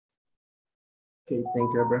Okay,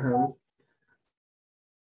 thank you, Abraham.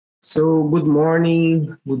 So, good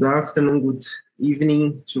morning, good afternoon, good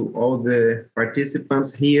evening to all the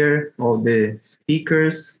participants here, all the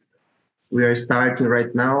speakers. We are starting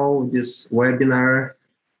right now this webinar,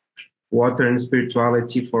 Water and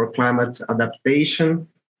Spirituality for Climate Adaptation.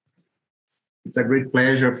 It's a great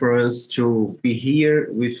pleasure for us to be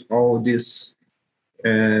here with all these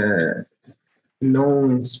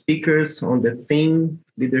known speakers on the theme,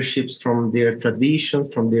 leaderships from their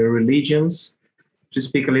traditions, from their religions, to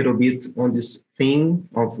speak a little bit on this theme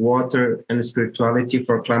of water and spirituality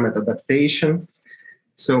for climate adaptation.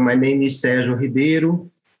 So my name is Sérgio Ribeiro.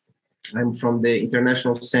 I'm from the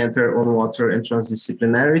International Center on Water and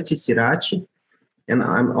Transdisciplinarity, CIRAT, and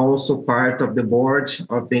I'm also part of the board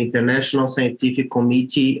of the International Scientific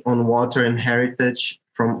Committee on Water and Heritage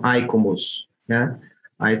from economies. Yeah?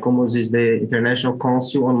 economies is the International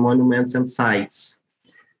Council on Monuments and Sites.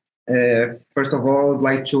 First of all, I'd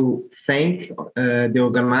like to thank the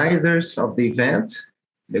organizers of the event,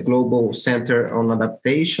 the Global Center on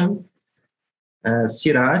Adaptation,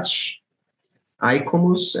 CIRAT,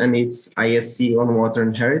 economies and its ISC on Water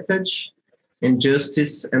and Heritage, and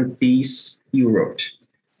Justice and Peace Europe.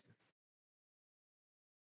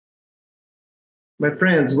 My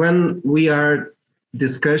friends, when we are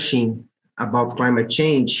discussing about climate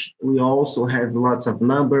change, we also have lots of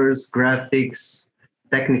numbers, graphics,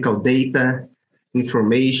 technical data,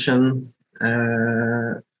 information,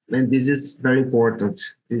 and this is very important.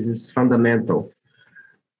 This is fundamental.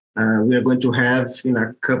 We are going to have in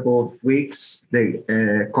a couple of weeks the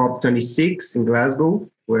COP26 in Glasgow,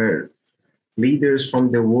 where leaders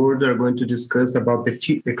from the world are going to discuss about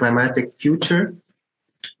the climatic future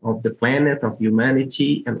of the planet, of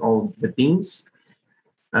humanity, and all the beings.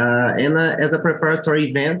 As a preparatory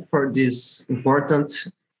event for this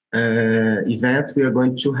important event, we are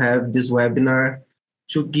going to have this webinar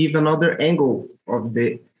to give another angle of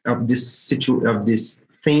this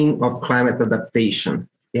theme of climate adaptation.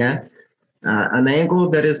 Yeah, an angle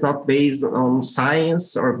that is not based on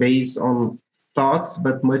science or based on thoughts,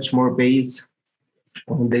 but much more based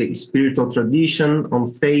on the spiritual tradition, on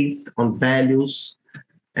faith, on values,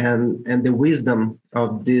 and the wisdom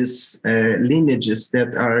of these lineages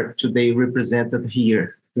that are today represented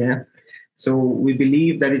here. Yeah. So we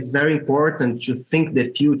believe that it's very important to think the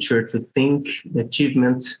future, to think the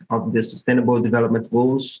achievement of the Sustainable Development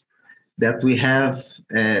Goals, that we have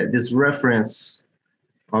this reference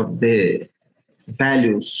of the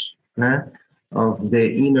values of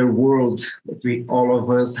the inner world that we all of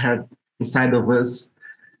us have inside of us,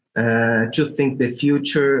 to think the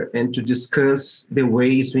future and to discuss the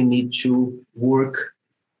ways we need to work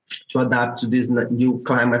to adapt to this new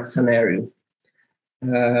climate scenario.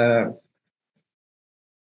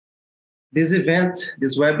 This event,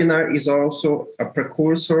 this webinar, is also a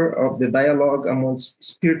precursor of the dialogue amongst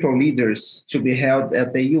spiritual leaders to be held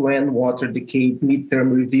at the UN Water Decade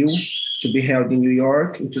Midterm Review, to be held in New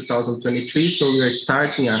York in 2023. So we are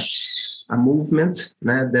starting a movement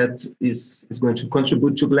that is going to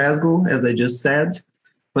contribute to Glasgow, as I just said,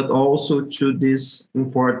 but also to this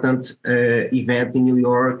important event in New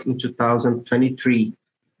York in 2023.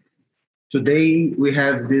 Today we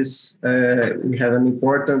have an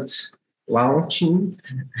important launching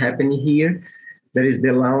happening here. That is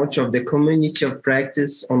the launch of the Community of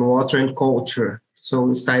Practice on Water and Culture. So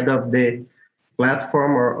inside of the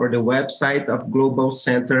platform or the website of Global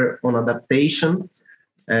Center on Adaptation,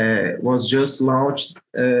 was just launched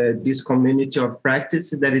this Community of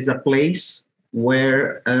Practice. That is a place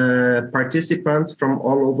where participants from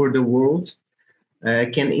all over the world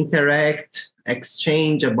can interact,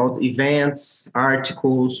 exchange about events,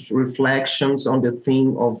 articles, reflections on the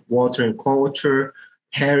theme of water and culture,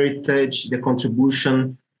 heritage, the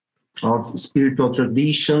contribution of spiritual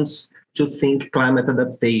traditions to think climate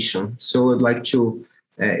adaptation. So I'd like to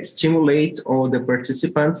stimulate all the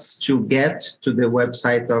participants to get to the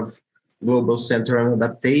website of Global Center on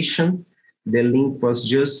Adaptation. The link was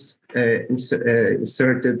just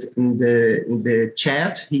inserted in the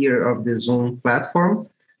chat here of the Zoom platform.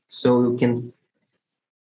 So you can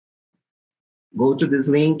go to this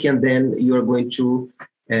link and then you're going to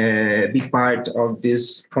be part of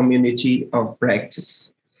this community of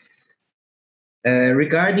practice.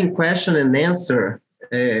 Regarding question and answer,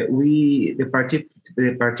 the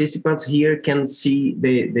participants here can see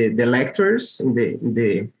the lectures in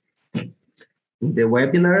the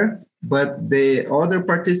webinar, but the other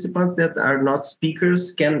participants that are not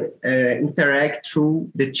speakers can interact through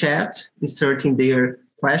the chat, inserting their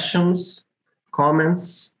questions,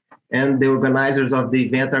 comments, and the organizers of the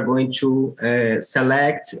event are going to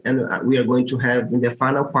select, and we are going to have in the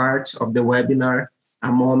final part of the webinar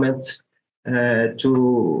a moment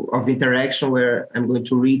of interaction where I'm going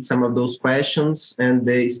to read some of those questions and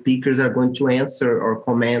the speakers are going to answer or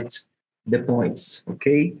comment the points.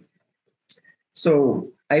 Okay, so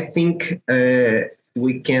I think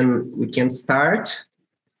we can start.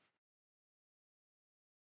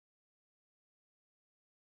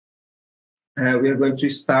 We are going to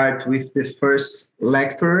start with the first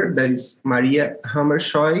lecturer, that is Maria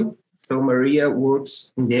Hammershoy. So Maria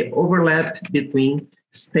works in the overlap between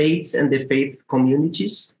states and the faith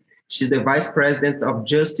communities. She's the Vice President of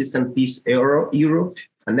Justice and Peace Europe,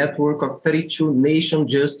 a network of 32 nation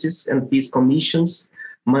justice and peace commissions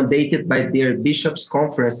mandated by their bishops'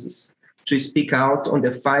 conferences to speak out on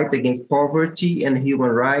the fight against poverty and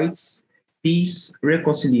human rights, peace,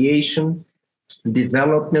 reconciliation,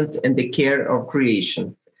 development, and the care of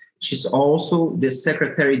creation. She's also the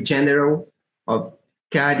Secretary General of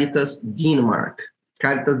Caritas Denmark.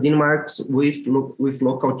 Caritas Denmark with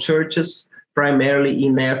local churches, primarily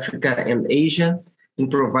in Africa and Asia, in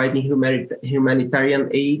providing humanitarian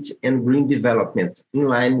aid and green development in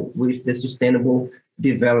line with the Sustainable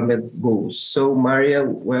Development Goals. So Maria,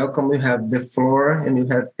 welcome. You have the floor and you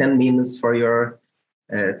have 10 minutes for your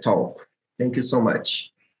talk. Thank you so much.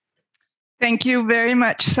 Thank you very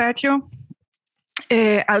much, Sergio.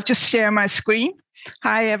 I'll just share my screen.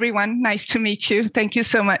 Hi, everyone. Nice to meet you. Thank you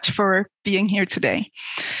so much for being here today.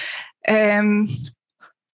 1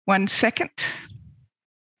 second.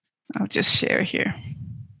 I'll just share here.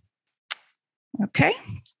 Okay.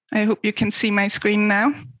 I hope you can see my screen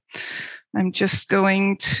now. I'm just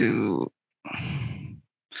going to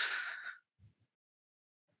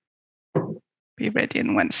be ready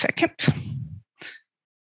in 1 second.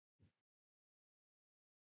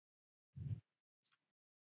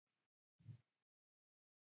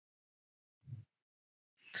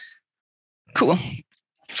 Cool.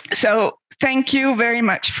 So thank you very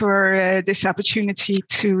much for this opportunity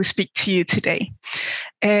to speak to you today.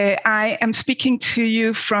 I am speaking to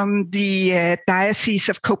you from the Diocese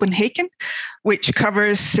of Copenhagen, which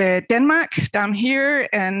covers Denmark down here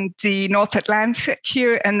and the North Atlantic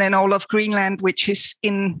here, and then all of Greenland, which is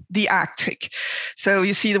in the Arctic. So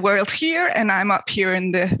you see the world here, and I'm up here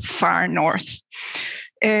in the far north.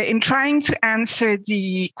 In trying to answer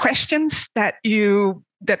the questions that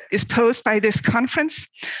is posed by this conference,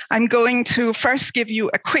 I'm going to first give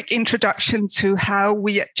you a quick introduction to how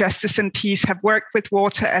we at Justice and Peace have worked with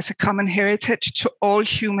water as a common heritage to all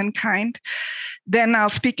humankind. Then I'll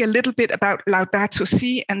speak a little bit about Laudato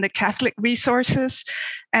Si and the Catholic resources.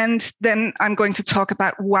 And then I'm going to talk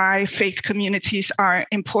about why faith communities are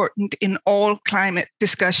important in all climate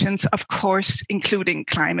discussions, of course, including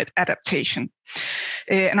climate adaptation.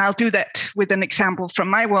 And I'll do that with an example from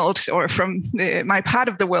my world, or from my part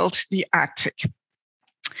of the world, the Arctic.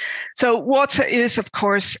 So water is, of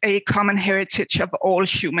course, a common heritage of all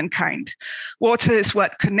humankind. Water is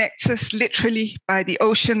what connects us literally by the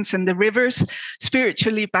oceans and the rivers,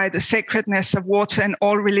 spiritually by the sacredness of water in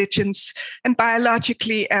all religions, and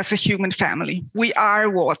biologically as a human family. We are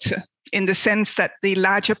water, in the sense that the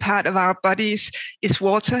larger part of our bodies is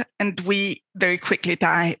water, and we very quickly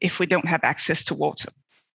die if we don't have access to water.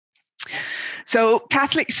 So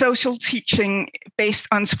Catholic social teaching based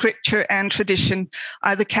on scripture and tradition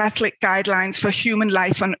are the Catholic guidelines for human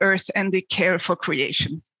life on earth and the care for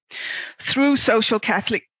creation. Through the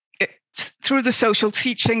social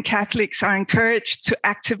teaching, Catholics are encouraged to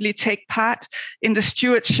actively take part in the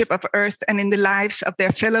stewardship of earth and in the lives of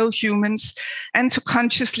their fellow humans, and to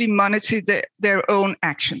consciously monitor their own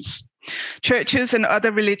actions. Churches and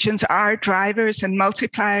other religions are drivers and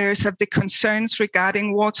multipliers of the concerns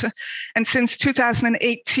regarding water. And since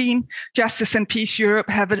 2018, Justice and Peace Europe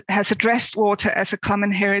has addressed water as a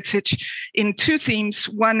common heritage in 2 themes.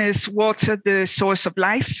 One is water, the source of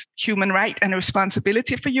life, human right and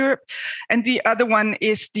responsibility for Europe. And the other one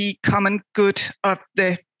is the common good of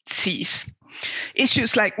the seas.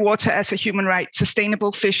 Issues like water as a human right,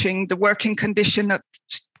 sustainable fishing, the working conditions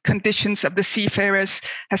of the seafarers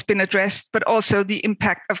has been addressed, but also the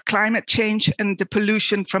impact of climate change and the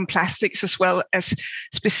pollution from plastics, as well as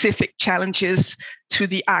specific challenges to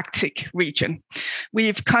the Arctic region.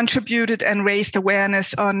 We've contributed and raised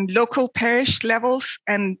awareness on local parish levels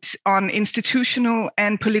and on institutional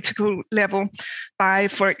and political level by,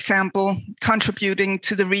 for example, contributing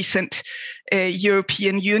to the recent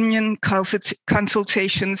European Union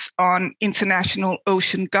consultations on international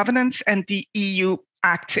ocean governance and the EU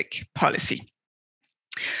Arctic policy.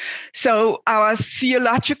 So our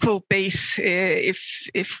theological base,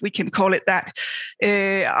 if we can call it that,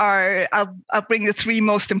 I'll bring the three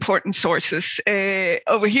most important sources.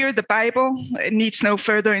 Over here, the Bible needs no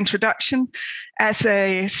further introduction. As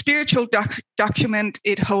a spiritual document,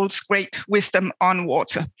 it holds great wisdom on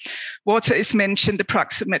water. Water is mentioned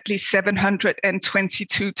approximately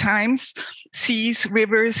 722 times. Seas,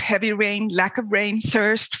 rivers, heavy rain, lack of rain,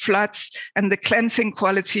 thirst, floods, and the cleansing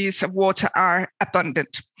qualities of water are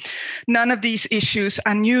abundant. None of these issues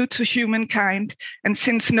are new to humankind, and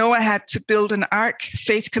since Noah had to build an ark,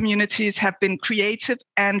 faith communities have been creative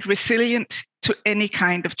and resilient to any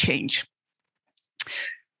kind of change.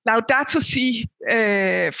 Laudato Si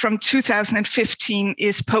from 2015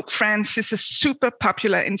 is Pope Francis's super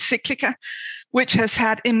popular encyclica, which has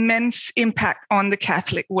had immense impact on the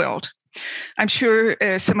Catholic world. I'm sure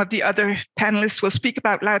some of the other panelists will speak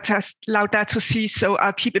about Laudato Si, so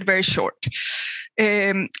I'll keep it very short.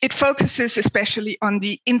 It focuses especially on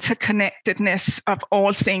the interconnectedness of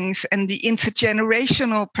all things and the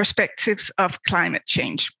intergenerational perspectives of climate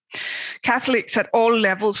change. Catholics at all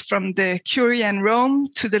levels, from the Curia in Rome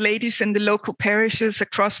to the ladies in the local parishes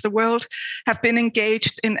across the world, have been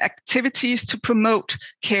engaged in activities to promote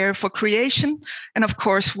care for creation. And of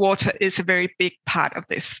course, water is a very big part of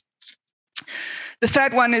this. The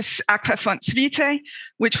third one is Aqua Fons Vitae,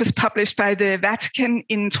 which was published by the Vatican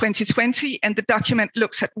in 2020. And the document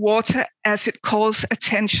looks at water as it calls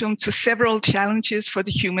attention to several challenges for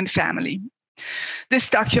the human family. This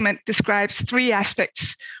document describes three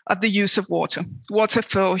aspects of the use of water: water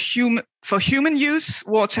for human use,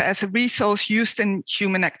 water as a resource used in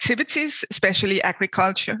human activities, especially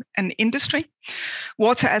agriculture and industry,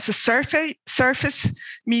 water as a surface,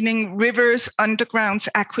 meaning rivers, undergrounds,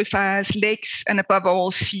 aquifers, lakes, and above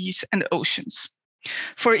all, seas and oceans.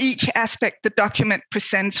 For each aspect, the document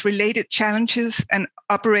presents related challenges and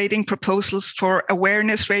operating proposals for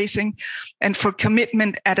awareness raising and for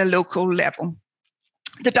commitment at a local level.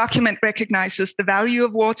 The document recognizes the value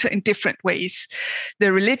of water in different ways: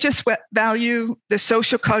 the religious value, the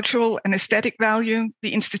socio-cultural and aesthetic value,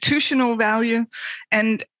 the institutional value,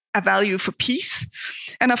 and a value for peace,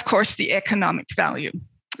 and of course, the economic value.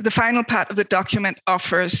 The final part of the document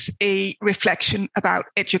offers a reflection about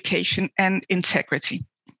education and integrity.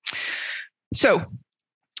 So,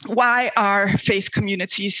 why are faith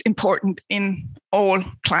communities important in all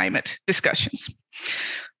climate discussions?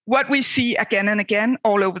 What we see again and again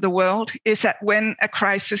all over the world is that when a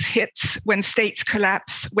crisis hits, when states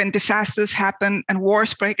collapse, when disasters happen and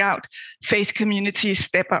wars break out, faith communities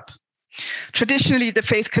step up. Traditionally, the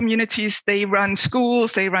faith communities, they run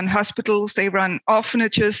schools, they run hospitals, they run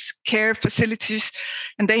orphanages, care facilities,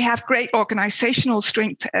 and they have great organizational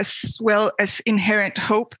strength as well as inherent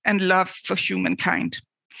hope and love for humankind.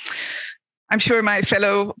 I'm sure my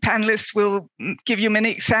fellow panelists will give you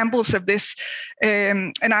many examples of this,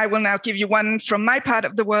 and I will now give you one from my part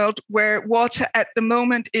of the world, where water at the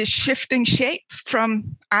moment is shifting shape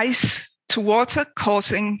from ice to water,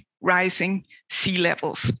 causing rising sea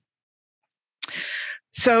levels.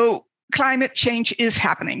 So climate change is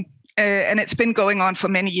happening, and it's been going on for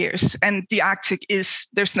many years. And the Arctic is,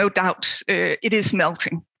 there's no doubt, it is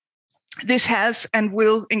melting. This has and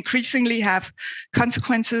will increasingly have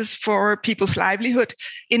consequences for people's livelihood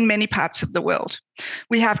in many parts of the world.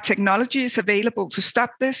 We have technologies available to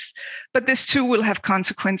stop this, but this too will have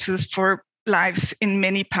consequences for lives in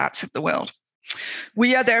many parts of the world.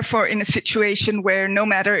 We are therefore in a situation where no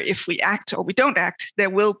matter if we act or we don't act, there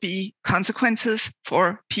will be consequences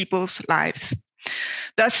for people's lives.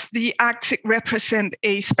 Thus, the Arctic represents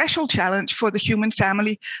a special challenge for the human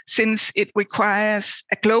family, since it requires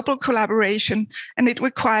a global collaboration and it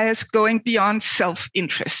requires going beyond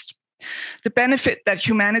self-interest. The benefit that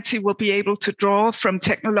humanity will be able to draw from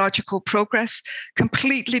technological progress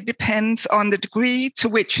completely depends on the degree to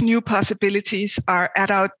which new possibilities are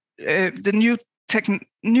at our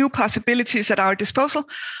new possibilities at our disposal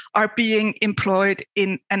are being employed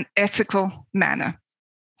in an ethical manner.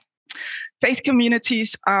 Faith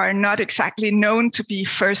communities are not exactly known to be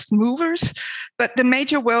first movers, but the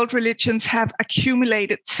major world religions have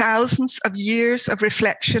accumulated thousands of years of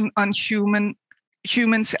reflection on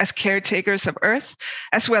humans as caretakers of Earth,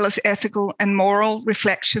 as well as ethical and moral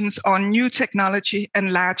reflections on new technology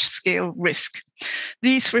and large-scale risk.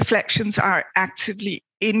 These reflections are actively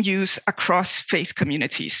in use across faith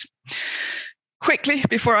communities. Quickly,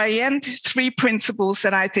 before I end, 3 principles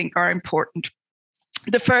that I think are important.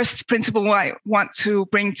 The first principle I want to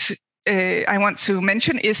bring I want to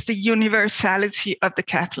mention is the universality of the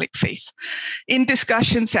Catholic faith. In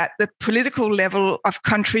discussions at the political level of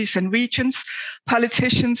countries and regions,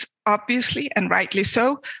 politicians, obviously and rightly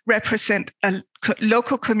so, represent a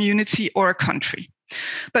local community or a country.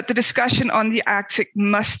 But the discussion on the Arctic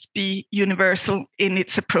must be universal in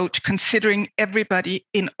its approach, considering everybody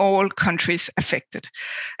in all countries affected.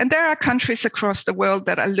 And there are countries across the world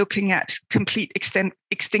that are looking at complete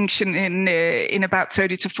extinction in about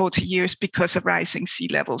 30 to 40 years because of rising sea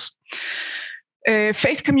levels.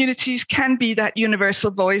 Faith communities can be that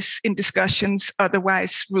universal voice in discussions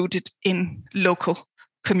otherwise rooted in local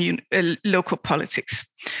politics.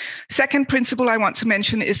 Second principle I want to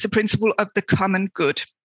mention is the principle of the common good.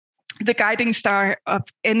 The guiding star of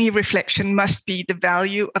any reflection must be the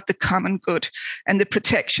value of the common good and the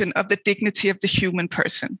protection of the dignity of the human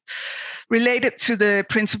person. Related to the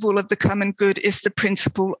principle of the common good is the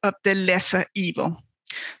principle of the lesser evil.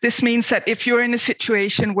 This means that if you're in a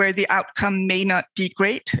situation where the outcome may not be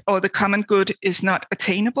great or the common good is not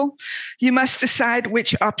attainable, you must decide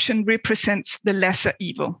which option represents the lesser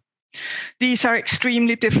evil. These are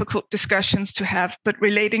extremely difficult discussions to have, but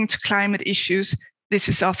relating to climate issues, this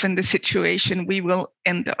is often the situation we will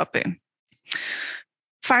end up in.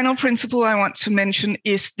 Final principle I want to mention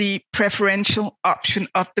is the preferential option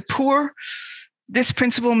of the poor. This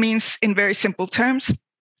principle means, in very simple terms,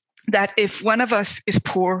 that if one of us is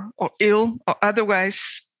poor or ill or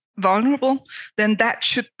otherwise vulnerable, then that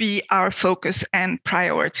should be our focus and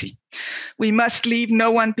priority. We must leave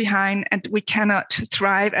no one behind, and we cannot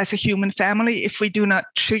thrive as a human family if we do not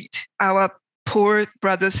treat our poor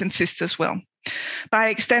brothers and sisters well. By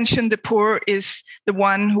extension, the poor is the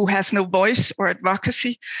one who has no voice or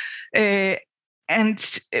advocacy, and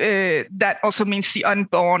that also means the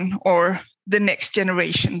unborn or the next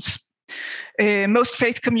generations. Most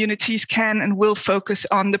faith communities can and will focus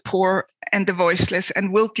on the poor and the voiceless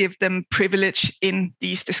and will give them privilege in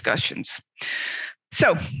these discussions.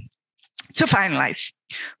 So, to finalize,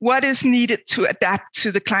 what is needed to adapt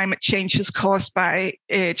to the climate changes caused by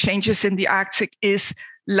changes in the Arctic is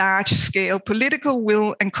large-scale political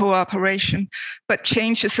will and cooperation, but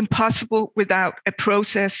change is impossible without a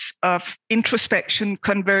process of introspection,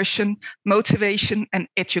 conversion, motivation, and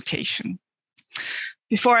education.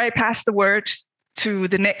 Before I pass the word to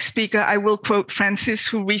the next speaker, I will quote Francis,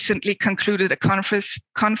 who recently concluded a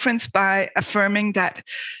conference by affirming that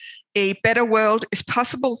a better world is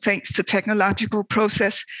possible thanks to technological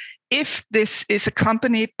process if this is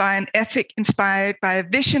accompanied by an ethic inspired by a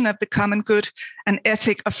vision of the common good, an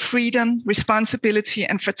ethic of freedom, responsibility,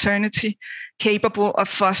 and fraternity, capable of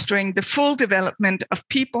fostering the full development of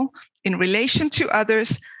people in relation to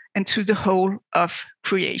others and to the whole of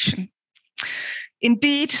creation.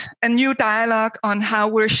 Indeed, a new dialogue on how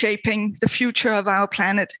we're shaping the future of our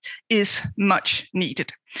planet is much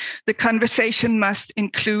needed. The conversation must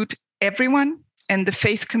include everyone, and the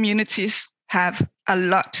faith communities have a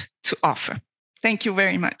lot to offer. Thank you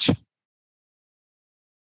very much.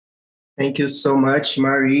 Thank you so much,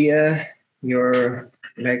 Maria. Your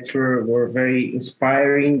lecture were very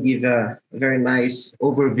inspiring, give a very nice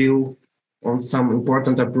overview on some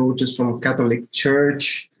important approaches from Catholic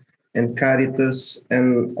Church and Caritas,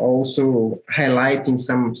 and also highlighting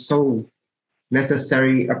some so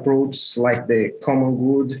necessary approaches like the common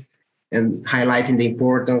good and highlighting the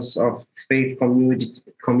importance of faith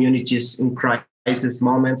communities in crisis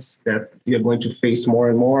moments that we are going to face more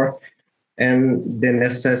and more, and the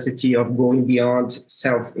necessity of going beyond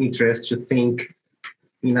self-interest to think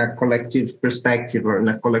in a collective perspective or in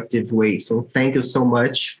a collective way. So thank you so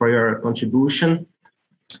much for your contribution.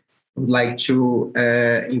 I would like to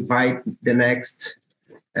invite the next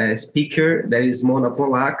speaker, that is Mona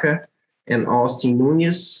Polaka and Austin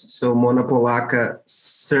Nunes. So Mona Polaka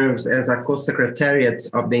serves as a co-secretariat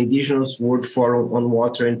of the Indigenous World Forum on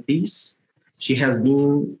Water and Peace. She has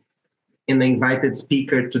been an invited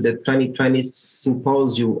speaker to the 2020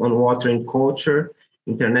 Symposium on Water and Culture,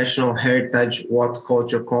 International Heritage Water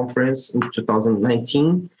Culture Conference in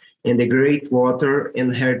 2019, and the Great Water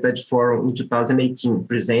and Heritage Forum in 2018,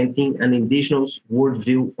 presenting an indigenous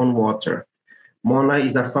worldview on water. Mona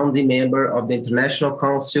is a founding member of the International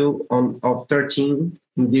Council of 13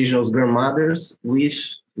 Indigenous Grandmothers,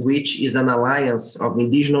 which is an alliance of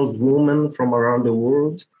indigenous women from around the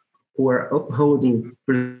world who are upholding,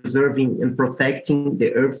 preserving, and protecting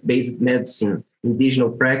the earth-based medicine,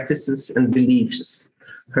 indigenous practices, and beliefs.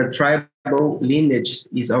 Her tribal lineage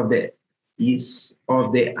is of the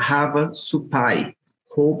Hava Supai,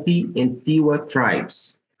 Hopi, and Tiwa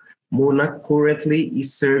tribes. Mona currently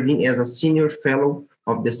is serving as a senior fellow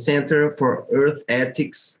of the Center for Earth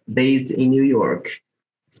Ethics based in New York.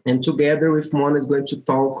 And together with Mona is going to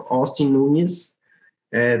talk Austin Nunes,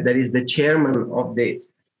 that is the chairman of the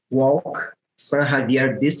Walk San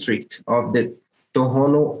Javier district of the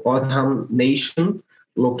Tohono O'odham Nation,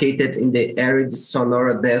 located in the arid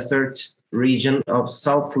Sonora Desert region of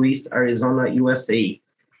southwest Arizona, USA.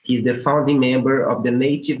 He's the founding member of the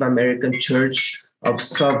Native American Church of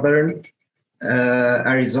Southern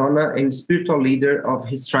Arizona and spiritual leader of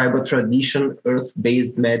his tribal tradition,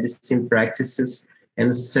 earth-based medicine practices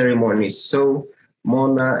and ceremonies. So,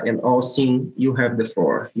 Mona and Austin, you have the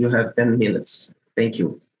floor. You have 10 minutes. Thank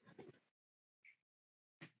you.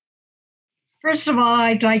 First of all,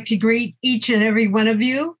 I'd like to greet each and every one of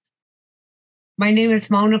you. My name is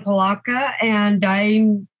Mona Palaka, and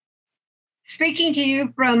I'm speaking to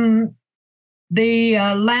you from the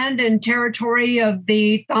land and territory of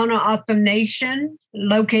the Tohono O'odham Nation,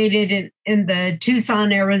 located in the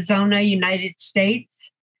Tucson, Arizona, United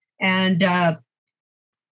States. And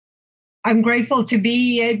I'm grateful to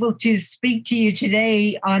be able to speak to you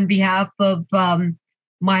today on behalf of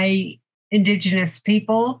my Indigenous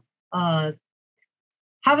people.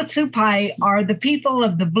 Havasupai are the people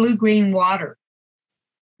of the blue-green water.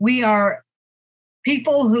 We are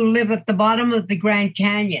people who live at the bottom of the Grand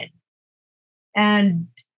Canyon. And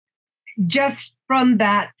just from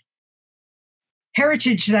that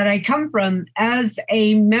heritage that I come from as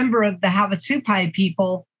a member of the Havasupai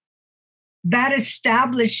people, that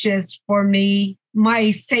establishes for me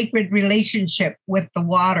my sacred relationship with the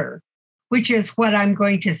water, which is what I'm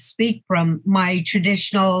going to speak from my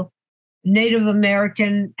traditional Native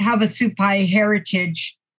American Havasupai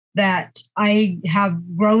heritage that I have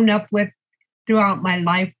grown up with throughout my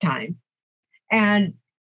lifetime. And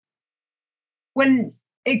when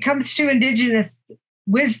it comes to Indigenous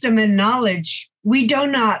wisdom and knowledge, we do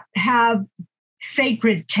not have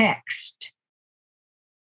sacred text.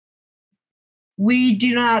 We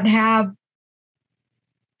do not have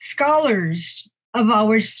scholars of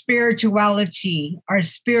our spirituality, our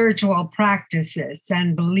spiritual practices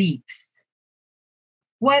and beliefs.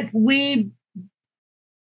 What we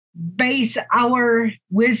base our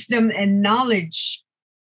wisdom and knowledge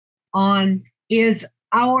on is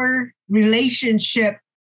our relationship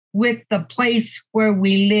with the place where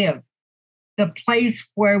we live, the place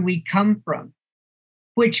where we come from,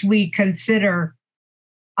 which we consider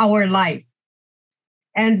our life.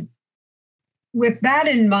 And with that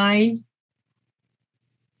in mind,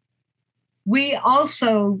 we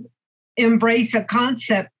also embrace a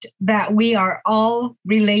concept that we are all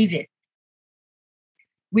related.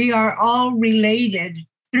 We are all related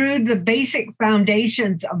through the basic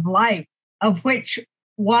foundations of life, of which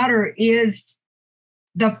water is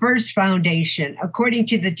the first foundation, according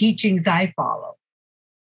to the teachings I follow.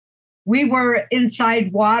 We were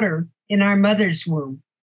inside water in our mother's womb.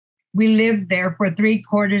 We lived there for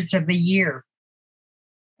 3/4 of a year.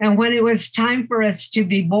 And when it was time for us to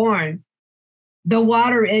be born, the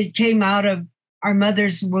water, it came out of our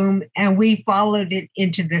mother's womb and we followed it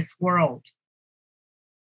into this world.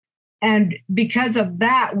 And because of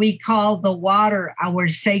that, we call the water our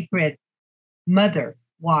sacred mother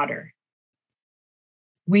water.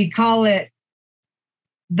 We call it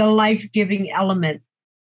the life-giving element,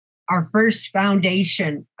 our first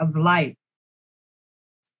foundation of life.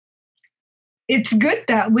 It's good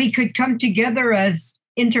that we could come together as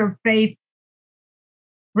interfaith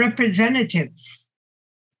representatives.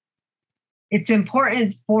 It's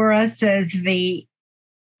important for us as the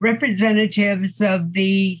representatives of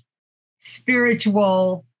the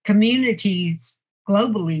spiritual communities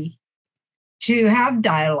globally to have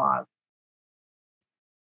dialogue.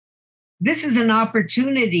 This is an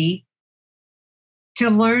opportunity to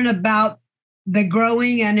learn about the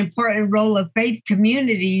growing and important role of faith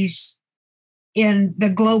communities in the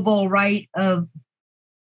global right of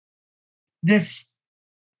this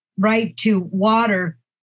right to water.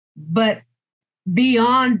 But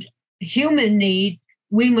beyond human need,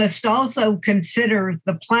 we must also consider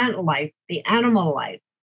the plant life, the animal life,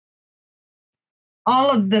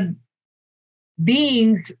 all of the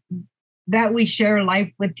beings that we share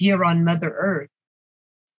life with here on Mother Earth.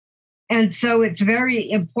 And so it's very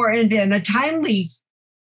important and a timely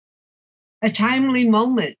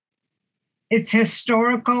moment. It's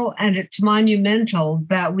historical and it's monumental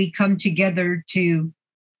that we come together to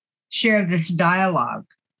share this dialogue.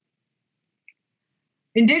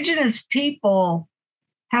 Indigenous people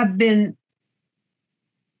have been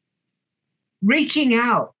reaching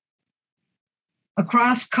out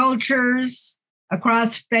across cultures,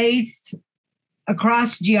 across faiths,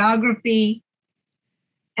 across geography,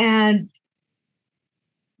 and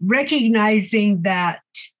recognizing that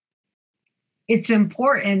it's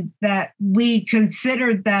important that we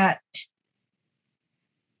consider that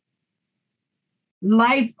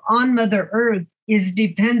life on Mother Earth is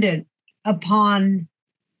dependent upon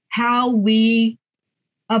how we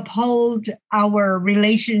uphold our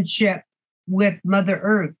relationship with Mother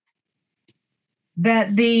Earth.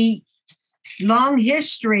 That the long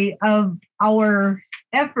history of our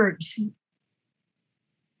efforts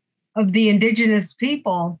of the indigenous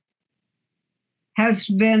people has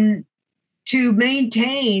been to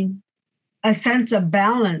maintain a sense of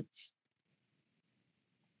balance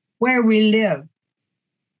where we live,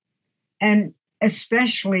 and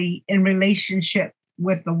especially in relationship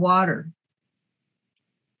with the water.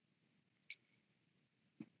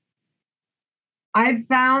 I've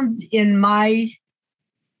found in my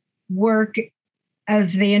work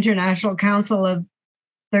as the International Council of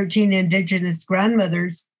 13 Indigenous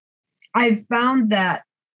Grandmothers, I've found that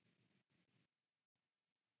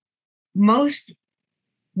most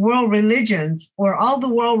world religions, or all the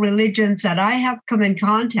world religions that I have come in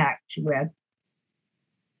contact with,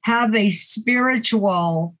 have a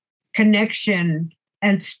spiritual connection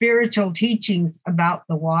and spiritual teachings about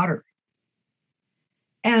the water.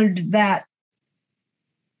 And that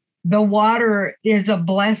the water is a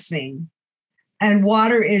blessing, and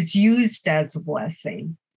water is used as a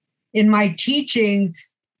blessing. In my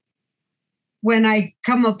teachings, when I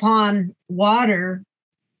come upon water,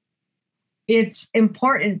 it's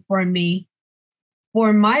important for me,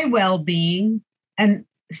 for my well-being, and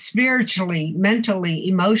spiritually, mentally,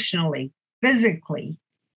 emotionally, physically,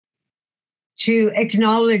 to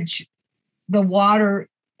acknowledge the water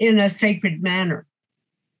in a sacred manner,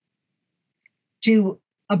 to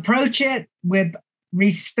approach it with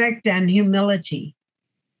respect and humility,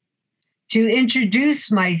 to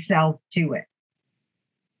introduce myself to it,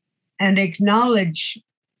 and acknowledge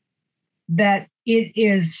that it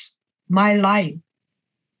is my life.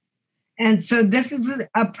 And so this is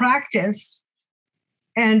a practice.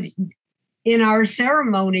 And in our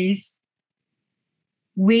ceremonies,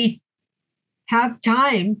 we have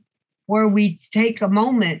time where we take a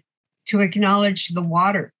moment to acknowledge the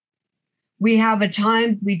water. We have a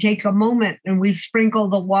time, we take a moment and we sprinkle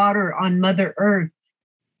the water on Mother Earth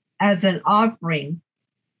as an offering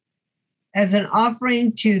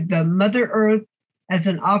to the Mother Earth, as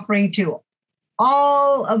an offering to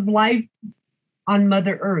all of life on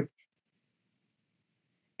Mother Earth.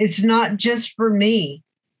 It's not just for me,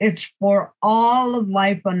 it's for all of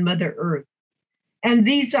life on Mother Earth. And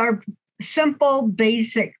these are simple,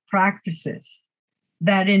 basic practices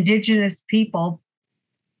that Indigenous people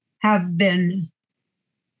have been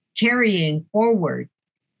carrying forward.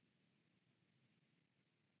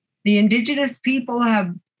 The Indigenous people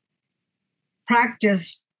have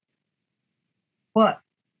practiced what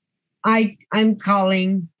I'm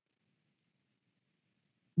calling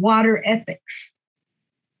water ethics.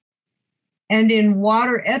 And in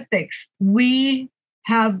water ethics, we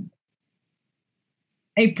have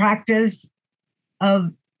a practice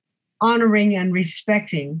of honoring and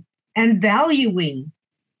respecting and valuing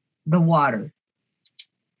the water.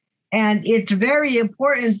 And it's very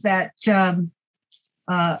important that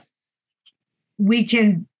we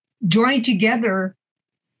can join together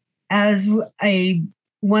as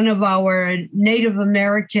one of our Native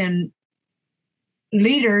American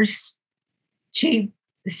leaders, Chief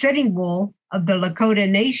Sitting Bull of the Lakota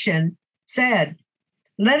Nation, said,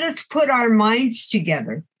 "Let us put our minds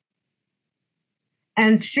together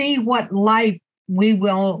and see what life we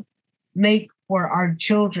will make for our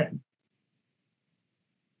children,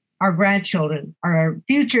 our grandchildren, our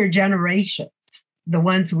future generations, the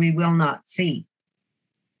ones we will not see."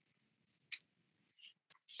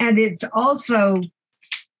 And it's also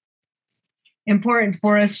important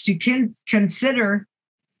for us to consider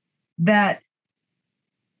that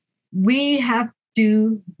we have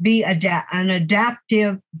to be an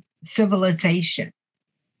adaptive civilization,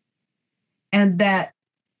 and that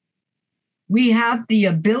we have the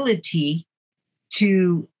ability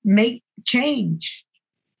to make change.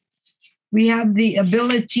 We have the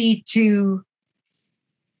ability to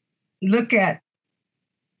look at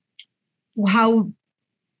how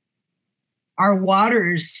our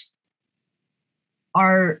waters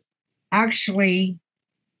are actually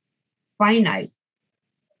finite,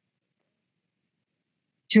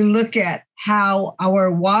 to look at how our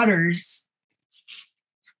waters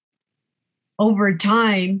over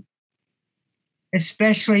time,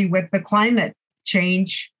 especially with the climate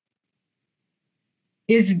change,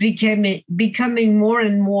 is becoming more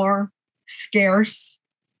and more scarce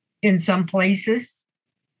in some places.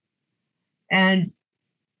 And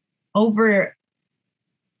over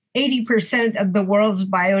 80% of the world's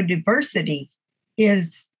biodiversity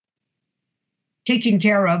is taken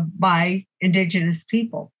care of by Indigenous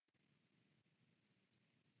people.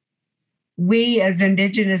 We as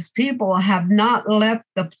Indigenous people have not left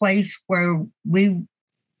the place where we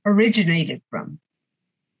originated from.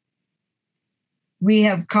 We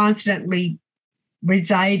have constantly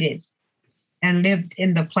resided and lived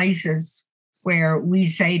in the places where we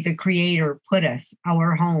say the Creator put us,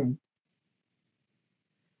 our home.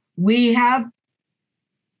 We have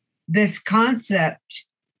this concept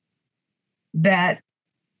that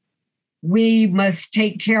we must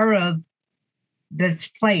take care of this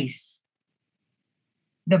place,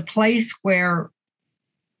 the place where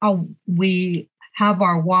we have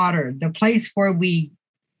our water, the place where we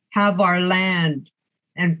have our land,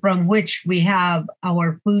 and from which we have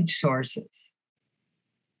our food sources,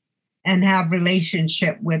 and have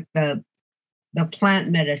relationship with the plant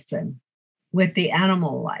medicine, with the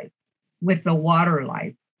animal life, with the water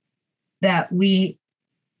life, that we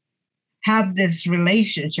have this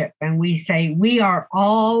relationship and we say we are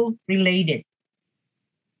all related.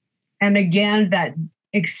 And again, that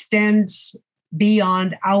extends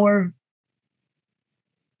beyond our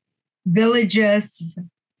villages,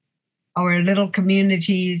 our little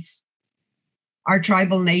communities, our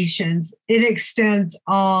tribal nations. It extends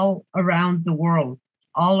all around the world,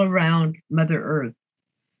 all around Mother Earth.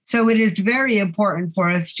 So it is very important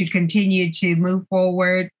for us to continue to move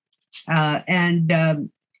forward. And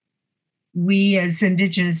we as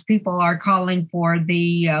Indigenous people are calling for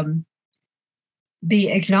the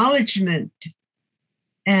acknowledgement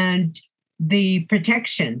and the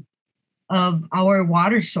protection of our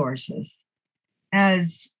water sources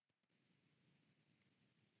as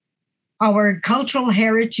our cultural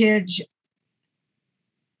heritage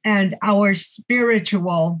and our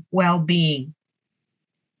spiritual well-being.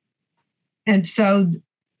 And so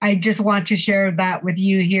I just want to share that with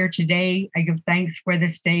you here today. I give thanks for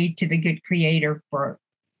this day to the good Creator for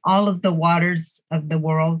all of the waters of the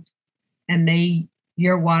world, and may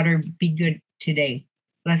your water be good today.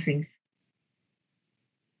 Blessings.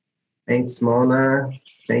 Thanks, Mona.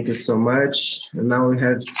 Thank you so much. And now we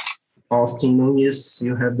have Austin Nunez.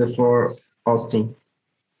 You have the floor, Austin.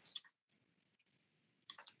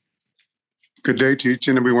 Good day to each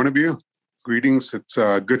and every one of you. Greetings. It's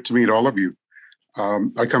good to meet all of you.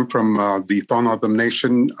 I come from the Thonothem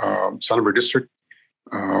Nation, Santa Barbara District,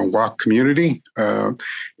 Wak community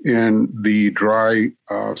in the dry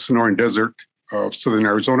Sonoran Desert of southern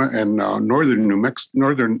Arizona and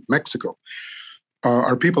northern Mexico.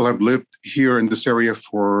 Our people have lived here in this area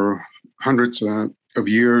for hundreds of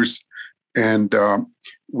years, and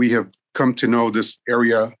we have come to know this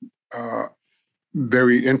area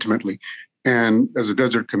very intimately. And as a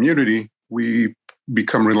desert community, we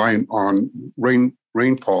become reliant on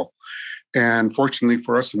rainfall. And fortunately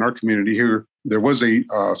for us in our community here, there was a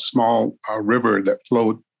small river that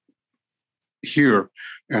flowed here,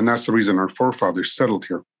 and that's the reason our forefathers settled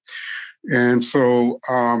here. And so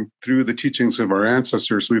through the teachings of our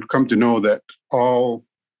ancestors, we've come to know that all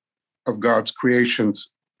of God's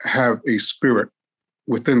creations have a spirit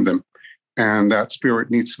within them, and that spirit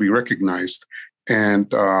needs to be recognized and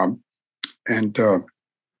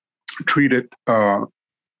treated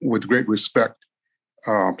with great respect,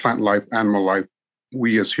 plant life, animal life,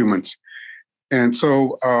 we as humans. And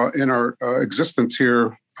so in our existence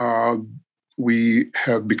here, we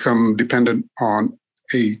have become dependent on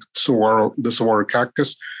the saguaro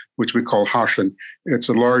cactus, which we call hashan. It's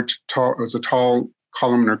a tall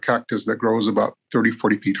columnar cactus that grows about 30,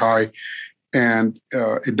 40 feet high. And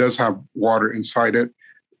it does have water inside it.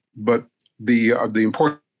 But the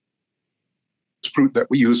important fruit that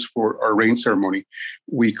we use for our rain ceremony,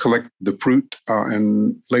 we collect the fruit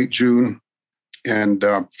in late June, and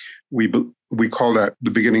we call that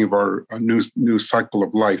the beginning of our new cycle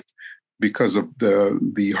of life because of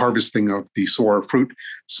the harvesting of the saguaro fruit.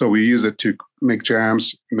 So we use it to make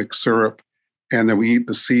jams, make syrup, and then we eat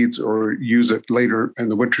the seeds or use it later in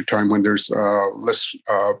the wintertime when there's less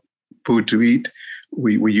food to eat.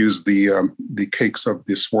 We use the cakes of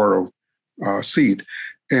the saguaro seed.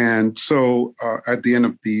 And so at the end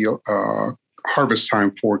of the harvest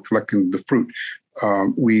time for collecting the fruit,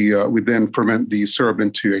 we then ferment the syrup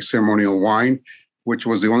into a ceremonial wine, which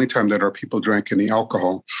was the only time that our people drank any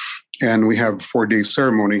alcohol. And we have a 4-day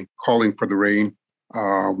ceremony calling for the rain.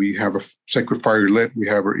 We have a sacred fire lit. We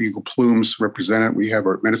have our eagle plumes represented. We have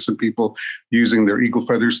our medicine people using their eagle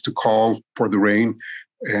feathers to call for the rain.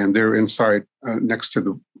 And they're inside next to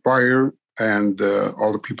the fire, and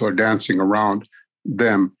all the people are dancing around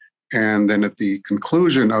them. And then at the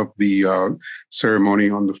conclusion of the ceremony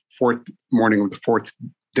on the morning of the fourth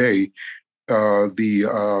day, the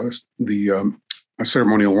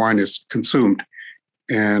ceremonial wine is consumed,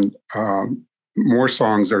 and more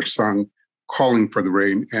songs are sung calling for the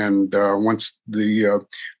rain. And once the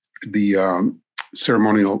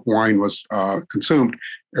ceremonial wine was consumed,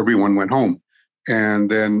 everyone went home, and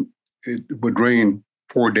then it would rain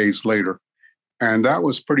 4 days later, and that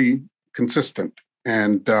was pretty consistent.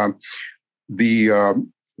 And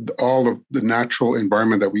all of the natural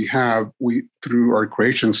environment that we have, we through our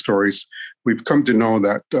creation stories, we've come to know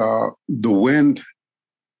that the wind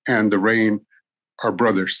and the rain are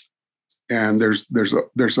brothers. And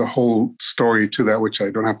there's a whole story to that which I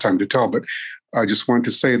don't have time to tell, but I just want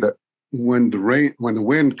to say that when the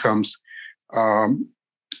wind comes,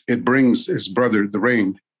 it brings his brother the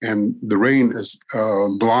rain, and the rain is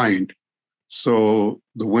blind, so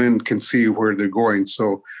the wind can see where they're going.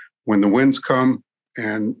 So when the winds come,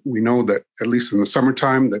 and we know that at least in the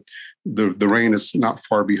summertime that the rain is not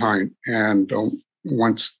far behind, and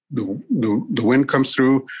once the wind comes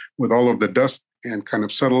through with all of the dust and kind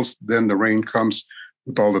of settles, then the rain comes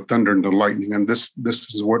with all the thunder and the lightning, and this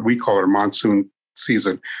is what we call our monsoon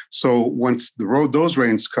season. So once those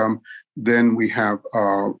rains come, then we have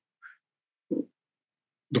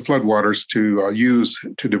the floodwaters to use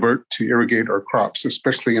to irrigate our crops,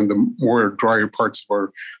 especially in the more drier parts of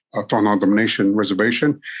our Tohono O'odham Nation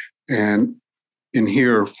reservation. And in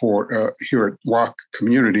here here at Wak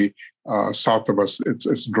community, south of us,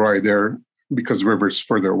 it's dry there because the river is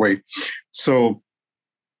further away. So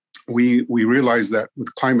we realize that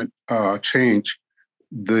with climate change,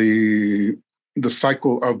 the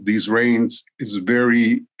cycle of these rains is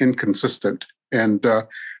very inconsistent. And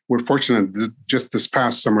we're fortunate that just this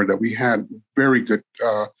past summer that we had very good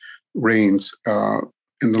rains.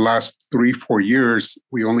 In the last 3-4 years,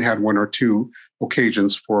 we only had 1 or 2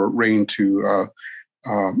 occasions for rain to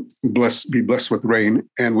be blessed with rain.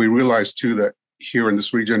 And we realized too that here in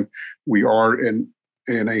this region, we are in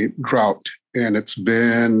a drought, and it's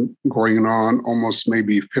been going on almost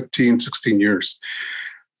maybe 15, 16 years.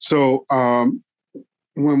 So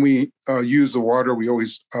when we use the water, we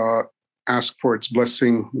always ask for its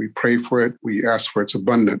blessing, we pray for it, we ask for its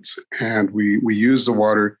abundance, and we use the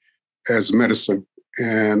water as medicine.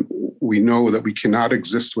 And we know that we cannot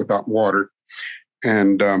exist without water.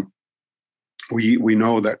 And we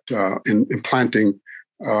know that in planting,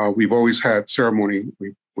 we've always had ceremony.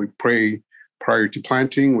 We pray prior to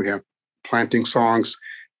planting. We have planting songs,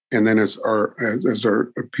 and then as our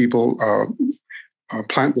people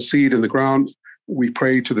plant the seed in the ground, we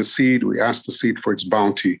pray to the seed. We ask the seed for its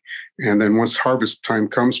bounty, and then once harvest time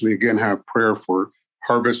comes, we again have prayer for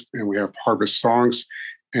harvest, and we have harvest songs,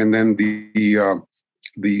 and then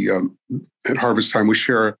at harvest time we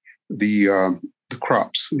share the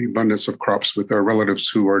crops, the abundance of crops with our relatives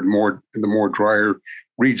who are in the more drier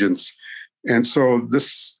regions. And so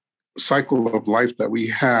this cycle of life that we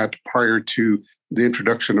had prior to the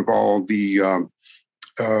introduction of all the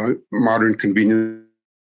modern convenience,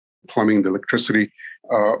 plumbing, the electricity,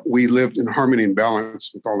 we lived in harmony and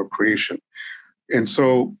balance with all of creation. And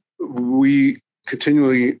so we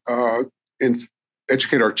continually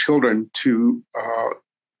educate our children to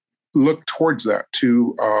look towards that,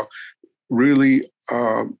 to really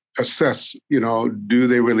assess, do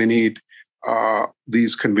they really need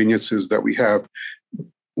these conveniences that we have?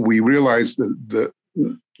 We realize that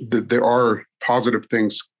there are positive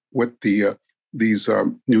things with these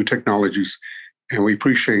new technologies, and we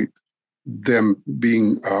appreciate them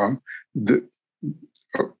being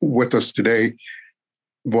with us today.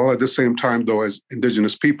 While at the same time, though, as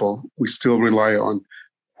Indigenous people, we still rely on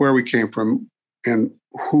where we came from and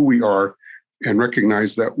who we are, and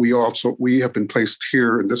recognize that we have been placed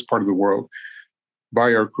here in this part of the world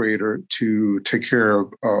by our Creator to take care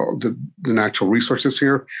of the natural resources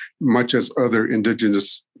here, much as other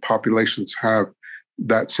Indigenous populations have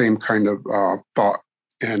that same kind of thought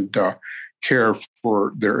and care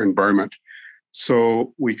for their environment.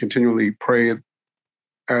 So we continually pray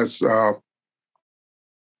as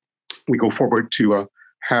we go forward to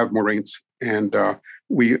have more rains. And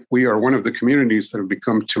we are one of the communities that have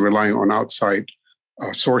become to rely on outside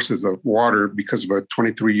sources of water because of a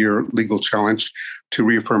 23-year legal challenge to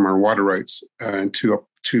reaffirm our water rights and to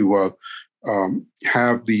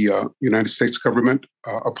have the United States government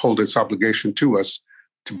uphold its obligation to us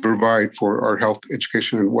to provide for our health,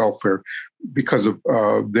 education, and welfare because of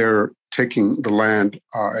their taking the land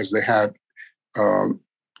as they had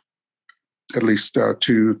at least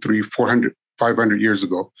 200, 300, 400, 500 years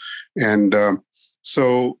ago. And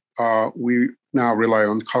so we now rely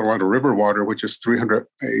on Colorado River water, which is 300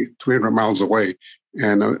 miles away,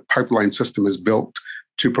 and a pipeline system is built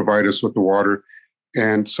to provide us with the water.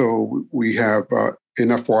 And so we have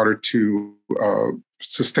enough water to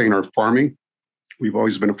sustain our farming. We've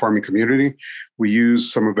always been a farming community. We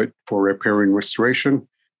use some of it for repair and restoration.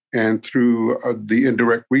 And through the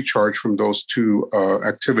indirect recharge from those two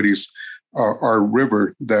activities, our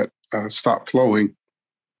river that stopped flowing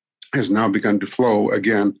has now begun to flow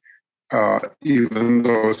again, even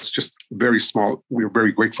though it's just very small. We're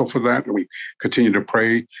very grateful for that. And we continue to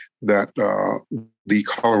pray that the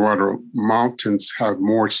Colorado mountains have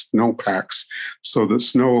more snowpacks so the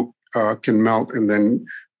snow can melt and then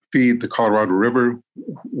feed the Colorado River,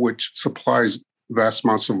 which supplies vast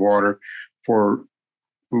amounts of water for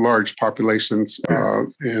large populations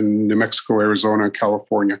in New Mexico, Arizona,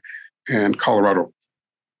 California, and Colorado.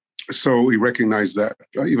 So we recognize that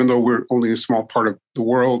even though we're only a small part of the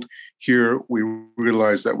world here, we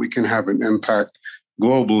realize that we can have an impact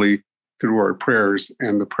globally through our prayers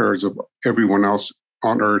and the prayers of everyone else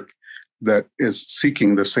on earth that is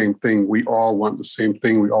seeking the same thing. We all want the same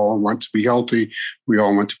thing. We all want to be healthy. We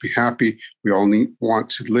all want to be happy. We all want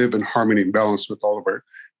to live in harmony and balance with all of our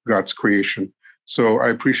God's creation. So I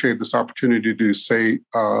appreciate this opportunity to say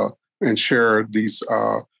and share this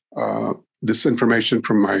information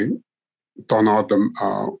from my Tonawdam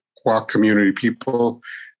Wa community people.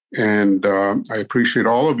 And I appreciate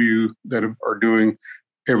all of you that are doing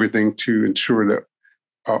everything to ensure that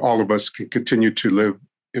all of us can continue to live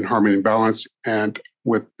in harmony and balance and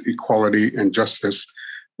with equality and justice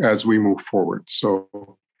as we move forward. So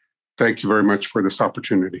thank you very much for this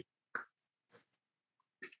opportunity.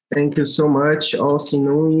 Thank you so much, Austin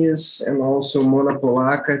Nunes and also Mona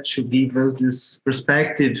Polaka, to give us this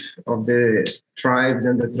perspective of the tribes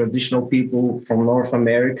and the traditional people from North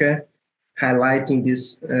America, highlighting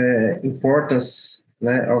this importance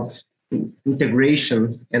of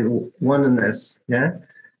integration and oneness,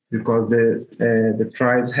 because the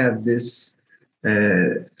tribes have this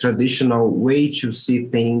traditional way to see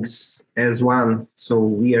things as one. So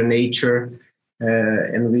we are nature,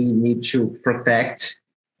 and we need to protect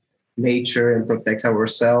nature and protect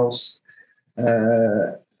ourselves,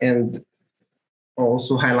 and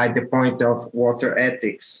also highlight the point of water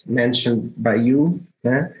ethics mentioned by you,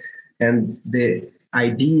 and the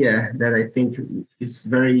idea that I think is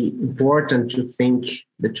very important to think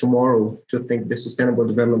the tomorrow, to think the sustainable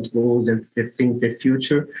development goals and to think the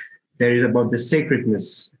future. There is about the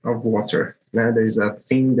sacredness of water. There is a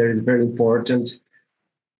thing that is very important,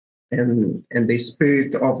 and the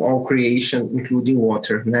spirit of all creation, including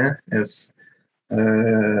water, as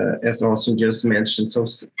Austin just mentioned. So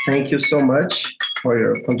thank you so much for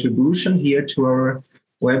your contribution here to our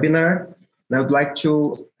webinar. And I would like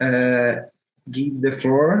to give the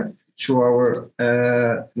floor to our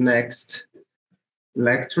next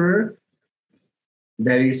lecturer.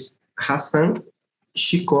 That is Hassan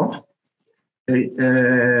Shiko. He's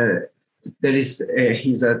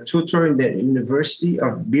a tutor in the University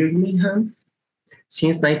of Birmingham.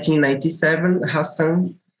 Since 1997,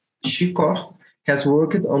 Hassan Shiko has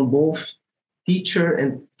worked on both teacher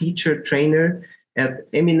and teacher trainer at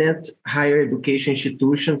eminent higher education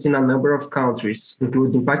institutions in a number of countries,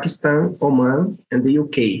 including Pakistan, Oman, and the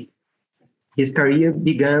UK. His career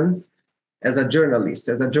began as a journalist.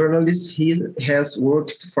 As a journalist, he has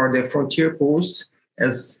worked for the Frontier Post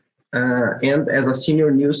and as a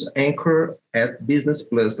senior news anchor at Business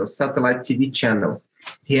Plus, a satellite TV channel.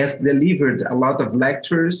 He has delivered a lot of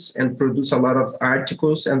lectures and produced a lot of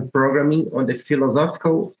articles and programming on the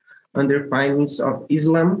philosophical underpinnings of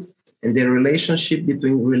Islam and the relationship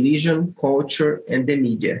between religion, culture, and the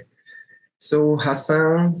media. So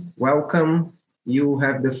Hassan, welcome. You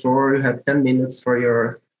have the floor. You have 10 minutes for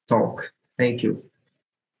your talk. Thank you.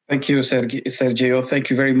 Thank you, Sergio. Thank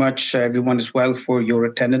you very much, everyone, as well, for your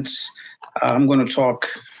attendance. I'm going to talk,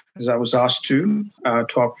 as I was asked to,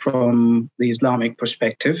 talk from the Islamic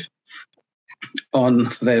perspective on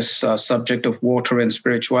this subject of water and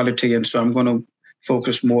spirituality. And so I'm going to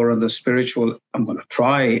focus more on the spiritual. I'm going to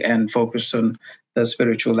try and focus on the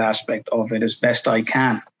spiritual aspect of it as best I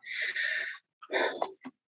can.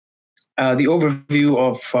 The overview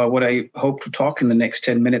of what I hope to talk in the next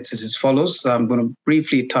 10 minutes is as follows. I'm going to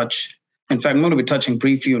briefly touch, in fact, I'm going to be touching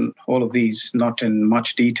briefly on all of these, not in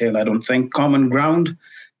much detail, I don't think. Common ground,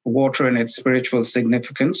 water and its spiritual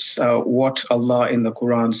significance, what Allah in the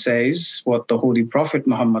Quran says, what the Holy Prophet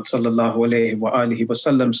Muhammad sallallahu alaihi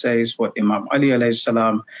wasallam says, what Imam Ali alayhi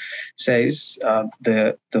salam says,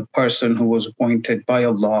 the person who was appointed by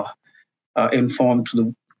Allah, informed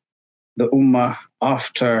to the Ummah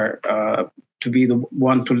after, to be the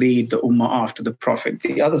one to lead the Ummah after the Prophet.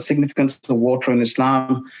 The other significance of the water in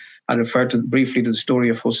Islam, I referred to briefly to the story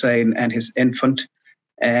of Hussein and his infant,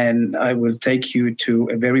 And I will take you to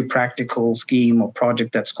a very practical scheme or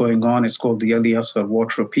project that's going on. It's called the Ali Aswad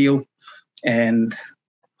Water Appeal. And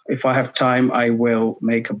if I have time, I will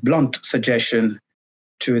make a blunt suggestion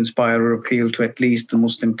to inspire or appeal to at least the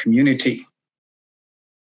Muslim community.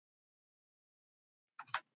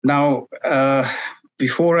 Now,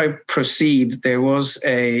 before I proceed, there was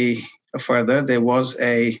a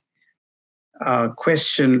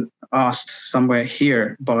question asked somewhere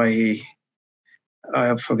here by,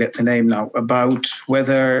 I forget the name now, about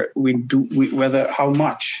whether how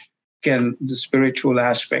much can the spiritual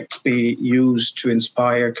aspect be used to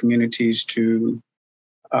inspire communities to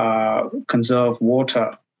conserve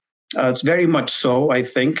water. It's very much so, I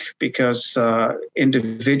think, because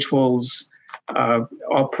individuals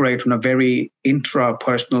operate on a very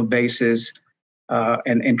intrapersonal basis,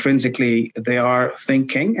 and intrinsically they are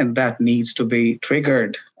thinking, and that needs to be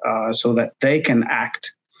triggered so that they can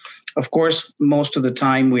act. Of course, most of the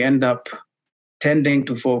time we end up tending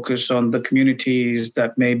to focus on the communities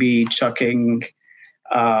that may be chucking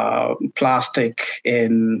plastic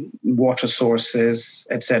in water sources,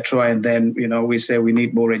 etc. And then, we say we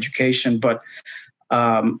need more education. But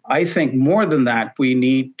I think more than that, we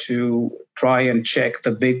need to try and check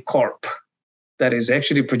the big corp that is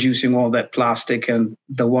actually producing all that plastic and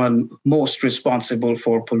the one most responsible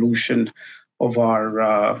for pollution of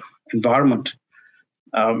our environment.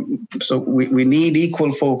 So we need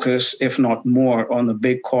equal focus, if not more, on the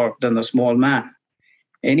big corp than the small man.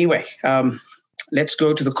 Anyway, let's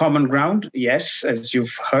go to the common ground. Yes, as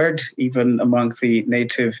you've heard, even among the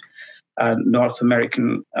native North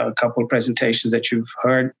American couple presentations that you've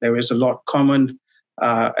heard, there is a lot common.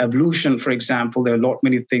 Evolution, for example, there are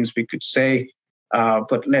many things we could say,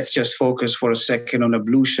 but let's just focus for a second on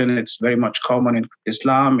evolution. It's very much common in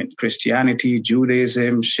Islam, in Christianity,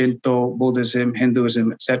 Judaism, Shinto, Buddhism,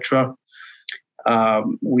 Hinduism, etc.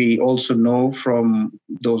 We also know from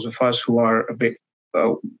those of us who are a bit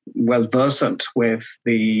well-versant with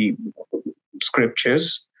the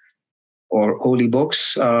scriptures or holy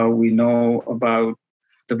books, we know about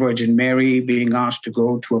the Virgin Mary being asked to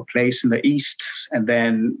go to a place in the east, and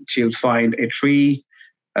then she'll find a tree,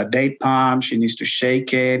 a date palm. She needs to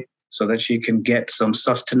shake it so that she can get some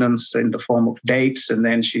sustenance in the form of dates, and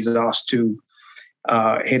then she's asked to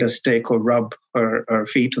hit a stick or rub her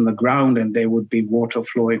feet on the ground, and there would be water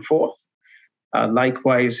flowing forth.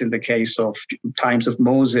 Likewise, in the case of times of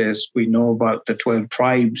Moses, we know about the 12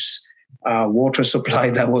 tribes water supply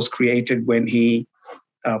that was created when he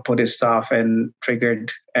put his staff and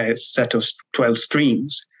triggered a set of 12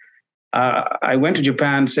 streams. I went to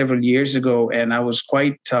Japan several years ago, and I was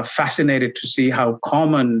quite fascinated to see how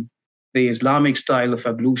common the Islamic style of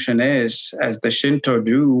ablution is, as the Shinto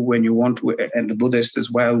do when you want to, and the Buddhists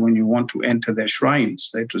as well, when you want to enter their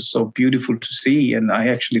shrines. It was so beautiful to see, and I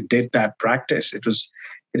actually did that practice. It was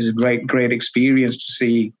a great experience to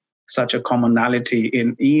see such a commonality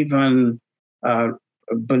in even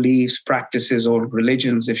beliefs, practices, or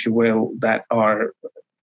religions, if you will, that are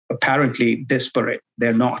apparently disparate.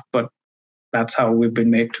 They're not, but that's how we've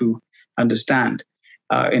been made to understand.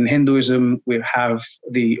 In Hinduism, we have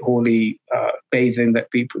the holy bathing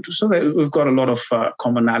that people do. So we've got a lot of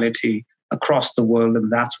commonality across the world,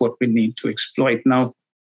 and that's what we need to exploit. Now,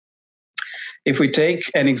 if we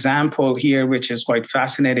take an example here, which is quite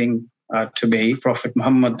fascinating to me, Prophet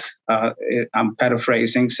Muhammad, I'm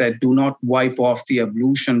paraphrasing, said, "Do not wipe off the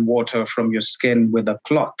ablution water from your skin with a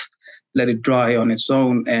cloth. Let it dry on its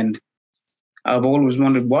own." And I've always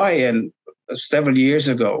wondered why. And several years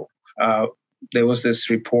ago, there was this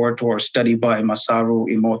report or study by Masaru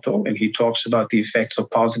Emoto, and he talks about the effects of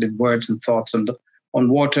positive words and thoughts on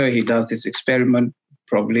water. He does this experiment.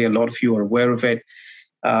 Probably a lot of you are aware of it.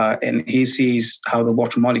 And he sees how the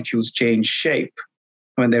water molecules change shape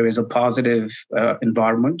when there is a positive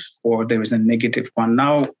environment or there is a negative one.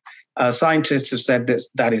 Now, scientists have said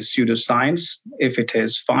that is pseudoscience. If it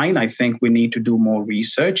is, fine. I think we need to do more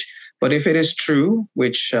research. But if it is true,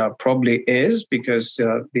 which probably is, because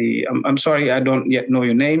I'm sorry, I don't yet know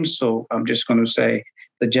your name, so I'm just going to say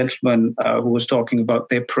the gentleman who was talking about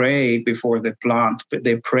they pray before they plant, but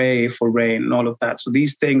they pray for rain and all of that. So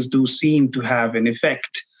these things do seem to have an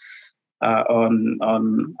effect on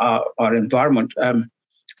our environment.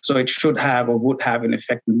 So it should have or would have an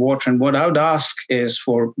effect on water. And what I would ask is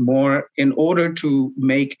for more, in order to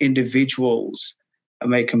make individuals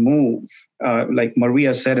make a move. Like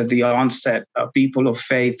Maria said at the onset, people of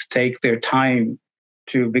faith take their time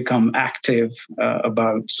to become active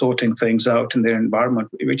about sorting things out in their environment,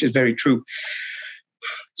 which is very true.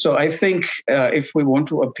 So I think if we want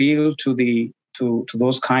to appeal to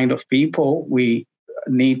those kind of people, we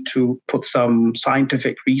need to put some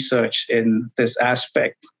scientific research in this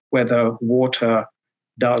aspect, whether water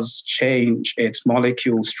does change its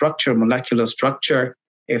molecular structure,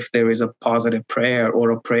 if there is a positive prayer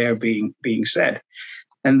or a prayer being said.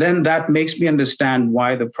 And then that makes me understand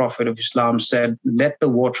why the Prophet of Islam said, let the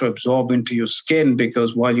water absorb into your skin,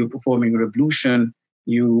 because while you're performing ablution,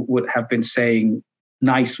 you would have been saying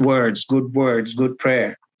nice words, good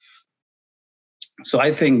prayer. So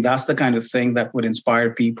I think that's the kind of thing that would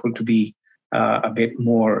inspire people to be a bit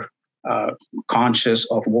more conscious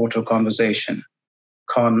of water conservation.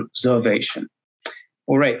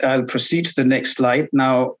 All right, I'll proceed to the next slide.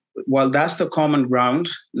 Now, while that's the common ground,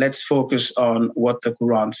 let's focus on what the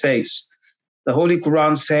Quran says. The Holy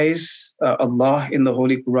Quran says, Allah in the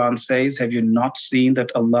Holy Quran says, have you not seen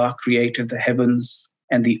that Allah created the heavens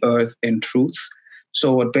and the earth in truth?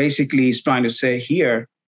 So what basically he's trying to say here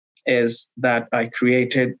is that I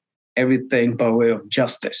created everything by way of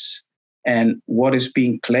justice. And what is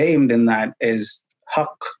being claimed in that is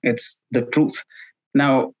haqq, it's the truth.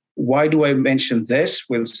 Now, why do I mention this?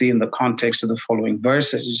 We'll see in the context of the following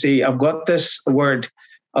verses. You see, I've got this word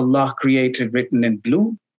Allah created written in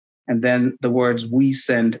blue, and then the words we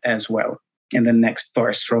send as well in the next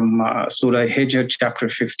verse from Surah Hijr, chapter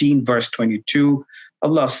 15, verse 22.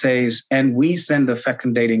 Allah says, and we send the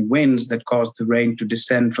fecundating winds that cause the rain to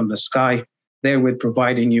descend from the sky, therewith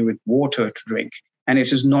providing you with water to drink. And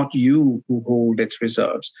it is not you who hold its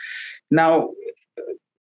reserves. Now,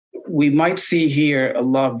 we might see here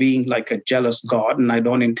Allah being like a jealous God, and I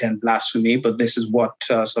don't intend blasphemy, but this is what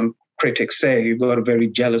some critics say. You've got a very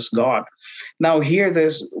jealous God. Now here,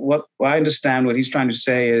 there's what I understand what he's trying to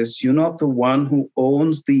say is, you're not the one who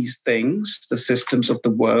owns these things, the systems of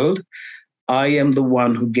the world. I am the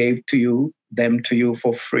one who gave them to you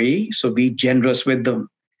for free. So be generous with them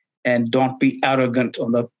and don't be arrogant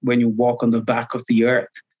when you walk on the back of the earth.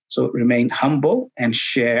 So remain humble and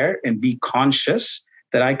share and be conscious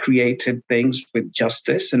that I created things with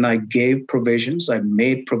justice and I gave provisions. I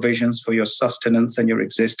made provisions for your sustenance and your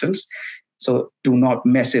existence. So do not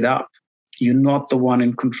mess it up. You're not the one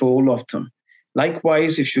in control of them.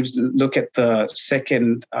 Likewise, if you look at the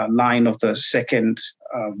second line of the second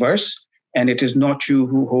verse, and it is not you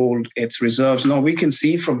who hold its reserves. Now we can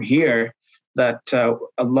see from here that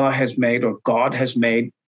Allah has made, or God has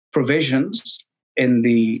made, provisions at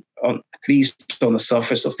least on the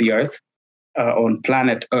surface of the earth, on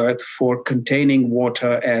planet Earth, for containing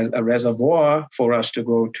water as a reservoir for us to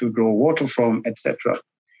go to draw water from, etc.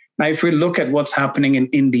 Now, if we look at what's happening in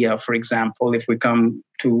India, for example, if we come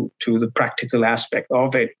to the practical aspect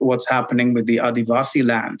of it, what's happening with the Adivasi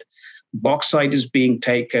land, bauxite is being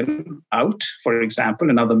taken out, for example,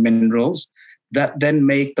 and other minerals that then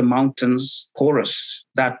make the mountains porous.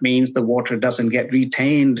 That means the water doesn't get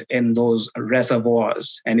retained in those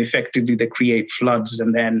reservoirs, and effectively they create floods.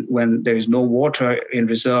 And then when there is no water in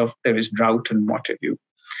reserve, there is drought and what have you.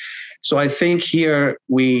 So I think here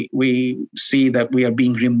we see that we are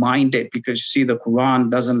being reminded, because you see the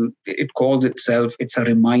Quran it calls itself, it's a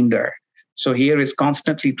reminder. So here it's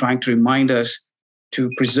constantly trying to remind us to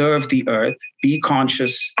preserve the earth, be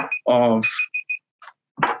conscious of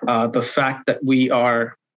the fact that we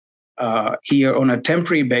are here on a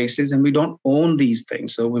temporary basis and we don't own these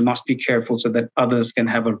things. So we must be careful so that others can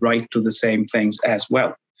have a right to the same things as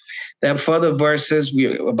well. There are further verses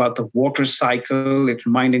about the water cycle. It's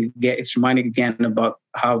reminding again about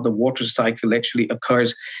how the water cycle actually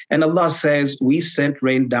occurs. And Allah says, we sent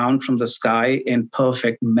rain down from the sky in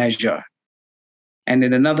perfect measure. And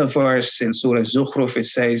in another verse in Surah Zukhruf, it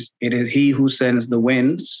says, it is he who sends the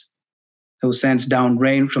winds, who sends down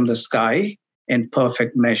rain from the sky in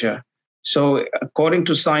perfect measure. So according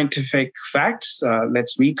to scientific facts,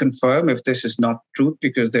 let's reconfirm if this is not truth,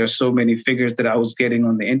 because there are so many figures that I was getting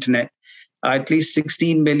on the internet. At least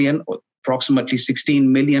 16 million, or approximately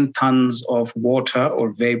 16 million tons of water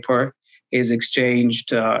or vapor is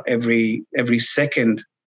exchanged every second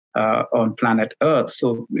on planet Earth.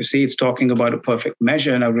 So you see, it's talking about a perfect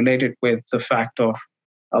measure, and I relate it with the fact of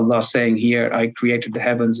Allah saying here, I created the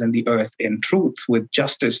heavens and the earth in truth with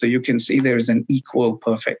justice. So you can see there is an equal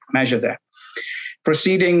perfect measure there.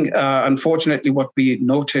 Proceeding, unfortunately, what we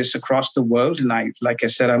notice across the world, and like I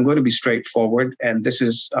said, I'm going to be straightforward, and this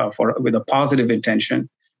is with a positive intention.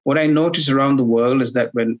 What I notice around the world is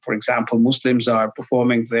that when, for example, Muslims are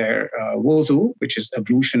performing their wudu, which is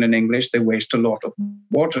ablution in English, they waste a lot of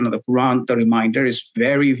water. And the Quran, the reminder is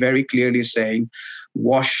very, very clearly saying,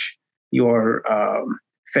 wash your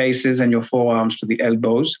faces and your forearms to the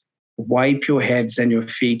elbows, wipe your heads and your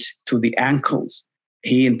feet to the ankles.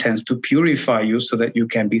 He intends to purify you so that you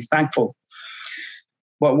can be thankful.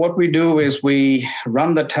 But what we do is we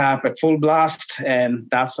run the tap at full blast, and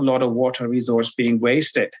that's a lot of water resource being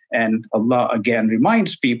wasted. And Allah again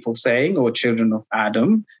reminds people saying, "O children of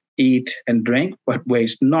Adam, eat and drink, but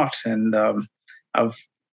waste not." And I've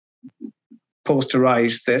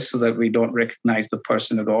posterized this so that we don't recognize the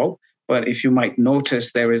person at all. But if you might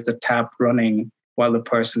notice, there is the tap running while the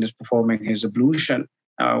person is performing his ablution.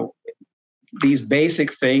 Now, these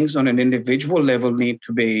basic things on an individual level need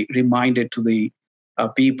to be reminded to the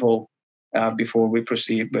people before we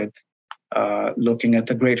proceed with looking at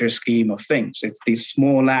the greater scheme of things. It's these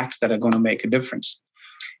small acts that are going to make a difference.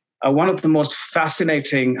 One of the most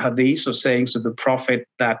fascinating hadiths or sayings of the Prophet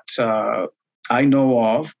that I know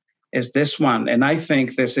of is this one. And I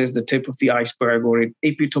think this is the tip of the iceberg, or it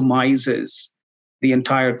epitomizes the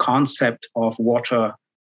entire concept of water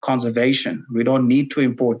conservation. We don't need to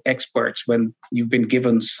import experts when you've been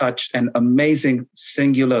given such an amazing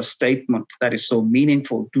singular statement that is so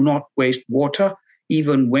meaningful. Do not waste water,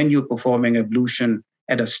 even when you're performing ablution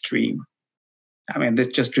at a stream. I mean, this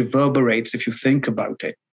just reverberates if you think about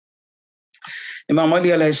it. Imam Ali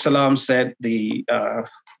alayhi salam said the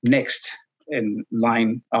next in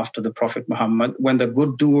line after the Prophet Muhammad, when the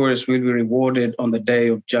good doers will be rewarded on the day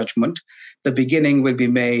of judgment, the beginning will be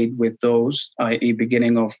made with those, i.e.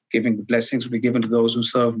 beginning of giving the blessings will be given to those who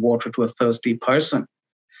serve water to a thirsty person.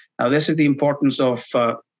 Now, this is the importance of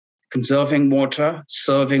conserving water,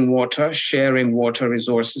 serving water, sharing water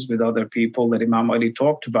resources with other people that Imam Ali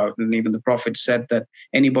talked about. And even the Prophet said that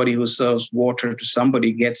anybody who serves water to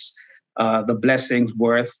somebody gets the blessings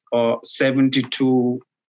worth 72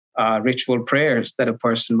 ritual prayers that a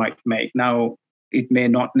person might make. Now, it may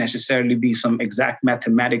not necessarily be some exact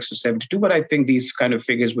mathematics of 72, but I think these kind of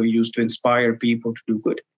figures were used to inspire people to do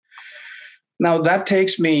good. Now, that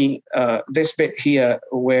takes me this bit here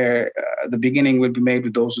where the beginning will be made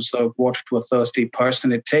with those who serve water to a thirsty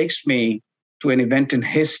person. It takes me to an event in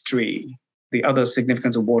history, the other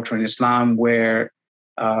significance of water in Islam, where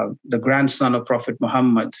the grandson of Prophet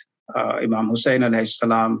Muhammad, Imam Hussein alayhi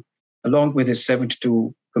salam, along with his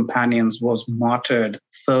 72 companions, was martyred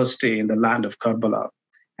thirsty in the land of Karbala.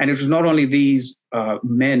 And it was not only these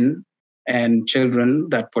men and children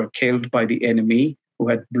that were killed by the enemy who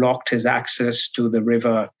had blocked his access to the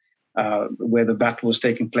river where the battle was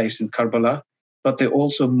taking place in Karbala, but they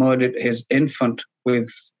also murdered his infant with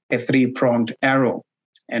a 3-pronged arrow.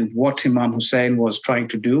 And what Imam Hussein was trying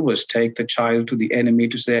to do was take the child to the enemy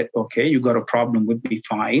to say, okay, you got a problem with me,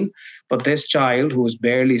 fine. But this child who was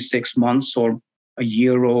barely 6 months or a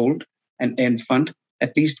year old, an infant,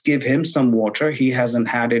 at least give him some water. He hasn't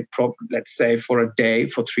had it, let's say, for a day,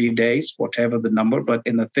 for 3 days, whatever the number. But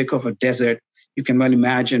in the thick of a desert, you can well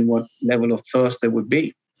imagine what level of thirst there would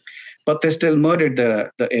be. But they still murdered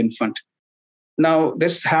the infant. Now,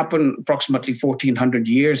 this happened approximately 1,400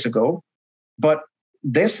 years ago. But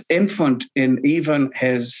this infant, in even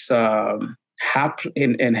his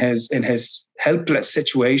in his helpless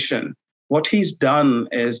situation, what he's done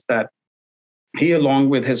is that he, along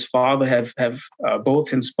with his father, have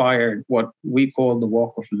both inspired what we call the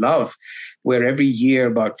walk of love, where every year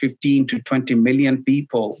about 15 to 20 million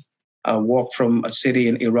people walk from a city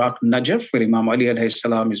in Iraq, Najaf, where Imam Ali alayhi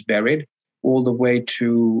salam is buried, all the way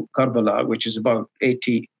to Karbala, which is about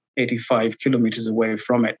 85 kilometers away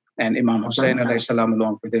from it. And Imam Hussein alayhi salam,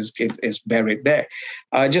 along with his kid, is buried there.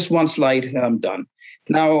 Just one slide, and I'm done.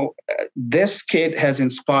 Now, this kid has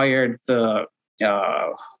inspired the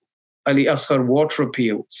Ali Asghar Water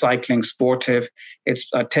Appeal Cycling Sportive. It's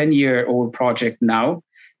a 10-year-old project now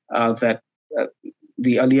that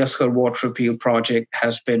the Ali Asghar Water Appeal project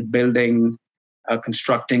has been building,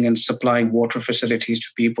 constructing and supplying water facilities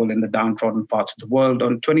to people in the downtrodden parts of the world.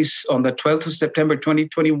 On the 12th of September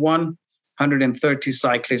 2021, 130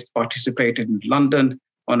 cyclists participated in London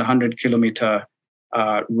on a 100-kilometer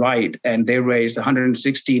ride, and they raised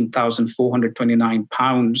 116,429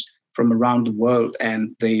 pounds from around the world.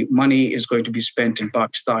 And the money is going to be spent in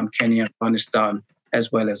Pakistan, Kenya, Afghanistan,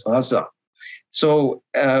 as well as Gaza. So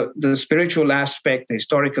the spiritual aspect, the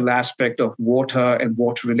historical aspect of water and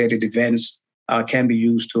water-related events can be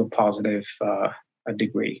used to a positive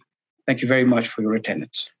degree. Thank you very much for your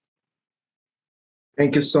attendance.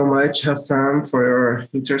 Thank you so much, Hassan, for your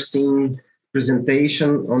interesting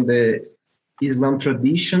presentation on the Islam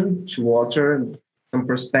tradition to water. Some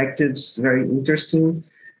perspectives, very interesting.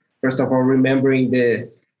 First of all, remembering the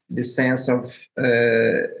sense of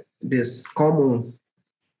this common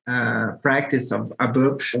practice of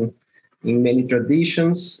ablution in many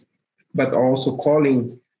traditions, but also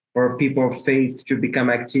calling for people of faith to become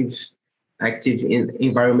active in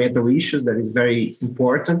environmental issues. That is very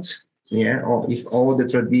important. or if all the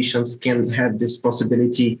traditions can have this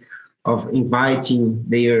possibility of inviting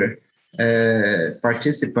their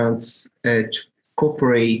participants to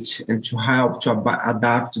cooperate and to help to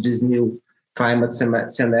adapt to this new climate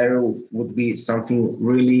scenario, would be something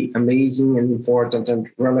really amazing and important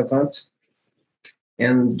and relevant.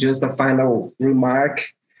 And just a final remark,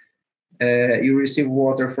 you receive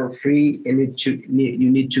water for free and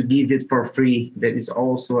you need to give it for free. That is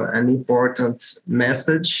also an important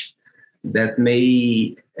message that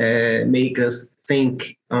may make us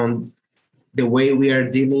think on the way we are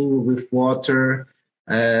dealing with water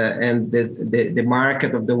and the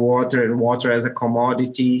market of the water and water as a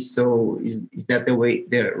commodity. So is that the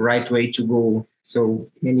right way to go? So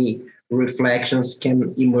many reflections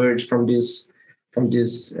can emerge from this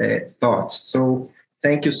thought. So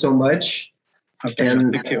thank you so much.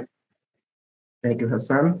 And thank you. Thank you,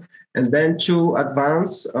 Hassan. And then to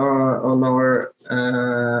advance on our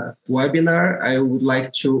webinar, I would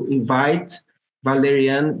like to invite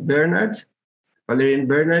Valerian Bernard. Valerian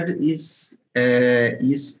Bernard is in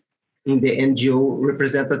the NGO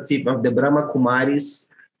representative of the Brahma Kumaris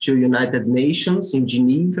to United Nations in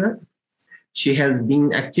Geneva. She has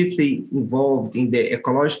been actively involved in the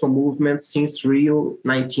ecological movement since Rio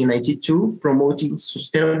 1992, promoting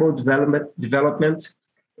sustainable development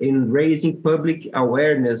in raising public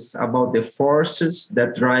awareness about the forces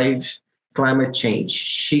that drive climate change.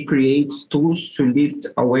 She creates tools to lift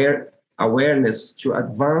awareness, to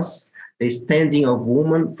advance the standing of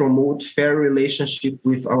women, promote fair relationship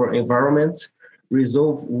with our environment,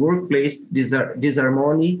 resolve workplace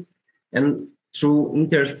disharmony, and through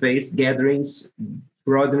interfaith gatherings,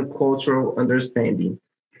 broaden cultural understanding.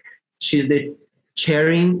 She's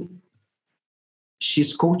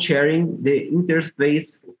co-chairing the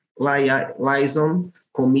Interfaith Liaison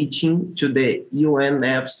Committee to the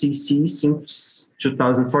UNFCCC since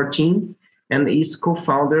 2014 and is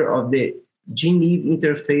co-founder of the Geneva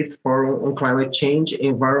Interfaith Forum on Climate Change,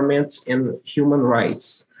 Environment and Human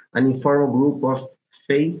Rights, an informal group of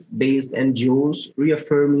faith-based NGOs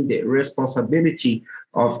reaffirming the responsibility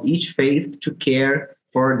of each faith to care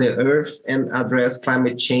for the earth and address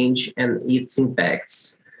climate change and its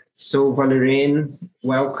impacts. So Valerian,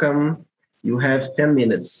 welcome. You have 10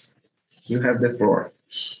 minutes. You have the floor.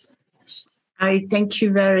 I thank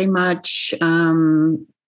you very much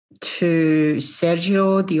to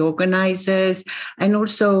Sergio, the organizers, and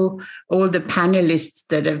also all the panelists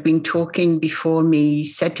that have been talking before me,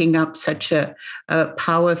 setting up such a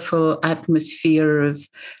powerful atmosphere of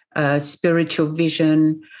spiritual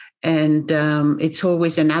vision. And it's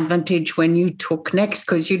always an advantage when you talk next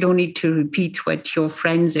because you don't need to repeat what your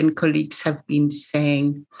friends and colleagues have been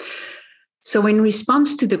saying. So in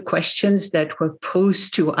response to the questions that were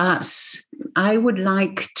posed to us, I would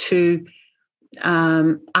like to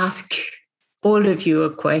ask all of you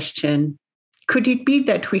a question. Could it be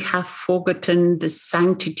that we have forgotten the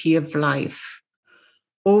sanctity of life,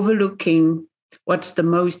 overlooking what's the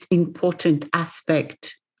most important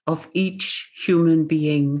aspect of each human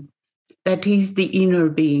being? That is the inner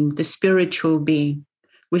being, the spiritual being.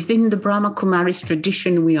 Within the Brahma Kumaris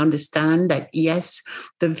tradition, we understand that, yes,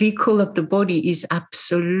 the vehicle of the body is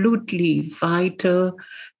absolutely vital,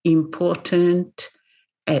 important,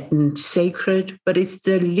 and sacred, but it's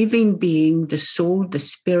the living being, the soul, the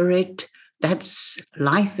spirit, that's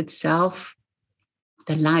life itself,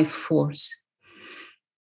 the life force.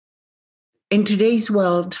 In today's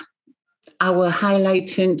world, our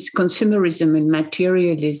heightened consumerism and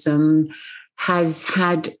materialism has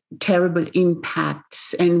had terrible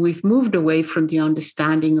impacts, and we've moved away from the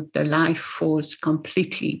understanding of the life force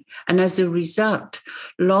completely. And as a result,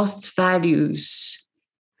 lost values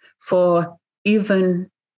for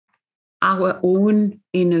even our own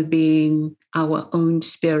inner being, our own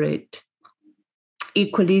spirit.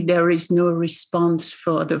 Equally, there is no respect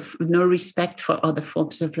for other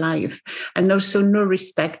forms of life, and also no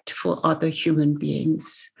respect for other human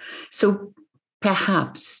beings. So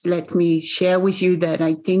perhaps let me share with you that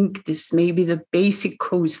I think this may be the basic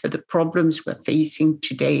cause for the problems we're facing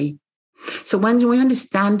today. So once we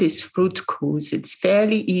understand this root cause, it's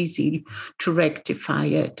fairly easy to rectify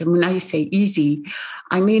it. And when I say easy,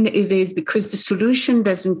 I mean it is because the solution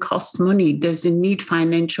doesn't cost money, doesn't need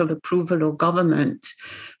financial approval or government.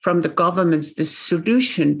 From the governments, the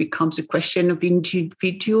solution becomes a question of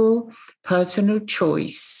individual, personal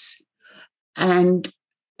choice and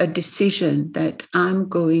a decision that I'm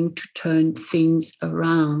going to turn things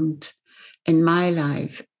around in my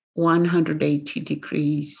life 180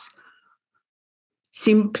 degrees.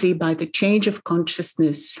 Simply by the change of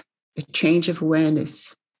consciousness, the change of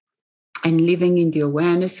awareness, and living in the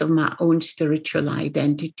awareness of my own spiritual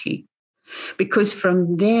identity. because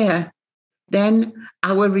from there, then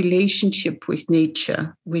our relationship with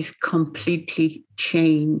nature will completely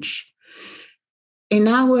change. In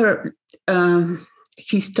our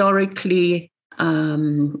historically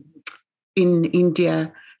in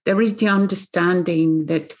India, there is the understanding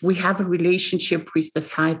that we have a relationship with the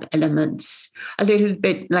 5 elements, a little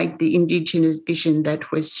bit like the indigenous vision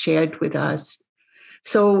that was shared with us.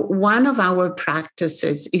 So one of our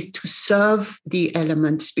practices is to serve the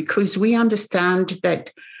elements, because we understand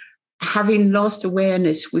that having lost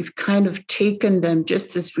awareness, we've kind of taken them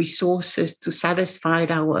just as resources to satisfy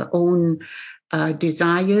our own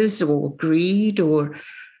desires or greed. Or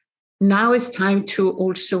now it's time to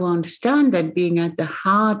also understand that being at the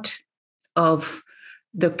heart of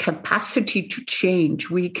the capacity to change,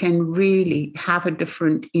 we can really have a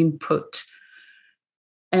different input.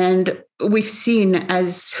 And we've seen,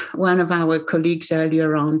 as one of our colleagues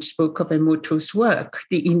earlier on spoke of Emoto's work,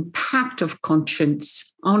 the impact of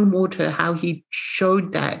conscience on water, how he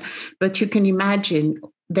showed that. But you can imagine,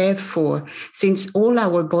 therefore, since all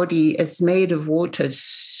our body is made of water,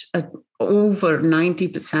 over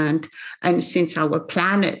 90%, and since our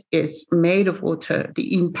planet is made of water,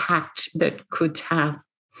 the impact that could have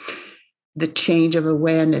the change of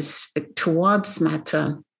awareness towards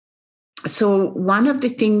matter. So one of the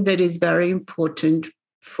things that is very important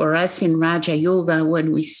for us in Raja Yoga,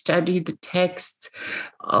 when we study the texts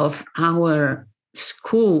of our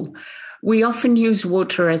school, we often use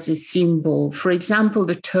water as a symbol. For example,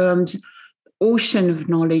 the term ocean of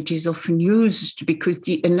knowledge is often used because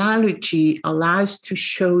the analogy allows to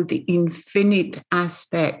show the infinite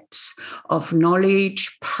aspects of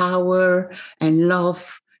knowledge, power, and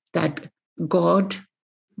love that God,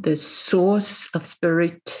 the source of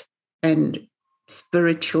spirit and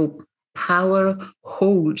spiritual power,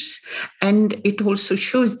 holds. And it also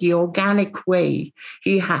shows the organic way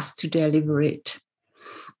he has to deliver it.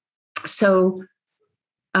 So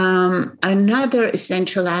another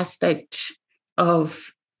essential aspect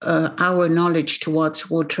of our knowledge towards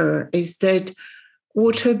water is that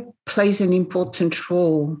water plays an important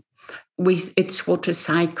role with its water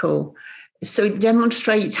cycle. So it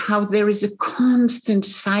demonstrates how there is a constant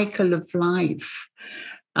cycle of life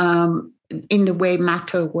in the way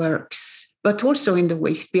matter works, but also in the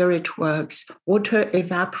way spirit works. Water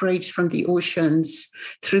evaporates from the oceans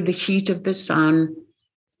through the heat of the sun,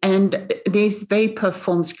 and this vapor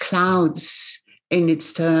forms clouds in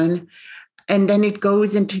its turn, and then it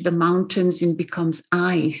goes into the mountains and becomes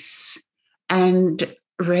ice and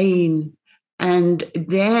rain, and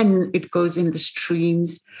then it goes in the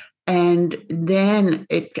streams, and then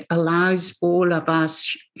it allows all of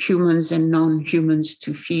us, humans and non-humans,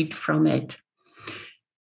 to feed from it.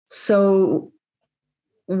 So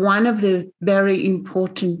one of the very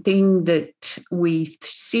important things that we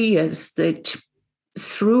see is that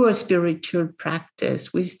through a spiritual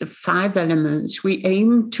practice with the 5 elements, we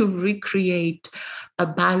aim to recreate a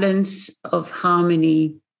balance of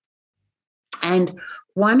harmony. And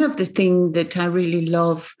one of the things that I really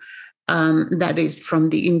love, that is from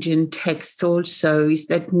the Indian text also, is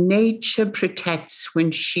that nature protects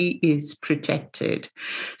when she is protected.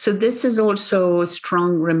 So this is also a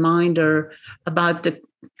strong reminder about the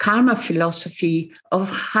karma philosophy of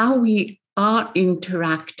how we are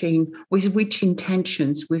interacting with which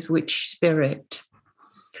intentions, with which spirit.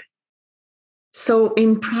 So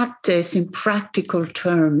in practice, in practical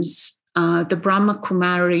terms, the Brahma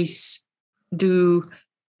Kumaris do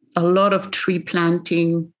a lot of tree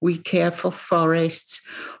planting. We care for forests.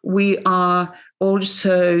 We are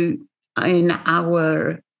also in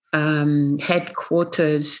our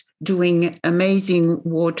headquarters doing amazing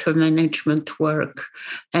water management work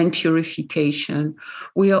and purification.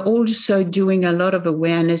 We are also doing a lot of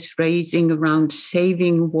awareness raising around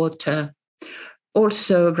saving water,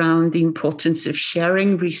 also around the importance of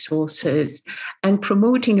sharing resources and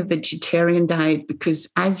promoting a vegetarian diet, because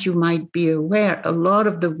as you might be aware, a lot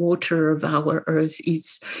of the water of our earth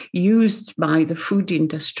is used by the food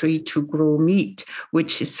industry to grow meat,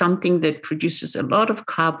 which is something that produces a lot of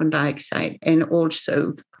carbon dioxide and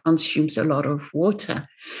also consumes a lot of water.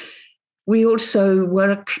 We also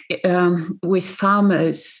work with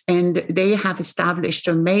farmers, and they have established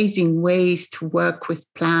amazing ways to work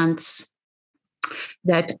with plants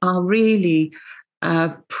that are really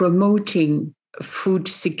promoting food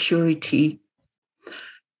security.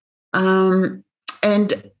 And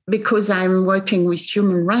because I'm working with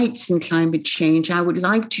human rights and climate change, I would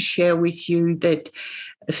like to share with you that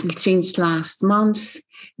since last month,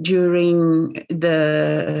 during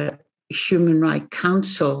the Human Rights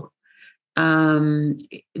Council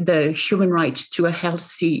the human rights to a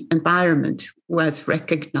healthy environment was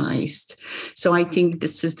recognized. So I think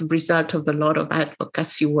this is the result of a lot of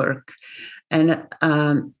advocacy work. And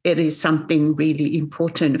it is something really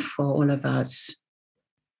important for all of us.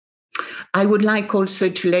 I would like also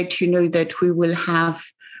to let you know that we will have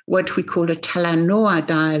what we call a Talanoa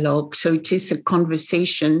dialogue. So it is a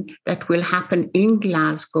conversation that will happen in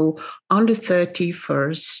Glasgow on the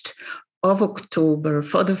 31st of October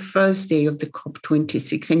for the first day of the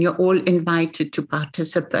COP26. And you're all invited to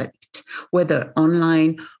participate, whether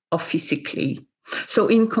online or physically. So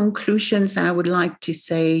in conclusions, I would like to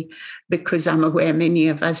say, because I'm aware many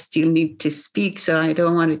of us still need to speak, so I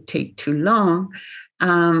don't want to take too long,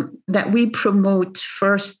 that we promote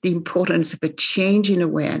first the importance of a change in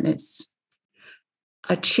awareness,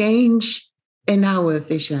 a change in our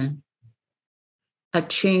vision, a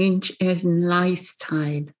change in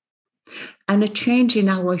lifestyle, and a change in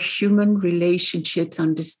our human relationships,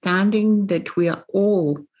 understanding that we are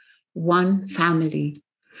all one family.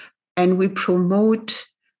 And we promote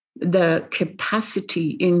the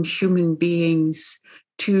capacity in human beings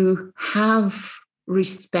to have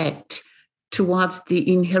respect towards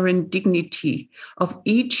the inherent dignity of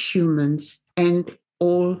each human and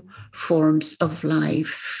all forms of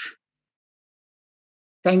life.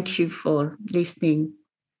 Thank you for listening.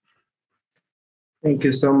 Thank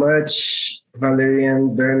you so much, Valerie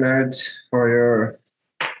and Bernard, for your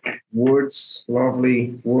words,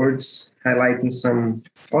 lovely words, highlighting some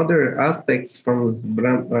other aspects from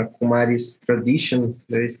Brahma Kumari's tradition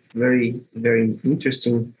that is very, very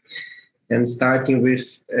interesting. And starting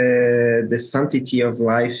with the sanctity of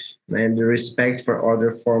life and the respect for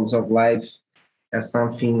other forms of life as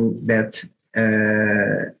something that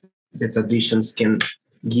the traditions can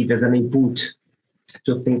give as an input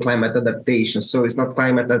to think climate adaptation. So it's not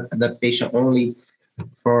climate adaptation only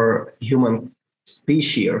for human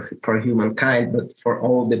species or for humankind, but for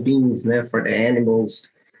all the beings, for the animals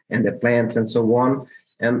and the plants and so on,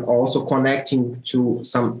 and also connecting to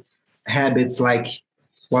some habits like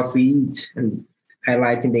what we eat and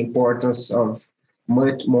highlighting the importance of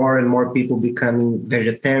much more and more people becoming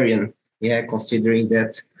vegetarian. Yeah, considering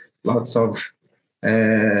that lots of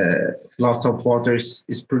water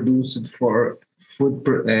is produced for food,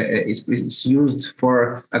 is used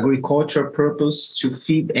for agriculture purpose to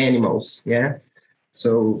feed animals. Yeah.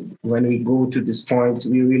 So when we go to this point,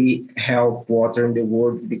 we really help water in the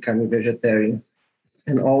world becoming vegetarian,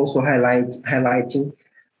 and also highlighting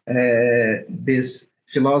this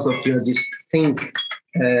philosophy or this think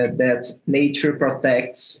that nature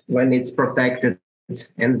protects when it's protected.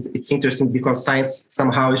 And it's interesting because science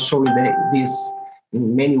somehow is showing this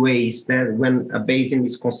in many ways, that when a basin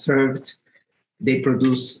is conserved, they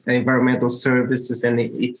produce environmental services and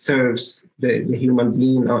it serves the human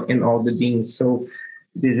being and all the beings. So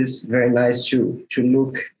this is very nice to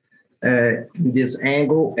look in this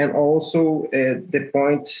angle. And also the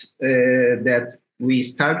point that we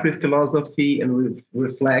start with philosophy and with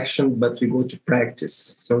reflection, but we go to practice.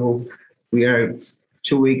 So we are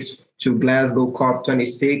 2 weeks to Glasgow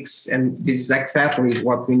COP26, and this is exactly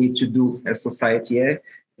what we need to do as society.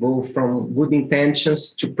 Go from good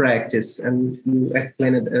intentions to practice. And you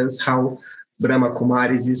explained to us how Brahma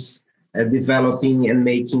Kumaris is developing and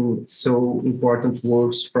making so important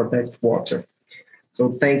works to protect water.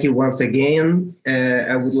 So thank you once again.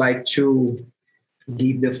 I would like to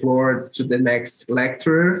give the floor to the next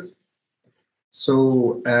lecturer.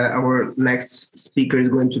 So our next speaker is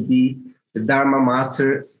going to be the Dharma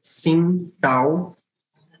Master Sin Tao.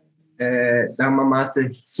 Dharma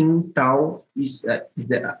Master Sin Tao is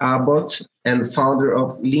the abbot and founder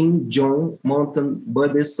of Ling Zhong Mountain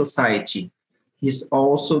Buddhist Society. He's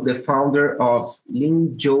also the founder of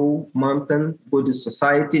Ling Zhou Mountain Buddhist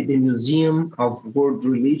Society, the Museum of World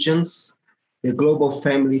Religions, the Global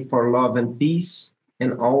Family for Love and Peace,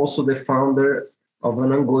 and also the founder of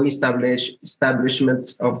an ongoing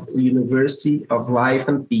establishment of University of Life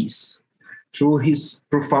and Peace. Through his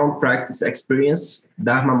profound practice experience,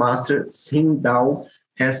 Dharma Master Sin Tao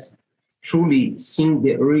has truly seen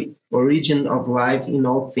the origin of life in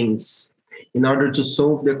all things. In order to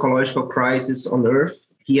solve the ecological crisis on Earth,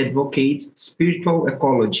 he advocates spiritual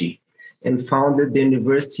ecology and founded the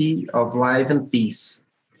University of Life and Peace.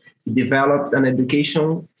 He developed an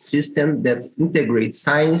education system that integrates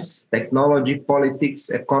science, technology, politics,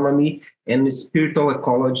 economy, and spiritual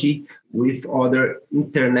ecology with other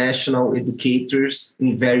international educators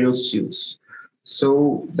in various fields.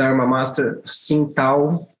 So, Dharma Master Sin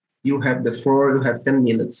Tao, you have the floor, you have 10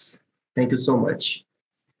 minutes. Thank you so much.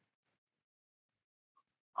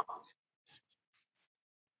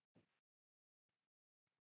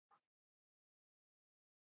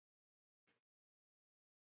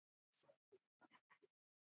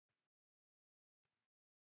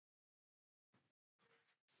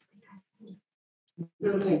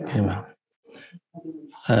 可以吗？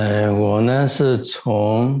我呢是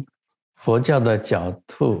从佛教的角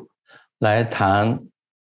度来谈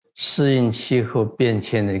适应气候变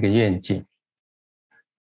迁的一个愿景。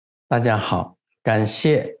大家好，感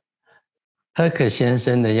谢赫克先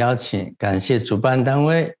生的邀请，感谢主办单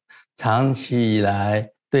位长期以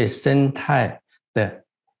来对生态的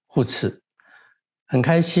护持，很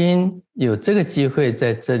开心有这个机会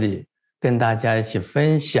在这里跟大家一起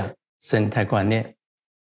分享生态观念。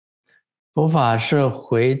佛法是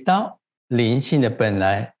回到灵性的本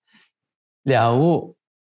来，了悟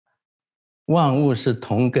万物是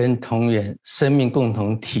同根同源，生命共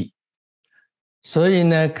同体，所以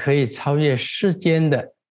呢，可以超越世间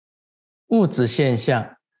的物质现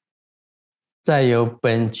象，再由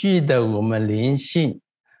本具的我们灵性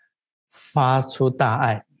发出大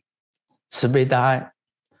爱，慈悲大爱。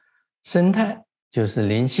生态就是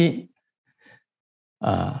灵性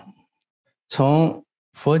从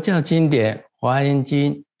佛教经典《华严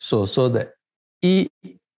经》所说的一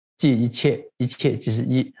即一切，一切即是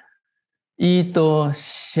一，一多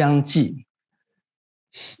相继，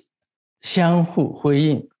相互辉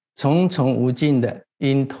映，重重无尽的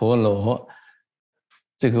因陀罗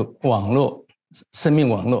这个网络，生命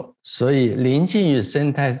网络，所以灵性与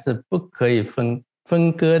生态是不可以分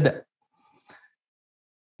割的。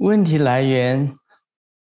问题来源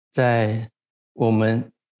在我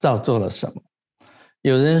们造作了什么？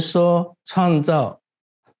有人说创造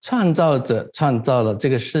者创造了这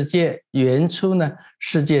个世界，原初呢，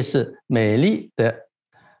世界是美丽的，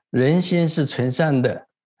人心是纯善的，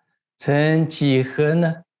曾几何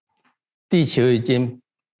呢，地球已经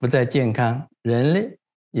不再健康，人类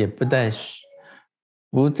也不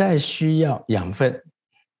再需要养分，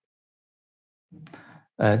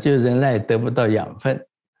就人类得不到养分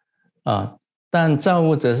但造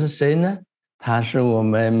物者是谁呢？他是我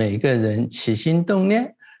们每个人起心动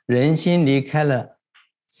念，人心离开了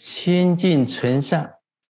清净纯善，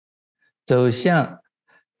走向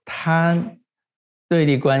贪对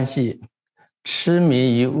立关系，痴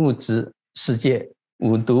迷于物质世界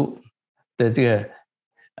五毒的这个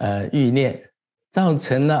欲念，造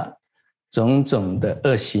成了种种的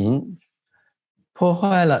恶行，破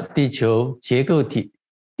坏了地球的结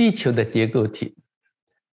构体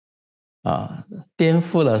颠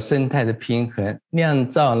覆了生态的平衡，酿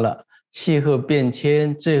造了气候变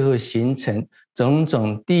迁，最后形成种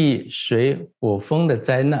种地水火风的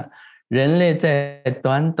灾难。人类在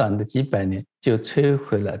短短的几百年就摧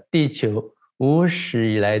毁了地球无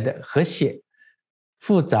史以来的和谐、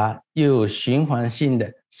复杂又有循环性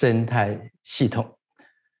的生态系统。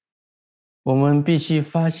我们必须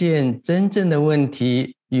发现真正的问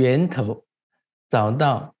题源头，找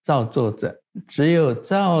到造作者。只有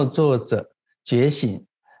造作者觉醒，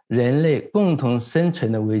人类共同生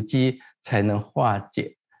存的危机才能化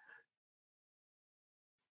解。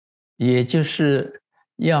也就是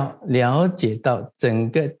要了解到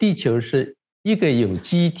整个地球是一个有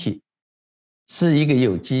机体，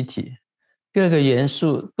各个元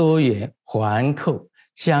素多元环扣，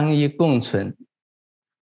相依共存，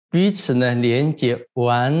彼此呢连接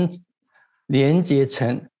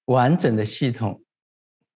成完整的系统。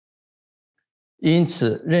因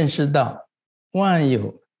此认识到万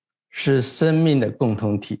有是生命的共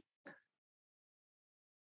同体，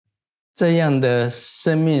这样的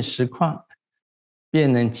生命实况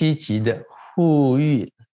便能积极的呼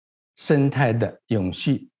吁生态的永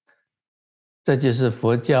续。这就是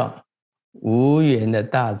佛教无缘的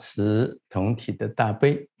大慈同体的大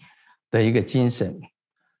悲的一个精神。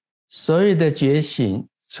所有的觉醒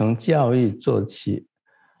从教育做起，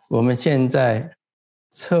我们现在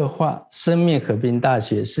策划生命和平大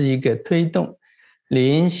学是一个推动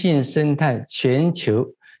灵性生态全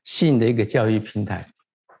球性的一个教育平台。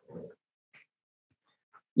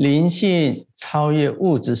灵性超越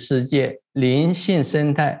物质世界，灵性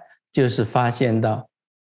生态就是发现到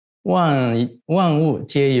万物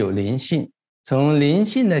皆有灵性，从灵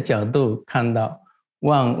性的角度看到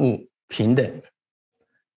万物平等，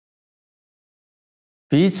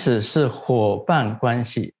彼此是伙伴关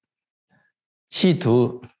系，企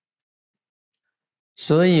图，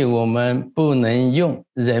所以我们不能用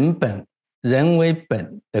人为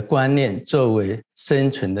本的观念作为生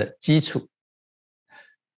存的基础，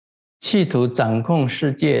企图掌控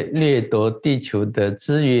世界，掠夺地球的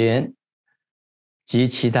资源及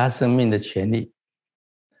其他生命的权利，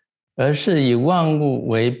而是以万物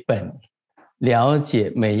为本，了解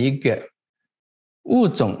每一个物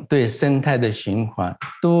种对生态的循环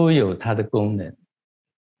都有它的功能。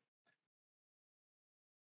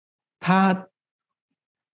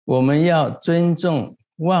我们要尊重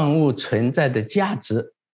万物存在的价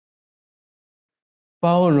值，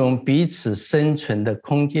包容彼此生存的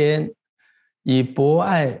空间，以博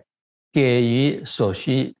爱给予所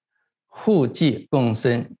需，互济共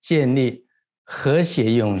生，建立和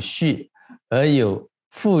谐永续而有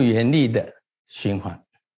复原力的循环。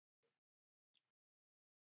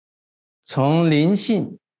从灵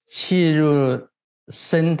性切入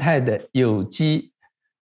生态的有机，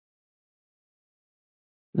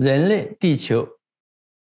人类、地球、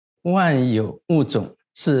万有物种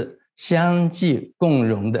是相继共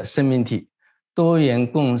荣的生命体，多元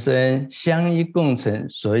共生，相依共存，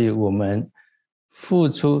所以我们付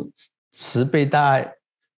出慈悲大爱，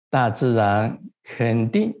大自然肯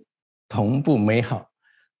定同步美好。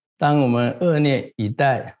当我们恶念以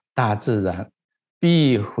待，大自然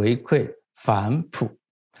必回馈反哺，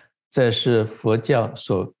这是佛教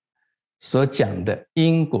所讲的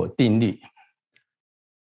因果定律。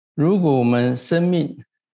如果我们生命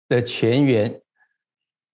的泉源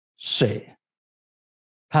水，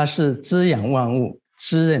它是滋养万物、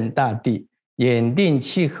滋润大地、稳定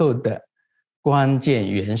气候的关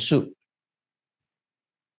键元素，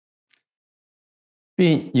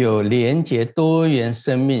并有连结多元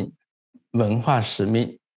生命文化使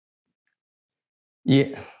命。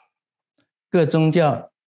各宗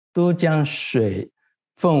教都将水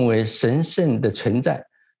奉为神圣的存在，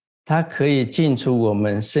它可以净除我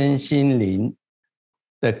们身心灵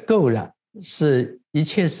的垢染，是一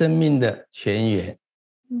切生命的泉源。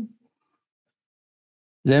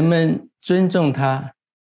人们尊重它，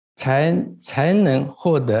才能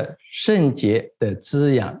获得圣洁的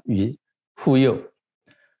滋养与护佑。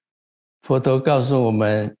佛陀告诉我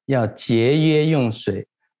们要节约用水，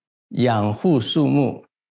养护树木，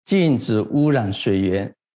禁止污染水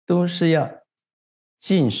源，都是要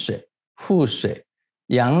净水、护水、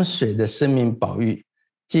养水的生命保育。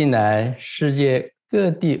近来世界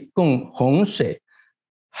各地共洪水、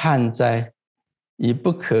旱灾以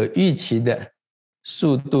不可预期的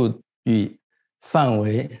速度与范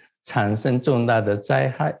围产生重大的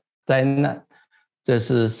灾难，这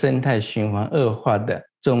是生态循环恶化的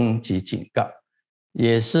终极警告，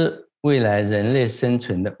也是未来人类生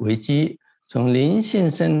存的危机。从灵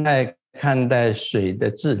性生态看待水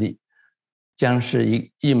的治理，将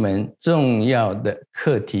是一门重要的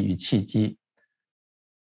课题与契机。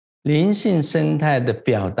灵性生态的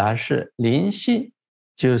表达是，灵性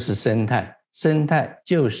就是生态，生态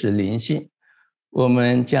就是灵性。我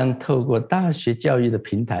们将透过大学教育的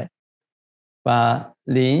平台，把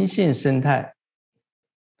灵性生态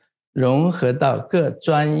融合到各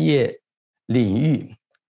专业领域，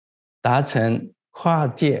达成跨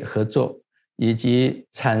界合作，以及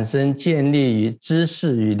产生建立于知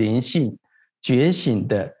识与灵性觉醒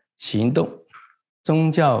的行动。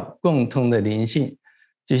宗教共通的灵性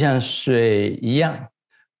就像水一样，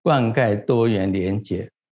灌溉多元连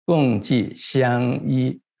结、共济相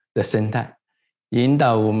依的生态，引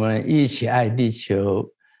导我们一起爱地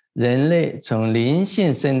球。人类从灵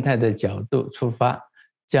性生态的角度出发，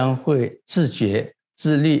将会自觉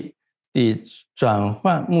自律地转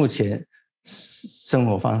换目前生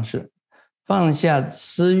活方式，放下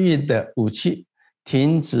私欲的武器，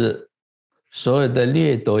停止所有的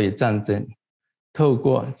掠夺与战争，透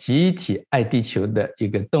过集体爱地球的一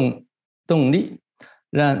个动力，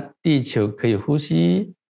让地球可以呼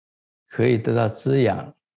吸，可以得到滋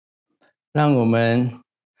养。让我们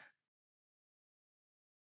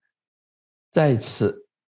在此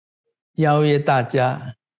邀约大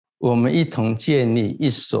家，我们一同建立一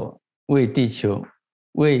所为地球、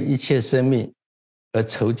为一切生命而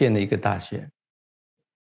筹建的一个大学。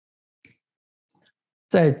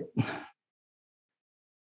在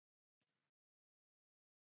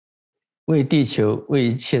为地球、为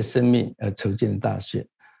一切生命而筹建的大学。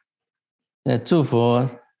祝福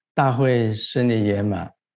大会顺利圆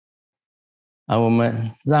满。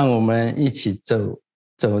让我们一起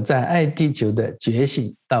走在爱地球的觉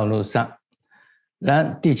醒道路上，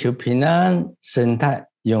让地球平安、生态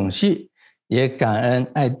永续。也感恩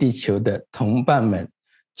爱地球的同伴们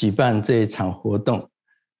举办这一场活动，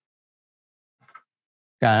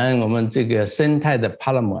感恩我们这个生态的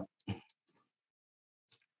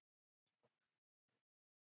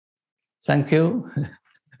Parliament。Thank you.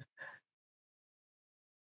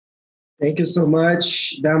 Thank you so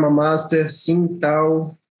much, Dharma Master Sing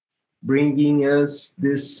Tao, bringing us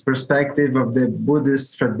this perspective of the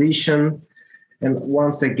Buddhist tradition, and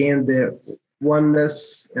once again the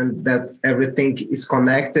oneness and that everything is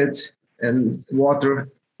connected, and water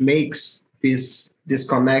makes this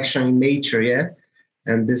connection in nature, yeah.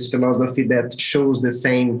 And this philosophy that shows the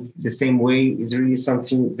same way is really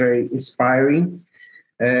something very inspiring.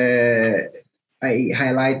 I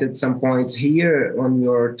highlighted some points here on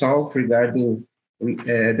your talk regarding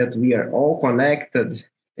that we are all connected,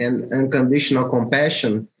 and unconditional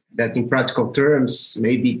compassion, that in practical terms,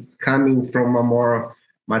 maybe coming from a more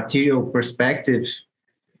material perspective,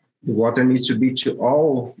 the water needs to be to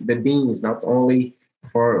all the beings, not only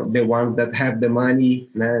for the ones that have the money.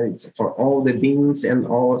 It's for all the beings, and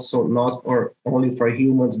also not only for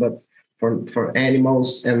humans, but for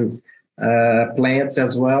animals and plants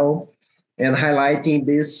as well. And highlighting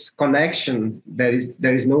this connection, there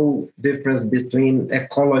is no difference between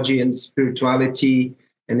ecology and spirituality,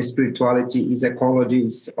 and spirituality is ecology,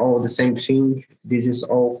 is all the same thing. This is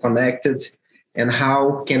all connected. And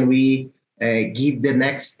how can we give the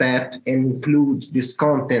next step and include this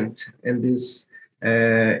content and this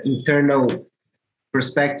internal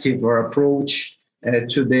perspective or approach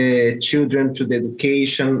to the children, to the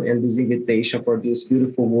education, and this invitation for this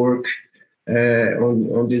beautiful work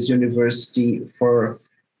on this university for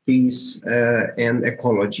peace and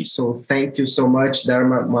ecology. So thank you so much,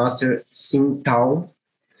 Dharma Master Sing Tao.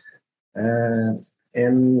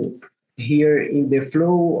 And here in the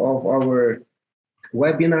flow of our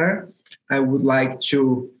webinar, I would like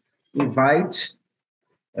to invite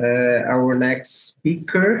our next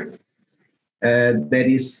speaker, that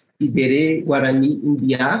is Iberê Guarani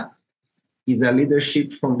Imbiá. He's a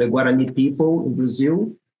leadership from the Guarani people in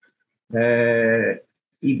Brazil. Iberê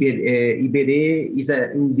is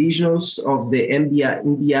an indigenous of the Imbiá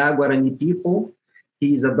Guarani people.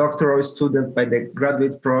 He is a doctoral student by the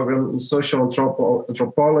graduate program in social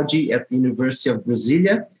anthropology at the University of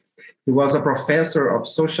Brasilia. He was a professor of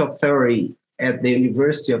social theory at the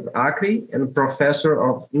University of Acre and professor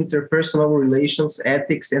of interpersonal relations,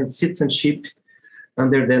 ethics, and citizenship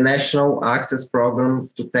under the National Access Program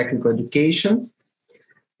to Technical Education.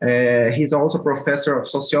 He's also professor of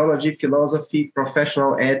sociology, philosophy,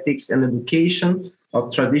 professional ethics, and education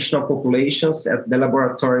of traditional populations at the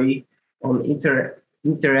Laboratory on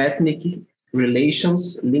Interethnic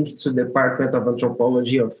Relations linked to the Department of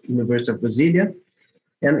Anthropology of University of Brasilia.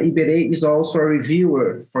 And Iberê is also a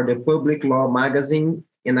reviewer for the Public Law magazine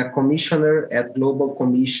and a commissioner at Global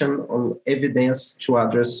Commission on Evidence to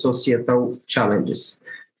Address Societal Challenges.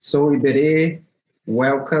 So Iberê,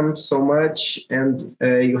 welcome so much, and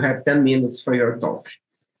you have 10 minutes for your talk.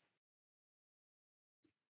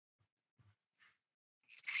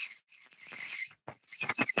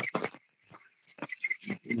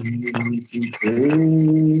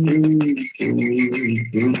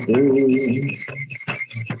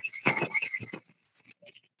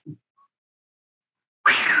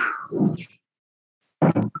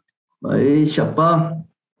 Aí, Chapá,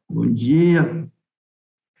 bom dia.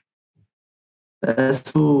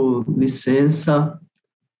 Peço licença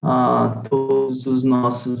a todos os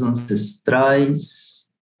nossos ancestrais,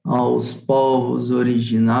 aos povos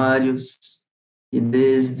originários que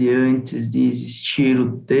desde antes de existir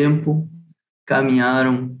o tempo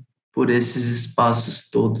caminharam por esses espaços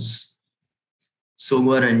todos. Sou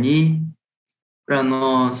Guarani. Para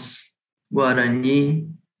nós, Guarani,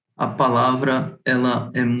 a palavra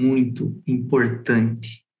ela é muito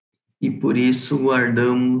importante e por isso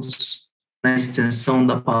guardamos na extensão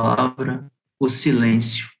da palavra o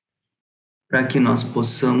silêncio, para que nós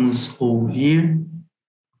possamos ouvir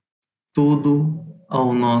tudo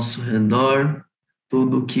ao nosso redor,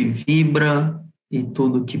 tudo que vibra e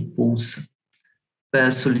tudo que pulsa.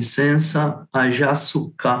 Peço licença a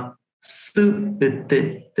Jasuká,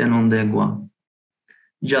 Spt Tenondegua.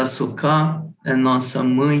 Jasuká é nossa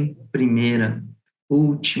mãe primeira,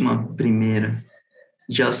 última primeira.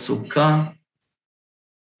 Jasuká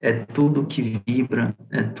é tudo que vibra,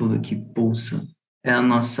 é tudo que pulsa. É a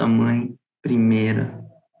nossa mãe primeira,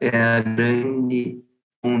 é a grande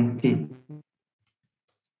fonte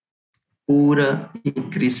pura e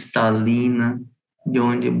cristalina de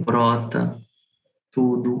onde brota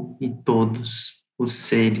tudo e todos os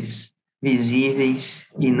seres,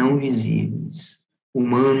 visíveis e não visíveis,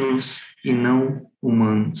 humanos e não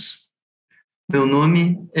humanos. Meu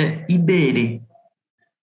nome é Iberê.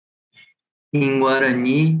 Em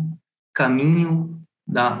Guarani, caminho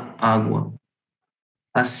da água.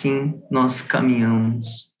 Assim nós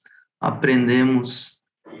caminhamos, aprendemos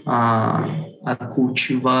a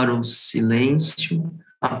cultivar o silêncio,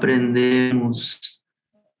 aprendemos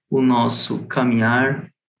o nosso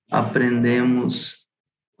caminhar, aprendemos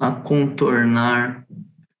a contornar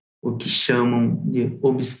o que chamam de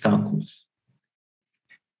obstáculos.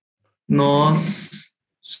 Nós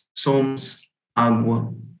somos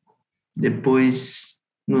água. Depois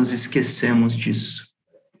nos esquecemos disso.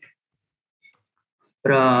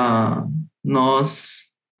 Para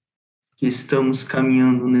nós que estamos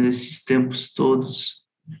caminhando nesses tempos todos,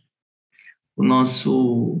 o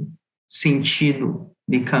nosso sentido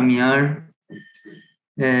de caminhar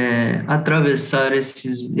é atravessar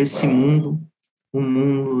esse mundo, um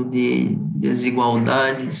mundo de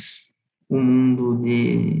desigualdades, um mundo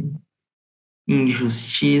de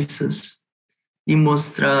injustiças, e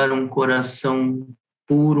mostrar um coração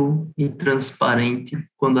puro e transparente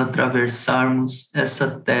quando atravessarmos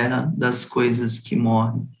essa terra das coisas que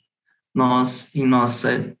morrem. Nós, em nosso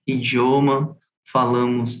idioma,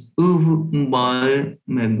 falamos Uvumbae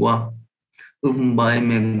Megua, Uvumbae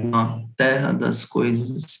Megua, terra das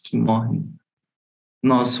coisas que morrem.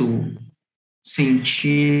 Nosso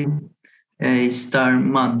sentido é estar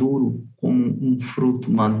maduro como um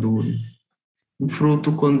fruto maduro. Um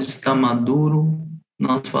fruto, quando está maduro,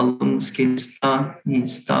 nós falamos que ele está em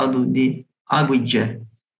estado de aguijé.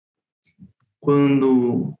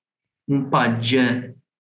 Quando um pajé,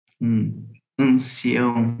 um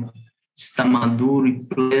ancião, está maduro e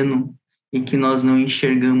pleno, e que nós não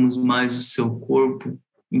enxergamos mais o seu corpo,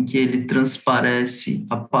 em que ele transparece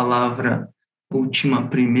a palavra última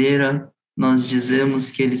primeira, nós dizemos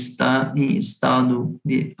que ele está em estado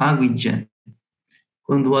de aguijé.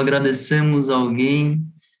 Quando agradecemos a alguém,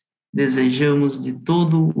 desejamos de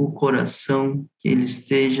todo o coração que ele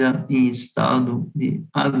esteja em estado de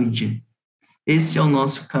aguijé. Esse é o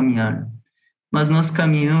nosso caminhar. Mas nós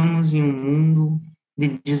caminhamos em um mundo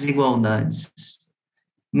de desigualdades.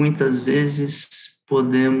 Muitas vezes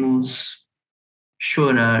podemos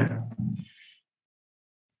chorar.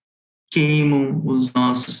 Queimam os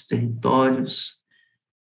nossos territórios,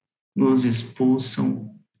 nos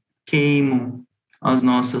expulsam, queimam as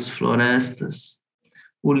nossas florestas,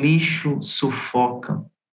 o lixo sufoca,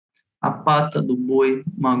 a pata do boi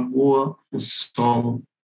magoa o solo.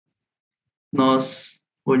 Nós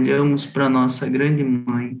olhamos para nossa grande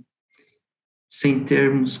mãe, sem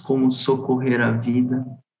termos como socorrer a vida,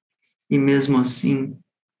 e mesmo assim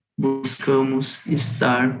buscamos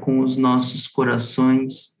estar com os nossos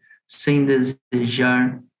corações sem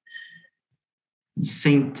desejar e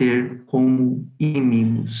sem ter como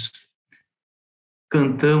inimigos.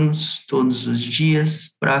 Cantamos todos os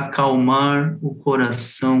dias para acalmar o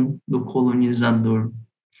coração do colonizador,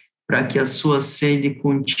 para que a sua sede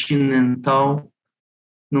continental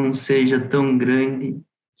não seja tão grande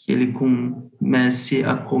que ele comece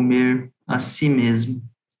a comer a si mesmo.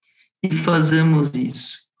 E fazemos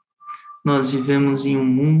isso. Nós vivemos em um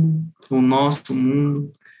mundo, o nosso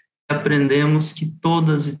mundo, e aprendemos que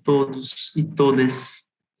todas e todos e todas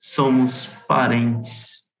somos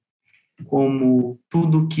parentes, como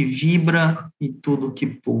tudo que vibra e tudo que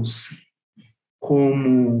pulsa,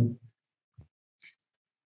 como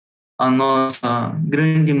a nossa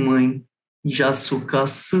grande mãe, Jasuka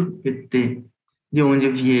Su-ete, de onde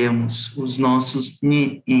viemos, os nossos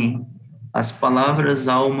Ni-en, as palavras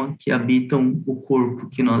alma que habitam o corpo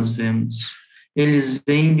que nós vemos. Eles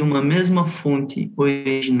vêm de uma mesma fonte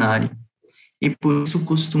originária, e por isso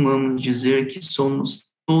costumamos dizer que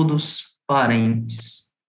somos todos parentes.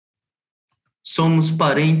 Somos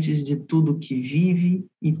parentes de tudo que vive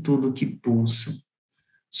e tudo que pulsa.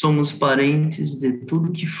 Somos parentes de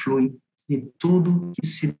tudo que flui, de tudo que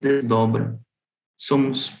se desdobra.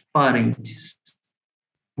 Somos parentes.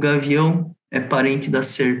 O gavião é parente da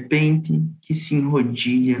serpente que se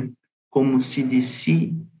enrodilha, como se de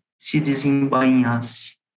si se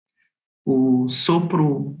desembainhasse. O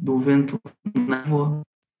sopro do vento na rua,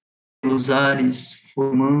 pelos ares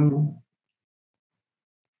formando,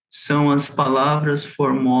 são as palavras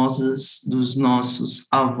formosas dos nossos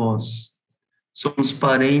avós. Somos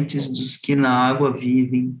parentes dos que na água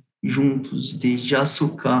vivem, juntos de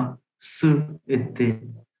Jasuka Su-ete,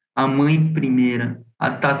 a mãe primeira,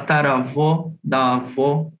 a tataravó da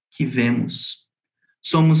avó que vemos.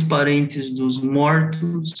 Somos parentes dos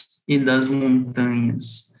mortos e das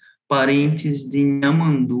montanhas, parentes de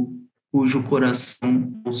Nhamandu, cujo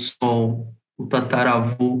coração é o sol, o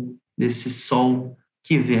tataravô desse sol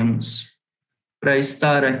que vemos. Para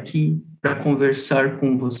estar aqui, para conversar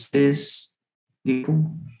com vocês,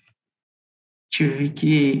 tive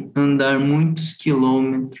que andar muitos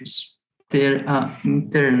quilômetros, ter a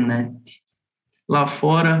internet. Lá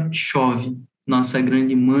fora chove, nossa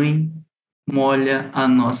grande mãe molha a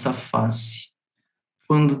nossa face.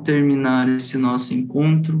 Quando terminar esse nosso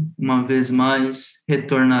encontro, uma vez mais,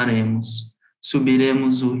 retornaremos.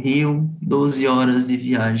 Subiremos o rio, 12 horas de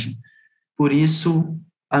viagem. Por isso,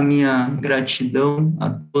 a minha gratidão a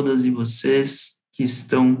todas e vocês que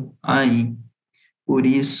estão aí. Por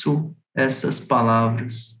isso, essas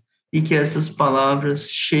palavras. E que essas palavras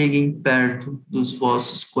cheguem perto dos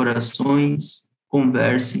vossos corações,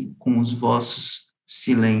 conversem com os vossos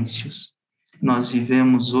silêncios. Nós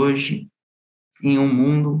vivemos hoje em um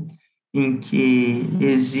mundo em que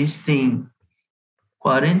existem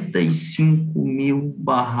 45 mil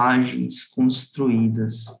barragens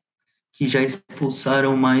construídas, que já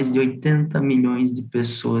expulsaram mais de 80 milhões de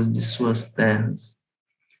pessoas de suas terras.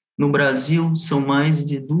 No Brasil, são mais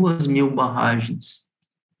de 2 mil barragens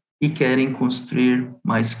e querem construir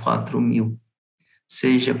mais 4 mil,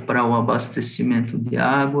 seja para o abastecimento de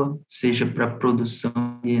água, seja para a produção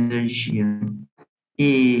de energia.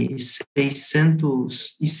 E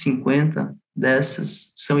 650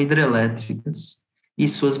 dessas são hidrelétricas, e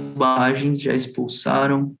suas barragens já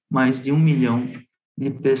expulsaram mais de 1 milhão de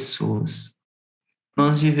pessoas.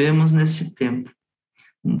 Nós vivemos nesse tempo,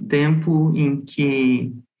 um tempo em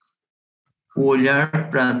que o olhar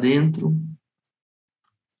para dentro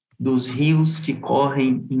dos rios que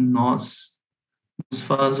correm em nós nos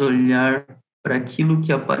faz olhar para aquilo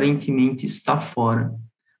que aparentemente está fora,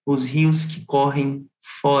 os rios que correm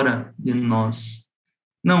fora de nós.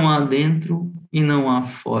 Não há dentro e não há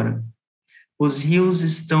fora. Os rios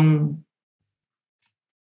estão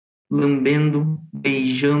lambendo,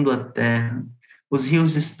 beijando a terra. Os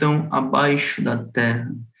rios estão abaixo da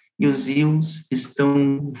terra e os rios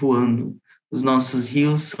estão voando. Os nossos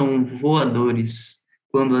rios são voadores.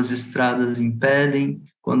 Quando as estradas impedem,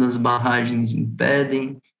 quando as barragens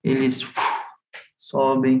impedem, eles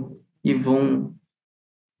sobem e vão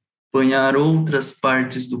banhar outras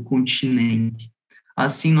partes do continente.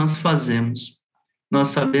 Assim nós fazemos. Nós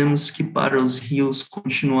sabemos que para os rios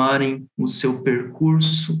continuarem o seu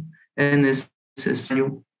percurso, é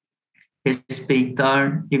necessário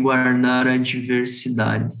respeitar e guardar a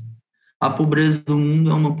diversidade. A pobreza do mundo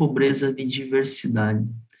é uma pobreza de diversidade.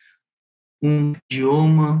 Um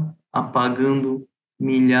idioma apagando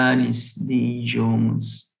milhares de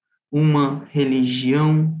idiomas. Uma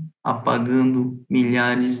religião apagando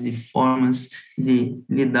milhares de formas de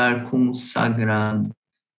lidar com o sagrado.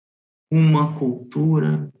 Uma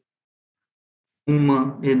cultura,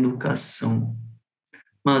 uma educação.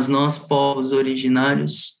 Mas nós, povos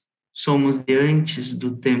originários, somos de antes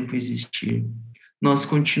do tempo existir. Nós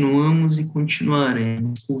continuamos e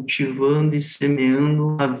continuaremos cultivando e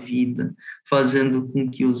semeando a vida, fazendo com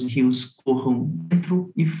que os rios corram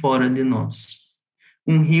dentro e fora de nós.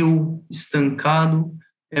 Um rio estancado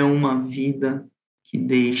é uma vida que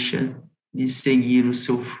deixa de seguir o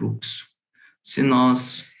seu fluxo. Se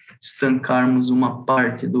nós estancarmos uma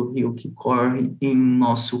parte do rio que corre em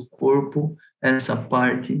nosso corpo, essa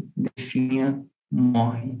parte definha,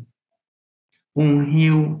 morre. Um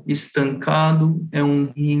rio estancado é um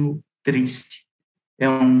rio triste, é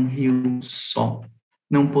um rio só.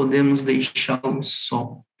 Não podemos deixá-lo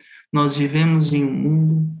só. Nós vivemos em um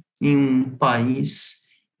mundo, em um país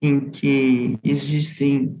em que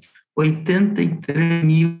existem 83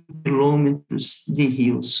 mil quilômetros de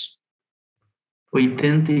rios.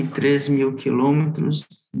 83 mil quilômetros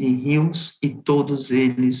de rios e todos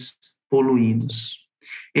eles poluídos.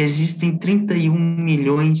 Existem 31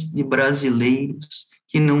 milhões de brasileiros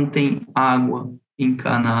que não têm água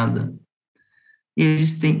encanada. E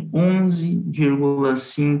existem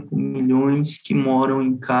 11,5 milhões que moram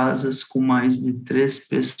em casas com mais de 3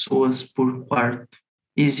 pessoas por quarto.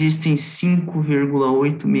 Existem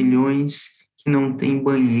 5,8 milhões que não têm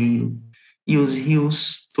banheiro. E os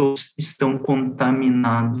rios todos estão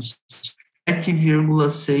contaminados.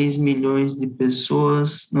 7,6 milhões de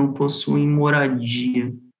pessoas não possuem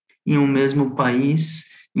moradia em um mesmo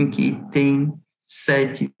país em que tem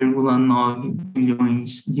 7,9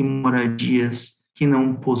 milhões de moradias que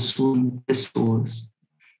não possuem pessoas.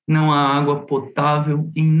 Não há água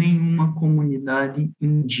potável em nenhuma comunidade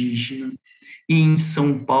indígena. E em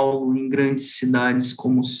São Paulo, em grandes cidades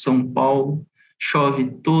como São Paulo, chove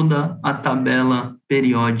toda a tabela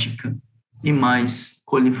periódica e mais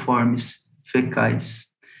coliformes fecais.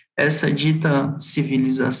 Essa dita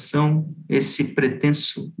civilização, esse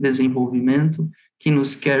pretenso desenvolvimento que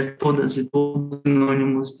nos quer todas e todos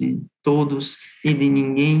sinônimos de todos e de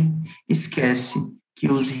ninguém, esquece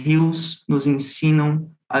que os rios nos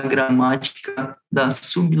ensinam a gramática da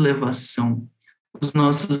sublevação. Os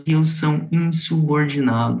nossos rios são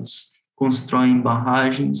insubordinados, constroem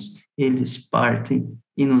barragens, eles partem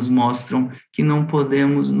e nos mostram que não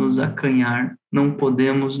podemos nos acanhar, não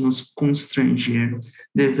podemos nos constranger.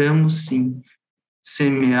 Devemos, sim,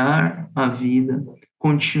 semear a vida,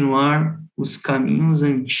 continuar os caminhos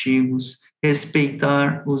antigos,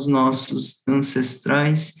 respeitar os nossos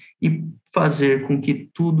ancestrais e fazer com que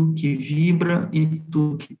tudo que vibra e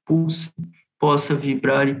tudo que pulsa possa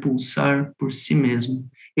vibrar e pulsar por si mesmo.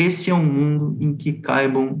 Esse é um mundo em que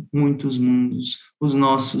caibam muitos mundos, os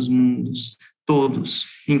nossos mundos, todos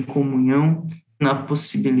em comunhão, na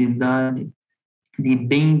possibilidade de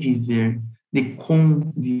bem viver, de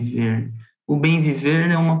conviver. O bem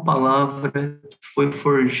viver é uma palavra que foi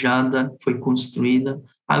forjada, foi construída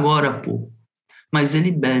agora há pouco, mas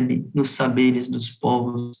ele bebe nos saberes dos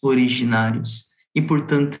povos originários e,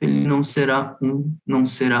 portanto, ele não será não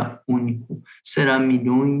será único, será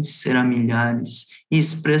milhões, será milhares, e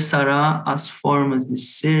expressará as formas de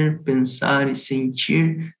ser, pensar e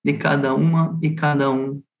sentir de cada uma e cada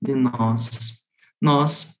um de nós.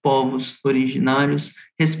 Nós, povos originários,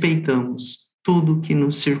 respeitamos tudo que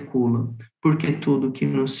nos circula, porque tudo que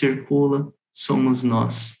nos circula somos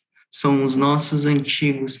nós. São os nossos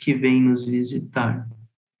antigos que vêm nos visitar.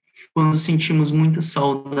 Quando sentimos muitas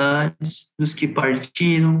saudades dos que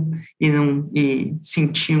partiram e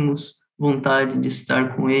sentimos vontade de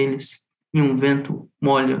estar com eles, e um vento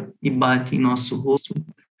molha e bate em nosso rosto,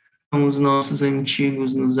 são os nossos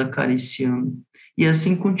antigos nos acariciando. E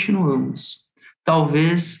assim continuamos.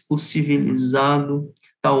 Talvez o civilizado,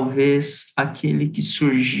 talvez aquele que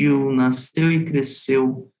surgiu, nasceu e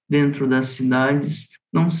cresceu dentro das cidades,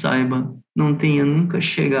 não saiba, não tenha nunca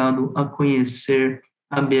chegado a conhecer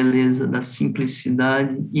a beleza da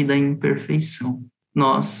simplicidade e da imperfeição.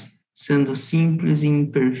 Nós, sendo simples e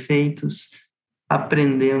imperfeitos,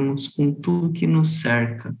 aprendemos com tudo que nos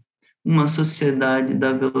cerca. Uma sociedade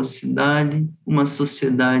da velocidade, uma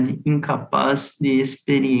sociedade incapaz de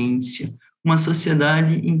experiência, uma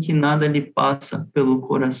sociedade em que nada lhe passa pelo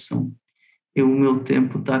coração. O meu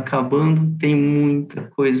tempo está acabando, tem muita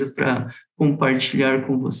coisa para compartilhar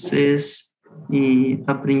com vocês e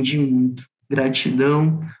aprendi muito.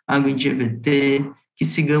 Gratidão, água de EVT, que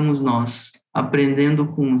sigamos nós, aprendendo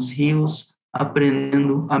com os rios,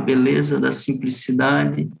 aprendendo a beleza da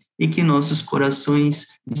simplicidade e que nossos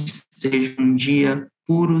corações sejam um dia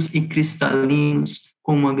puros e cristalinos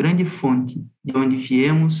como uma grande fonte de onde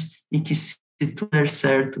viemos e que, se tudo der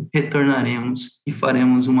certo, retornaremos e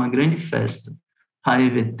faremos uma grande festa.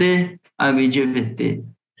 EVT, água de EVT.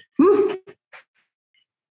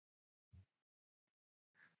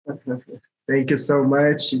 Thank you so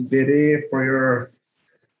much, Bere, for your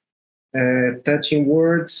touching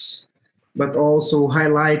words, but also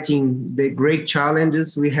highlighting the great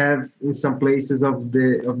challenges we have in some places of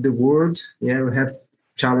the world. Yeah, we have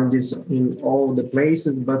challenges in all the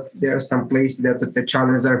places, but there are some places that the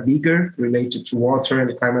challenges are bigger related to water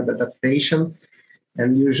and climate adaptation.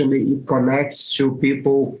 And usually it connects to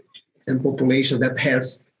people and population that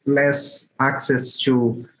has less access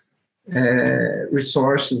to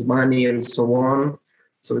resources, money, and so on.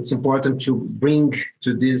 So it's important to bring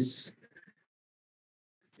to this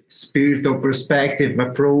spiritual perspective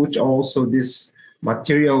approach also this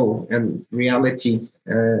material and reality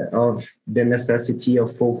of the necessity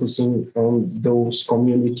of focusing on those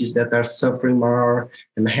communities that are suffering more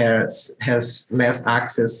and has less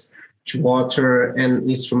access to water and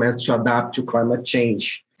instruments to adapt to climate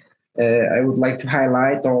change. I would like to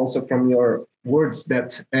highlight also from your words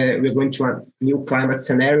that we're going to a new climate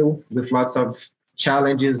scenario with lots of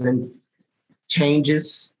challenges and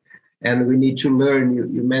changes, and we need to learn.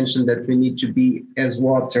 You mentioned that we need to be as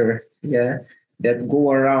water, that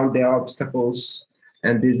go around the obstacles,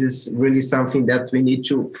 and this is really something that we need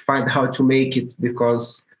to find how to make it,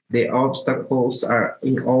 because the obstacles are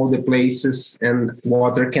in all the places, and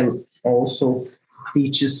water can also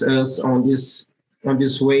teaches us on this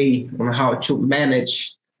way on how to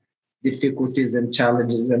manage difficulties and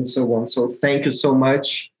challenges and so on. So thank you so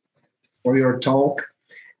much for your talk.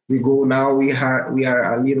 We go now. We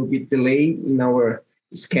are a little bit delayed in our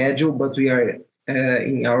schedule, but we are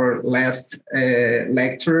in our last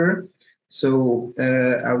lecture. So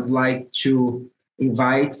I would like to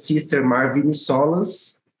invite Sister Marvin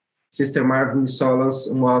Solas. Sister Marvin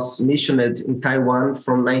Solas was missioned in Taiwan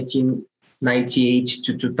from 1998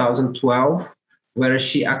 to 2012, where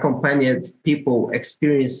she accompanied people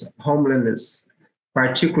experiencing homelessness,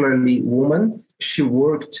 particularly women. She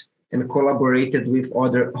worked and collaborated with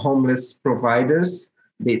other homeless providers,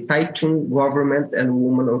 the Taichung government and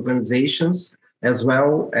women organizations, as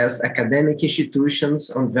well as academic institutions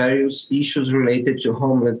on various issues related to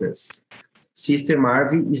homelessness. Sister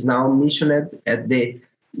Marvin is now missioned at the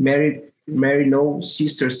Marino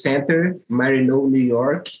Sister Center, Marino, New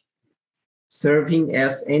York, serving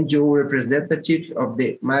as NGO representative of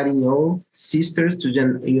the Marino Sisters to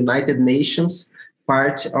the United Nations,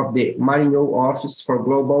 part of the Marino Office for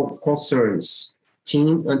Global Concerns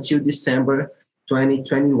team until December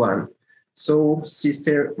 2021. So,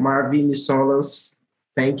 Sister Marvin Solas,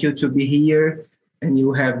 thank you to be here, and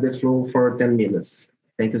you have the floor for 10 minutes.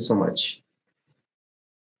 Thank you so much.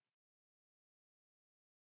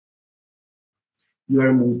 You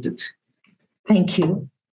are muted. Thank you.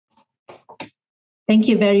 Thank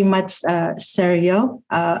you very much, Sergio.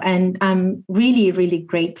 And I'm really, really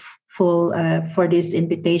grateful for this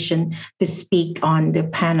invitation to speak on the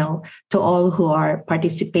panel to all who are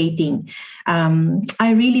participating.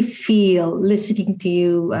 I really feel listening to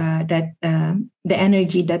you that the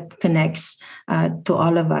energy that connects to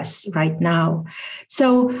all of us right now.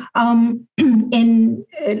 So in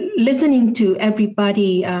listening to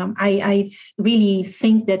everybody, I really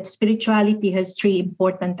think that spirituality has three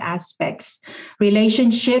important aspects: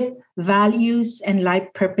 relationship, values, and life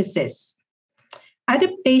purposes.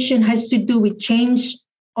 Adaptation has to do with change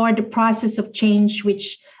or the process of change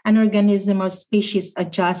which an organism or species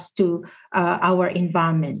adjusts to our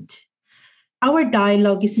environment. Our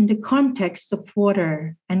dialogue is in the context of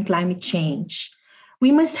water and climate change.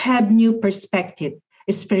 We must have new perspective.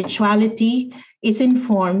 Spirituality is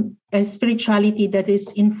informed, a spirituality that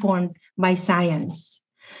is informed by science.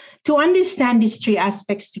 To understand these three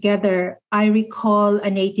aspects together, I recall a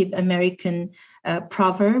Native American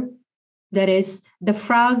proverb that is, the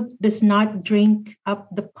frog does not drink up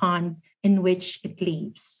the pond in which it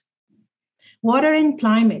lives. Water and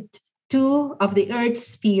climate, two of the Earth's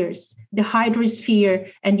spheres, the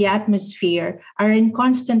hydrosphere and the atmosphere, are in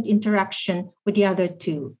constant interaction with the other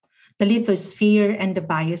two, the lithosphere and the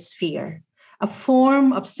biosphere, a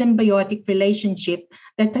form of symbiotic relationship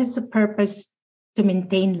that has a purpose to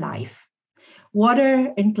maintain life.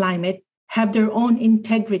 Water and climate have their own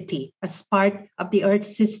integrity as part of the Earth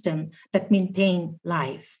system that maintain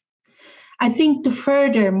life. I think to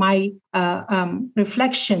further my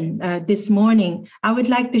reflection this morning, I would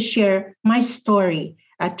like to share my story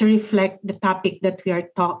to reflect the topic that we are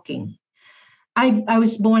talking. I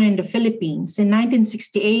was born in the Philippines. In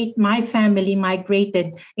 1968, my family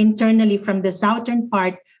migrated internally from the southern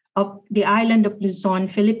part of the island of Luzon,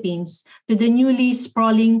 Philippines, to the newly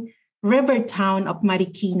sprawling river town of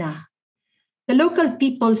Marikina. The local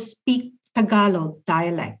people speak Tagalog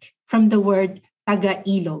dialect from the word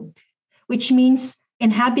Taga-Ilog, which means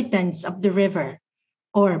inhabitants of the river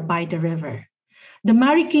or by the river. The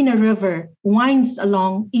Marikina River winds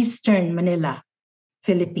along eastern Manila,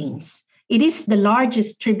 Philippines. It is the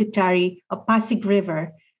largest tributary of Pasig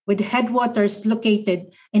River, with headwaters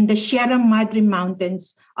located in the Sierra Madre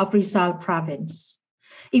Mountains of Rizal Province.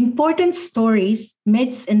 Important stories,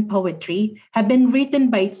 myths, and poetry have been written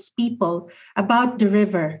by its people about the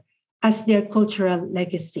river as their cultural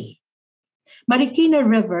legacy. Marikina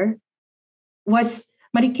River was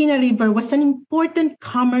an important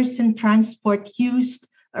commerce and transport used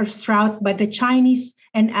as route by the Chinese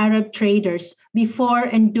and Arab traders before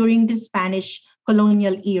and during the Spanish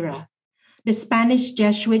colonial era. The Spanish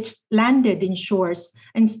Jesuits landed in shores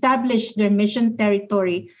and established their mission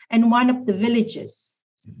territory in one of the villages.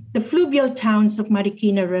 The fluvial towns of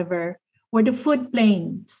Marikina River were the food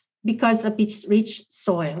plains because of its rich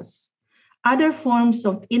soils. Other forms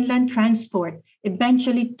of inland transport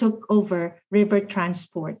eventually took over river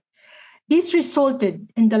transport. This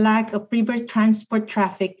resulted in the lack of river transport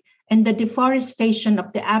traffic and the deforestation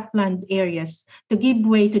of the upland areas to give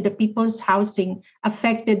way to the people's housing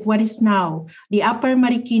affected what is now the Upper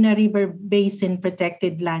Marikina River Basin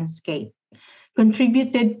Protected Landscape,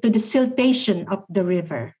 contributed to the siltation of the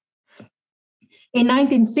river. In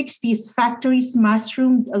 1960s, factories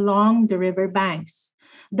mushroomed along the river banks.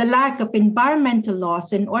 The lack of environmental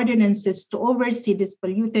laws and ordinances to oversee this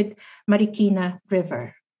polluted Marikina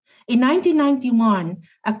River. In 1991,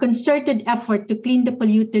 a concerted effort to clean the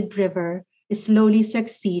polluted river slowly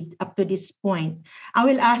succeed up to this point. I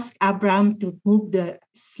will ask Abraham to move the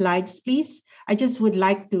slides, please. I just would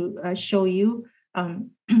like to show you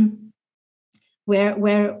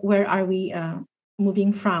where are we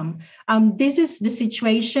moving from. This is the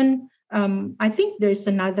situation. I think there's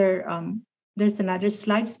another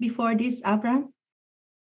slides before this, Abraham.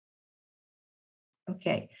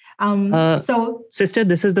 Okay. So sister,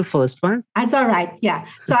 this is the first one. That's all right. Yeah.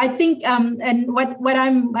 So I think and what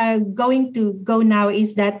I'm going to go now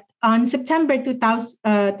is that on September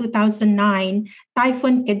 2009,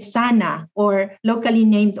 Typhoon Quetzana, or locally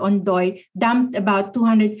named Ondoy, dumped about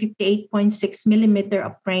 258.6 millimeter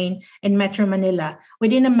of rain in Metro Manila.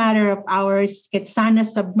 Within a matter of hours, Quetzana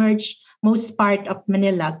submerged most part of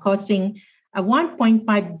Manila, causing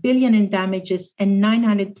 1.5 billion in damages and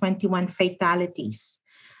 921 fatalities.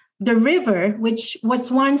 The river, which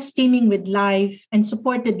was once teeming with life and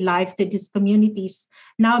supported life to these communities,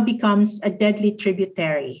 now becomes a deadly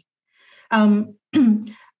tributary,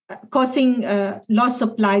 causing loss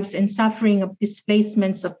of lives and suffering of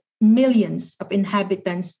displacements of millions of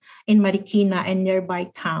inhabitants in Marikina and nearby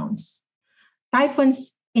towns.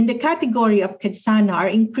 Typhoons in the category of Quetzana are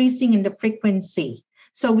increasing in the frequency.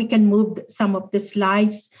 So we can move some of the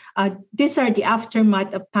slides. These are the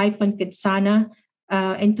aftermath of Typhoon Kitsana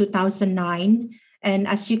in 2009. And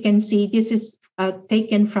as you can see, this is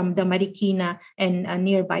taken from the Marikina and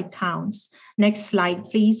nearby towns. Next slide,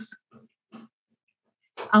 please.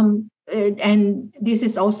 And this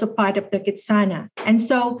is also part of the Kitsana. And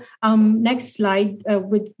so next slide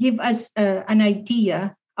would give us an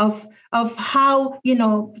idea of how,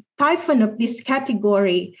 typhoon of this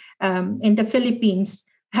category in the Philippines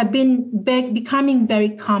have been becoming very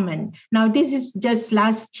common. Now, this is just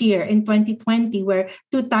last year in 2020, where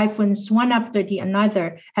 2 typhoons, one after the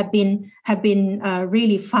another, have been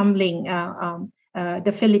really fumbling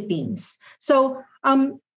the Philippines. So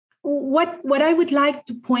what I would like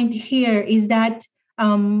to point here is that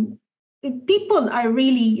people are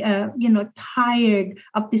really, tired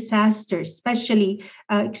of disasters, especially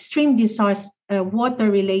extreme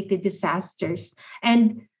water-related disasters.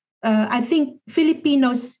 And I think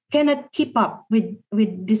Filipinos cannot keep up with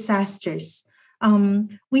disasters.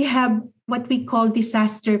 We have what we call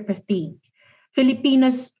disaster fatigue.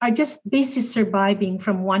 Filipinos are just busy surviving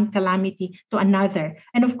from one calamity to another.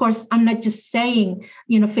 And of course, I'm not just saying,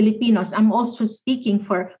 Filipinos, I'm also speaking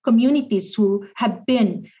for communities who have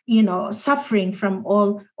been, suffering from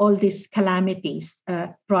all these calamities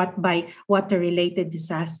brought by water-related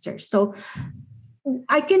disasters. So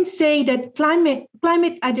I can say that climate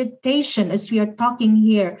adaptation, as we are talking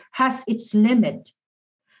here, has its limit.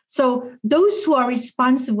 So those who are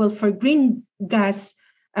responsible for green gas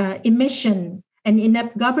emission and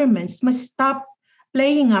inept governments must stop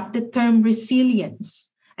playing up the term resilience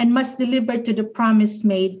and must deliver to the promise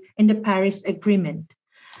made in the Paris Agreement.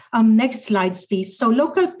 Next slides, please. So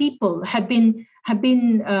local people have been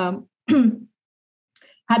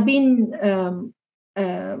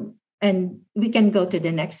and we can go to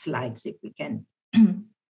the next slides if we can.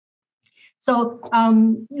 So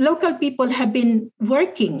local people have been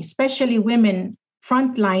working, especially women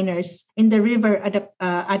frontliners, in the river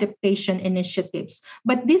adaptation initiatives.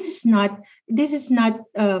 But this is not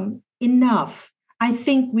enough. I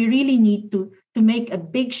think we really need to make a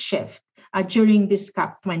big shift during this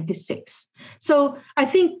COP26. So I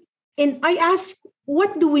think, I ask,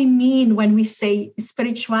 what do we mean when we say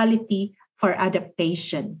spirituality for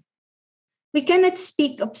adaptation? We cannot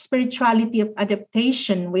speak of spirituality of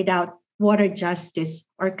adaptation without water justice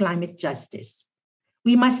or climate justice.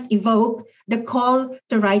 We must evoke the call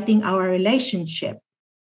to righting our relationship.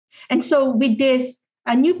 And so with this,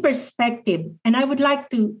 a new perspective, and I would like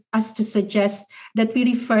us to suggest that we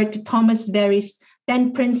refer to Thomas Berry's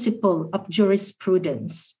 10 principles of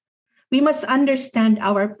jurisprudence. We must understand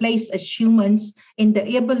our place as humans in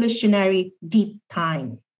the evolutionary deep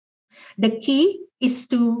time. The key is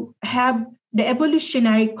to have the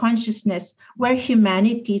evolutionary consciousness where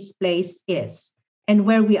humanity's place is and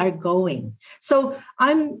where we are going. So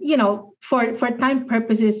I'm, for time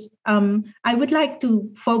purposes, I would like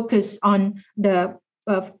to focus on the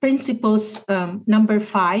principles number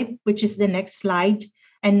 5, which is the next slide,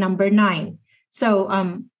 and number 9. So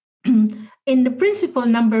in the principle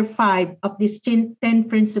number 5 of these 10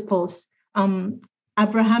 principles,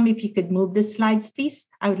 Abraham, if you could move the slides, please,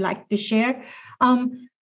 I would like to share.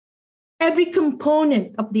 Every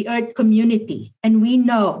component of the Earth community, and we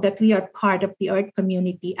know that we are part of the Earth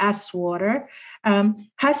community as water,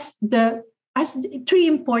 has 3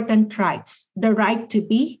 important rights: the right to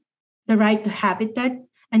be, the right to habitat,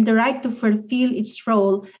 and the right to fulfill its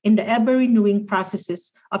role in the ever-renewing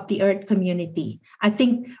processes of the Earth community. I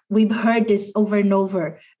think we've heard this over and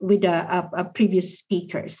over with previous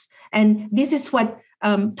speakers. And this is what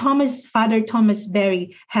Father Thomas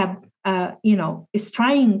Berry is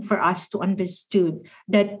trying for us to understand,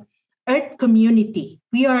 that Earth community,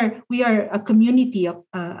 we are a community of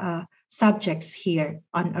subjects here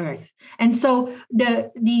on Earth. And so the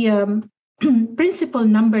principle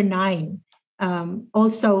number 9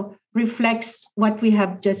 also reflects what we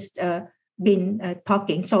have just been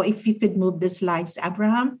talking. So if you could move the slides,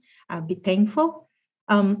 Abraham, I'll be thankful.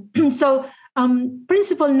 So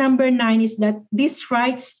principle number 9 is that these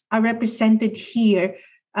rights are represented here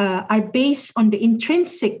are based on the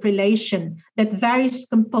intrinsic relation that various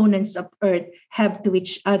components of Earth have to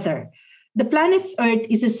each other. The planet Earth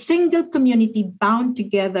is a single community bound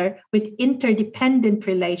together with interdependent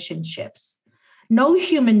relationships. No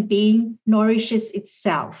human being nourishes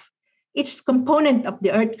itself. Each component of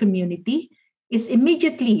the Earth community is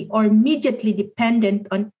immediately dependent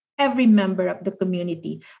on every member of the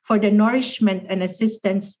community for the nourishment and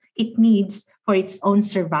assistance it needs for its own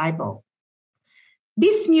survival.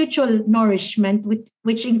 This mutual nourishment,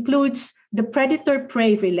 which includes the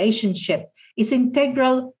predator-prey relationship, is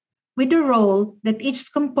integral with the role that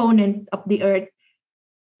each component of the earth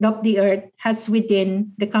has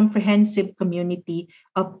within the comprehensive community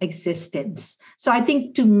of existence. So I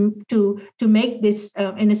think to make this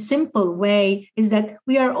in a simple way is that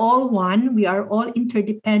we are all one, we are all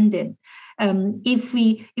interdependent. If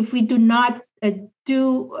we do not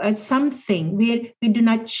do something, we do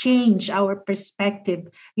not change our perspective,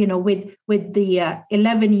 with the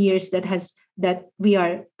 11 years that we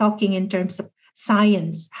are talking in terms of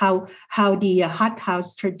science, how the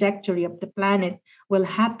hothouse trajectory of the planet will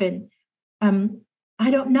happen. I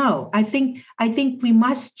don't know. I think we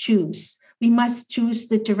must choose. We must choose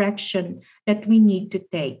the direction that we need to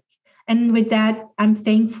take. And with that, I'm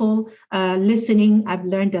thankful. Listening, I've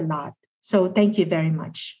learned a lot. So thank you very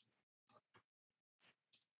much.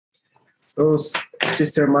 So,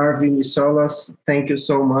 Sister Marvin Solas, thank you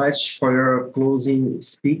so much for your closing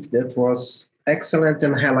speech. That was excellent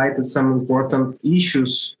and highlighted some important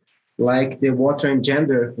issues like the water and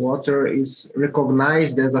gender. Water is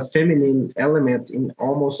recognized as a feminine element in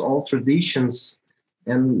almost all traditions.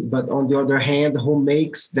 But on the other hand, who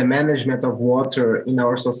makes the management of water in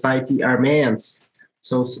our society are men.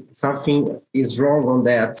 So something is wrong on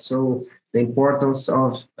that. So the importance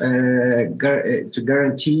of to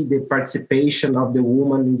guarantee the participation of the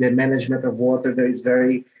woman in the management of water, that is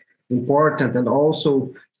very important, and also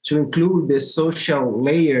to include the social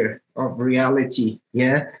layer of reality,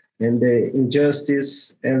 and the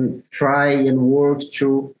injustice, and try and work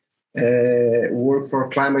to work for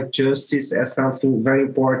climate justice as something very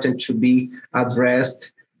important to be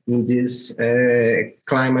addressed in this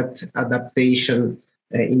climate adaptation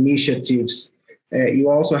initiatives. You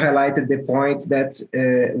also highlighted the point that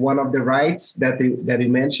one of the rights that you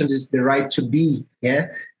mentioned is the right to be,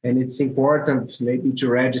 and it's important maybe to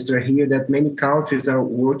register here that many countries are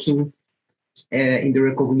working in the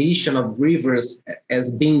recognition of rivers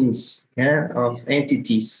as beings, of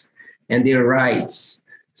entities and their rights.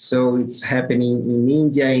 So it's happening in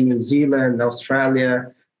India, in New Zealand,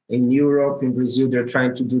 Australia, in Europe, in Brazil, they're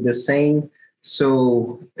trying to do the same.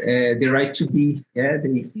 So the right to be,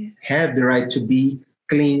 they have the right to be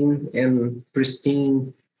clean and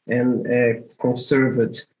pristine and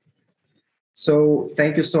conserved. So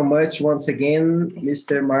thank you so much once again,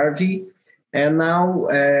 Mr. Marvi. And now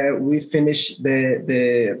we finish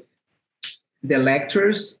the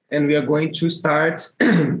lectures, and we are going to start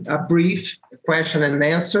a brief question and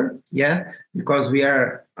answer, because we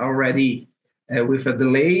are already with a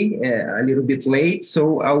delay, a little bit late.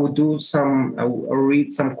 So I will I'll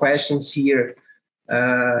read some questions here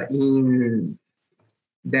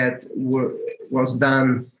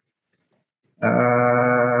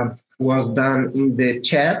was done in the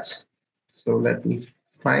chat. So let me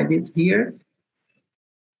find it here.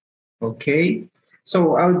 Okay.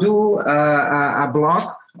 So I'll do a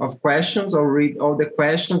block of questions. I'll read all the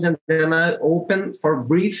questions, and then I open for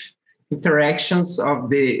brief interactions of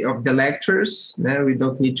the lectures. We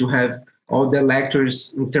don't need to have all the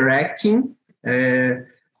lectures interacting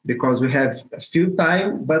because we have a few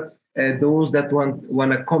time, but those that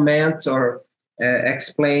want to comment or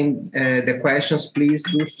explain the questions, please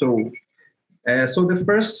do so. So the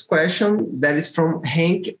first question that is from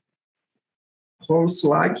Henk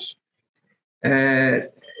Holslag. As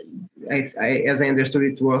I understood,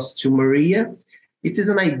 it was to Maria. It is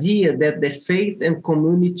an idea that the faith and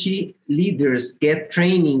community leaders get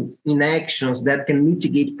training in actions that can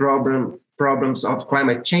mitigate problems of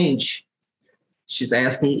climate change. She's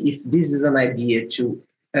asking if this is an idea to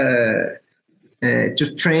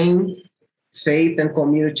train faith and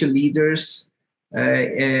community leaders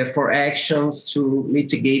for actions to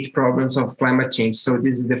mitigate problems of climate change. So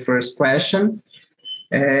this is the first question.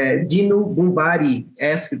 Dino Bumbari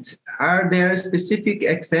asked, are there specific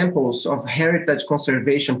examples of heritage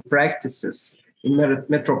conservation practices in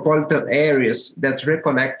metropolitan areas that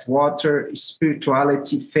reconnect water,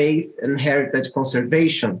 spirituality, faith, and heritage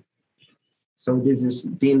conservation? So this is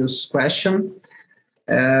Dino's question.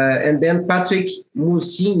 And then Patrick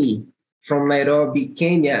Musini from Nairobi,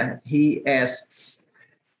 Kenya, he asks,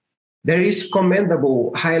 there is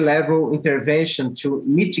commendable high-level intervention to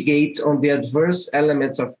mitigate on the adverse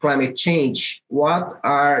elements of climate change. What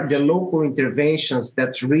are the local interventions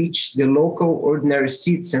that reach the local ordinary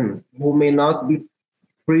citizen who may not be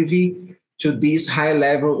privy to these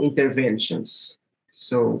high-level interventions?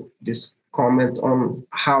 So this comment on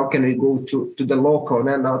how can we go to the local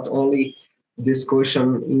and not only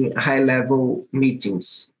discussion in high-level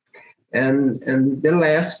meetings. And the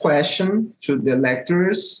last question to the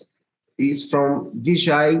lecturers is from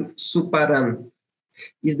Vijay Suparan.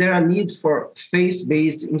 is there a need for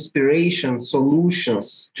faith-based inspiration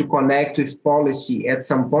solutions to connect with policy at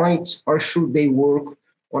some point, or should they work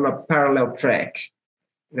on a parallel track?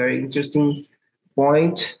 Very interesting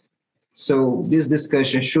point. So this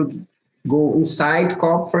discussion should go inside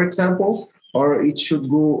COP, for example, or it should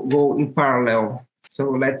go in parallel.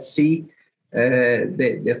 So let's see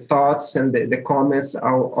the thoughts and the comments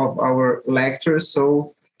of our lecturers.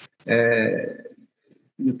 So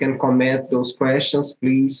you can comment those questions,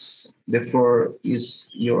 please. The floor is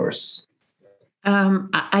yours.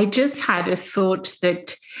 I just had a thought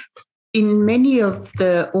that in many of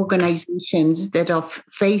the organizations that are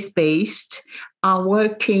faith-based are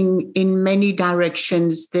working in many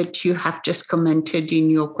directions that you have just commented in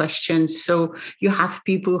your questions. So you have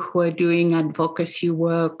people who are doing advocacy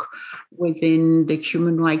work within the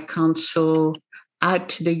Human Rights Council, at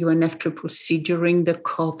the UNFCCC during the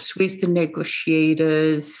COPs with the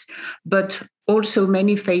negotiators, but also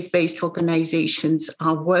many faith-based organizations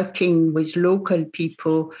are working with local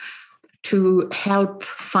people to help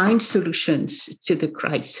find solutions to the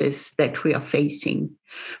crisis that we are facing.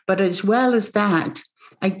 But as well as that,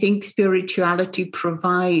 I think spirituality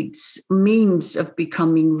provides means of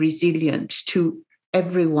becoming resilient to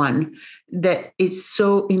everyone. That is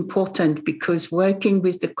so important, because working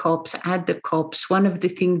with the COPs, at the COPs, one of the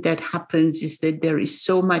things that happens is that there is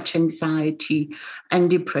so much anxiety and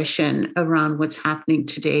depression around what's happening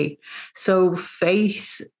today. So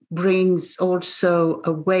faith brings also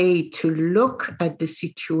a way to look at the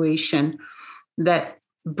situation that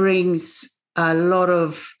brings a lot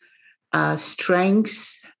of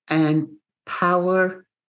strength and power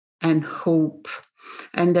and hope.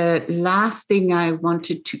 And the last thing I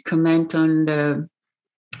wanted to comment on the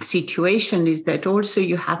situation is that also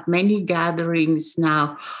you have many gatherings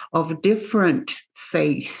now of different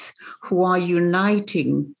faiths who are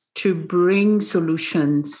uniting to bring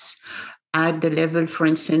solutions at the level, for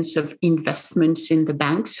instance, of investments in the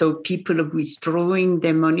banks. So people are withdrawing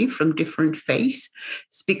their money from different faiths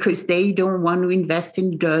because they don't want to invest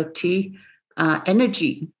in dirty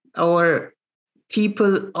energy, or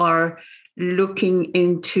people are looking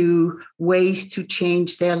into ways to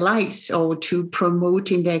change their lives or to promote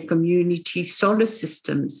in their community solar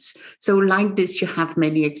systems. So like this, you have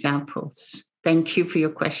many examples. Thank you for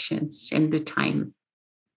your questions and the time.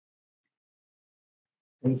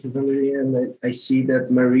 Thank you, Valeria. And I see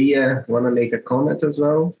that Maria want to make a comment as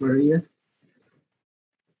well. Maria?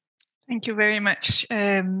 Thank you very much.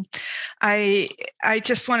 I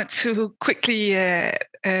just wanted to quickly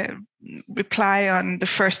reply on the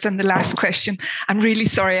first and the last question. I'm really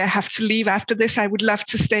sorry I have to leave after this. I would love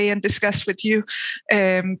to stay and discuss with you,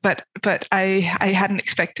 but I hadn't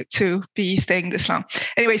expected to be staying this long.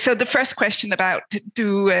 Anyway, so the first question about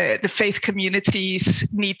do the faith communities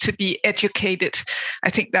need to be educated? I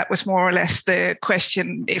think that was more or less the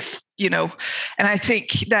question. And I think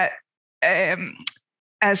that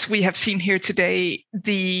as we have seen here today,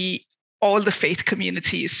 all the faith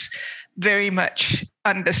communities very much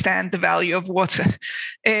understand the value of water.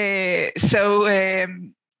 And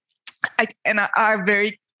are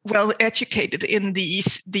very well educated in the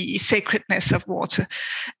sacredness of water.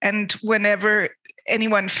 And whenever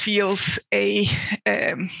anyone feels a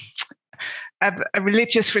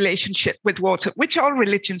religious relationship with water, which all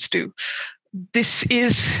religions do, this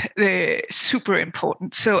is super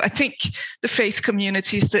important. So I think the faith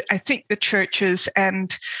communities, I think the churches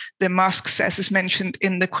and the mosques, as is mentioned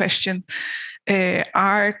in the question,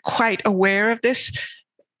 are quite aware of this.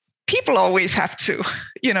 People always have to,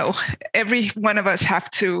 every one of us have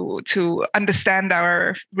to understand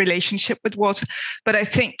our relationship with water. But I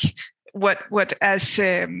think what as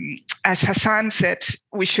Hassan said,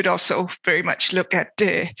 we should also very much look at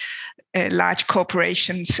large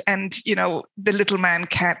corporations, and the little man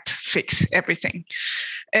can't fix everything.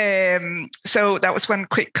 So that was one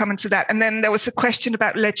quick comment to that. And then there was a question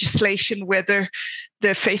about legislation, whether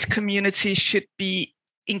the faith community should be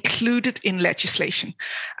included in legislation.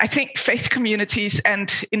 I think faith communities,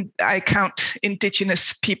 and I count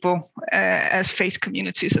indigenous people as faith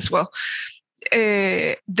communities as well,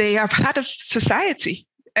 they are part of society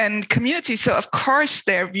and community. So of course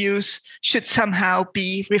their views should somehow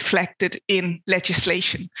be reflected in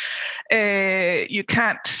legislation. You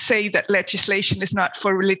can't say that legislation is not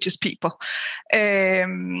for religious people.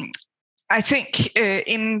 I think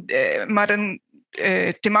in modern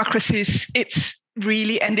democracies, it's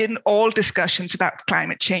really, and in all discussions about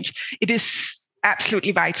climate change, it is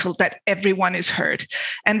absolutely vital that everyone is heard.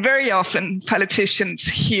 And very often politicians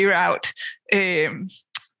hear out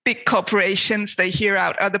big big corporations, they hear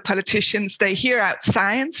out other politicians, they hear out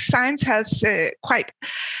science. Science has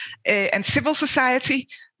and civil society,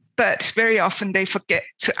 but very often they forget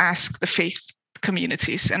to ask the faith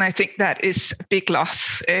communities. And I think that is a big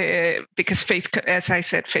loss because faith, as I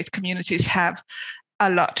said, faith communities have a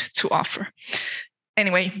lot to offer.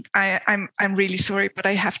 Anyway, I'm really sorry, but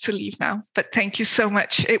I have to leave now. But thank you so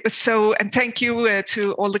much. It was and thank you to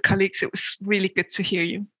all the colleagues. It was really good to hear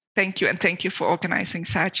you. Thank you, and thank you for organizing,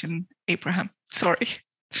 Saj and Abraham. Sorry.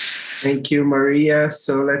 Thank you, Maria.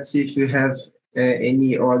 So let's see if you have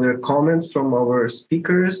any other comments from our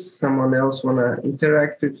speakers. Someone else want to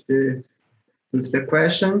interact with the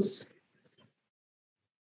questions?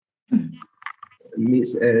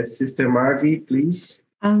 Miss Sister Marvi, please.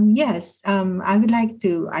 Yes, I would like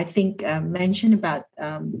to, I think, mention about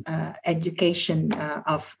education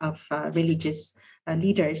of religious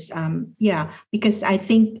leaders. Yeah, because I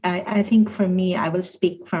think for me, I will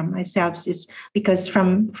speak from myself, is because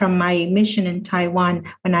from my mission in Taiwan,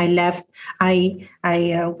 when I left, I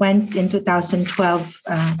went in 2012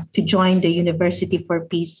 to join the University for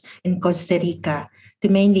Peace in Costa Rica to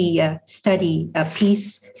mainly study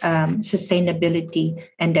peace, sustainability,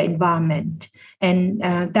 and the environment. And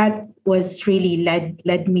that was really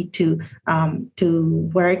led me to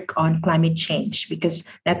work on climate change, because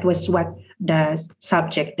that was what the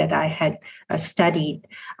subject that I had studied.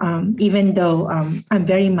 Even though I'm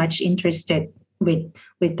very much interested with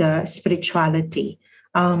the spirituality.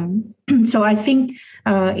 So I think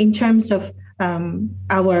in terms of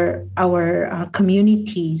our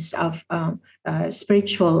communities of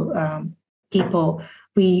spiritual people,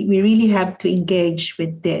 we really have to engage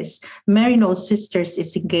with this. Maryknoll Sisters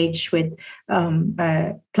is engaged with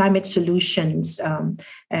Climate Solutions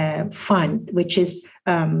Fund, which is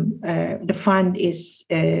the fund is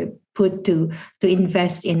put to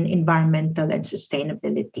invest in environmental and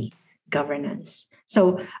sustainability governance.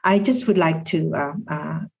 So I just would like to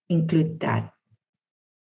include that.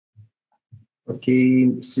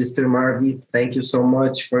 Okay, Sister Marvi, thank you so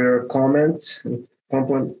much for your comment.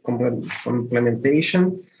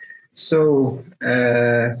 Complementation. So,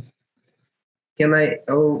 can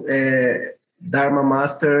Dharma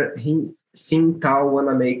Master Sin Tao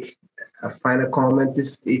wanna make a final comment?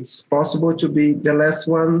 If it's possible to be the last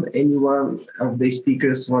one, anyone of the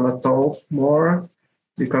speakers wanna talk more?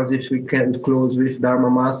 Because if we can close with Dharma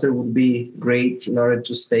Master, would be great in order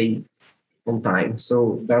to stay on time.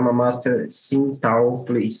 So, Dharma Master Sin Tao,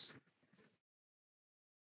 please.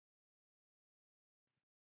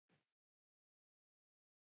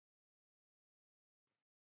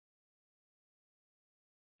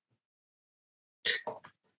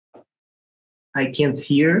 I can't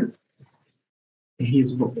hear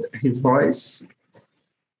his voice.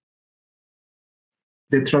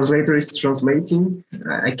 The translator is translating.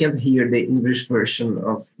 I can't hear the English version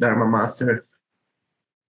of Dharma Master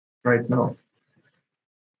right now.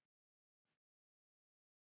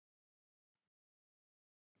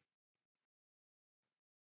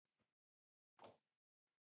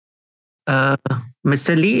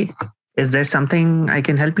 Mr. Lee, is there something I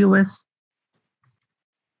can help you with?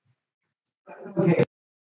 Okay.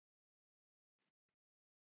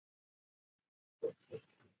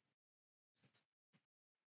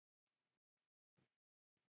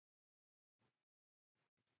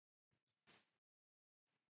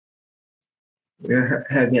 We're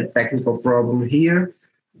having a technical problem here.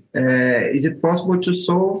 Is it possible to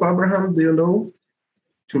solve, Abraham? Do you know?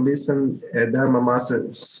 To listen Dharma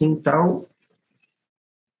Master Sin Tao?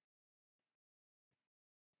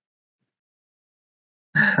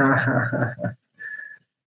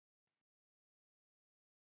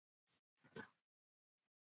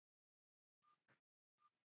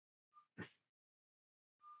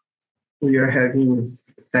 We are having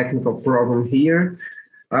a technical problem here.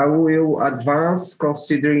 I will advance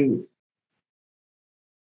considering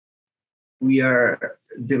we are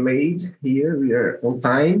delayed here. We are on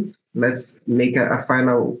time. Let's make a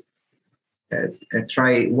final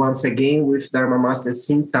try once again with Dharma Master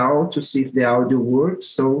Sin Tao to see if the audio works.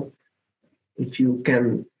 So if you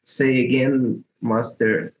can say again,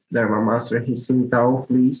 Master Dharma Master Sin Tao,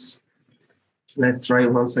 please. Let's try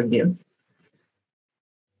once again.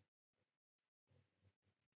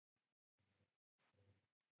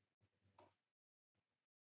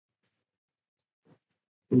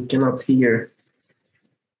 We cannot hear.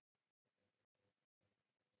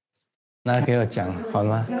 那给我讲好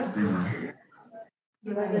吗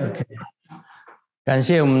 ？OK， 感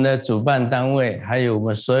谢我们的主办单位，还有我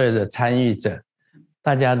们所有的参与者，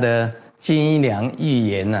大家的精良预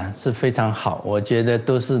言呢是非常好，我觉得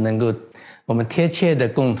都是能够我们贴切的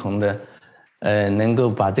共同的能够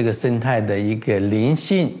把这个生态的一个灵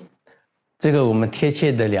性，这个我们贴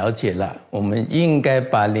切的了解了，我们应该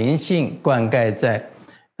把灵性灌溉在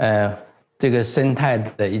这个生态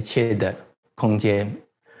的一切的空间。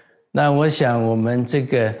那我想我们这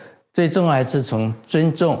个最重要还是从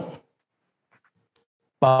尊重、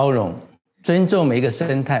包容，尊重每一个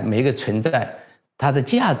生态、每一个存在它的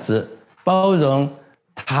价值，包容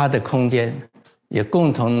它的空间，也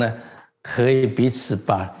共同呢可以彼此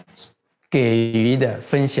把给予的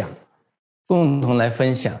分享，共同来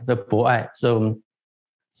分享这博爱。所以我们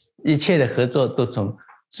一切的合作都从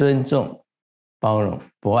尊重、包容、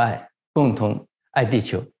博爱，共同爱地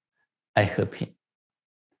球、爱和平。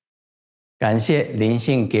感谢灵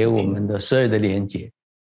性给我们的所有的连结。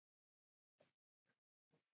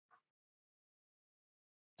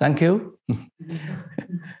Thank you.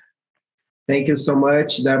 Thank you so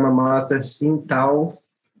much, Dharma Master Xin Tao,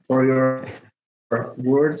 for your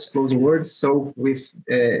words, closing words. So with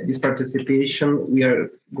this participation, we are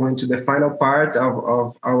going to the final part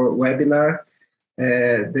of our webinar.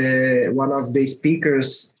 One of the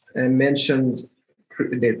speakers mentioned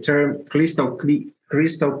the term crystal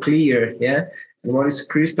clear, yeah? And what is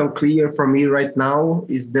crystal clear for me right now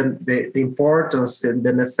is the importance and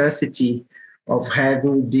the necessity of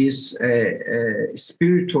having this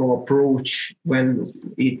spiritual approach when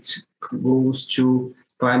it goes to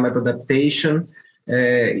climate adaptation.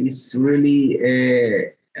 Is really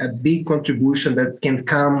a big contribution that can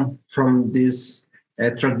come from this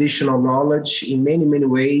traditional knowledge in many, many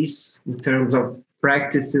ways, in terms of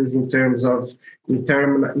practices, in terms of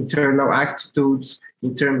internal attitudes,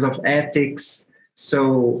 in terms of ethics.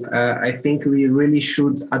 So I think we really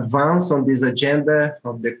should advance on this agenda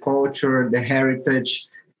of the culture, the heritage,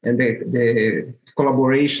 and the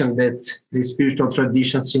collaboration that the spiritual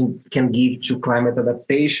traditions can give to climate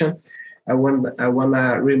adaptation. I want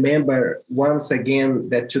to remember once again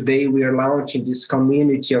that today we are launching this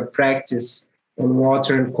community of practice on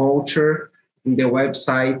water and culture in the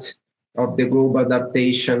website of the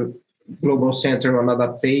Global Center on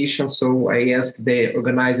Adaptation. So I ask the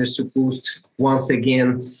organizers to post once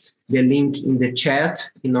again the link in the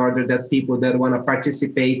chat in order that people that want to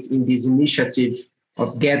participate in this initiative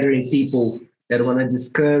of gathering people that want to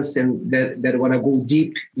discuss and that want to go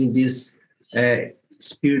deep in this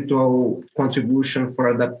spiritual contribution for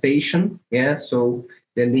adaptation. Yeah, so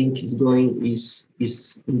the link is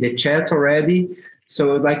in the chat already.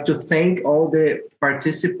 So I'd like to thank all the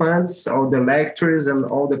participants, all the lecturers, and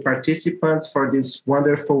all the participants for this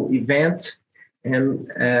wonderful event, and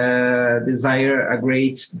desire a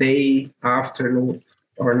great day, afternoon,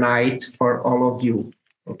 or night for all of you.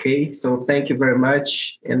 Okay, so thank you very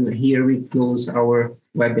much, and here we close our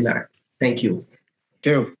webinar. Thank you. Thank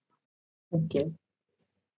you. Thank you.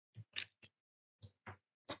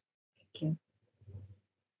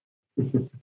 Thank you.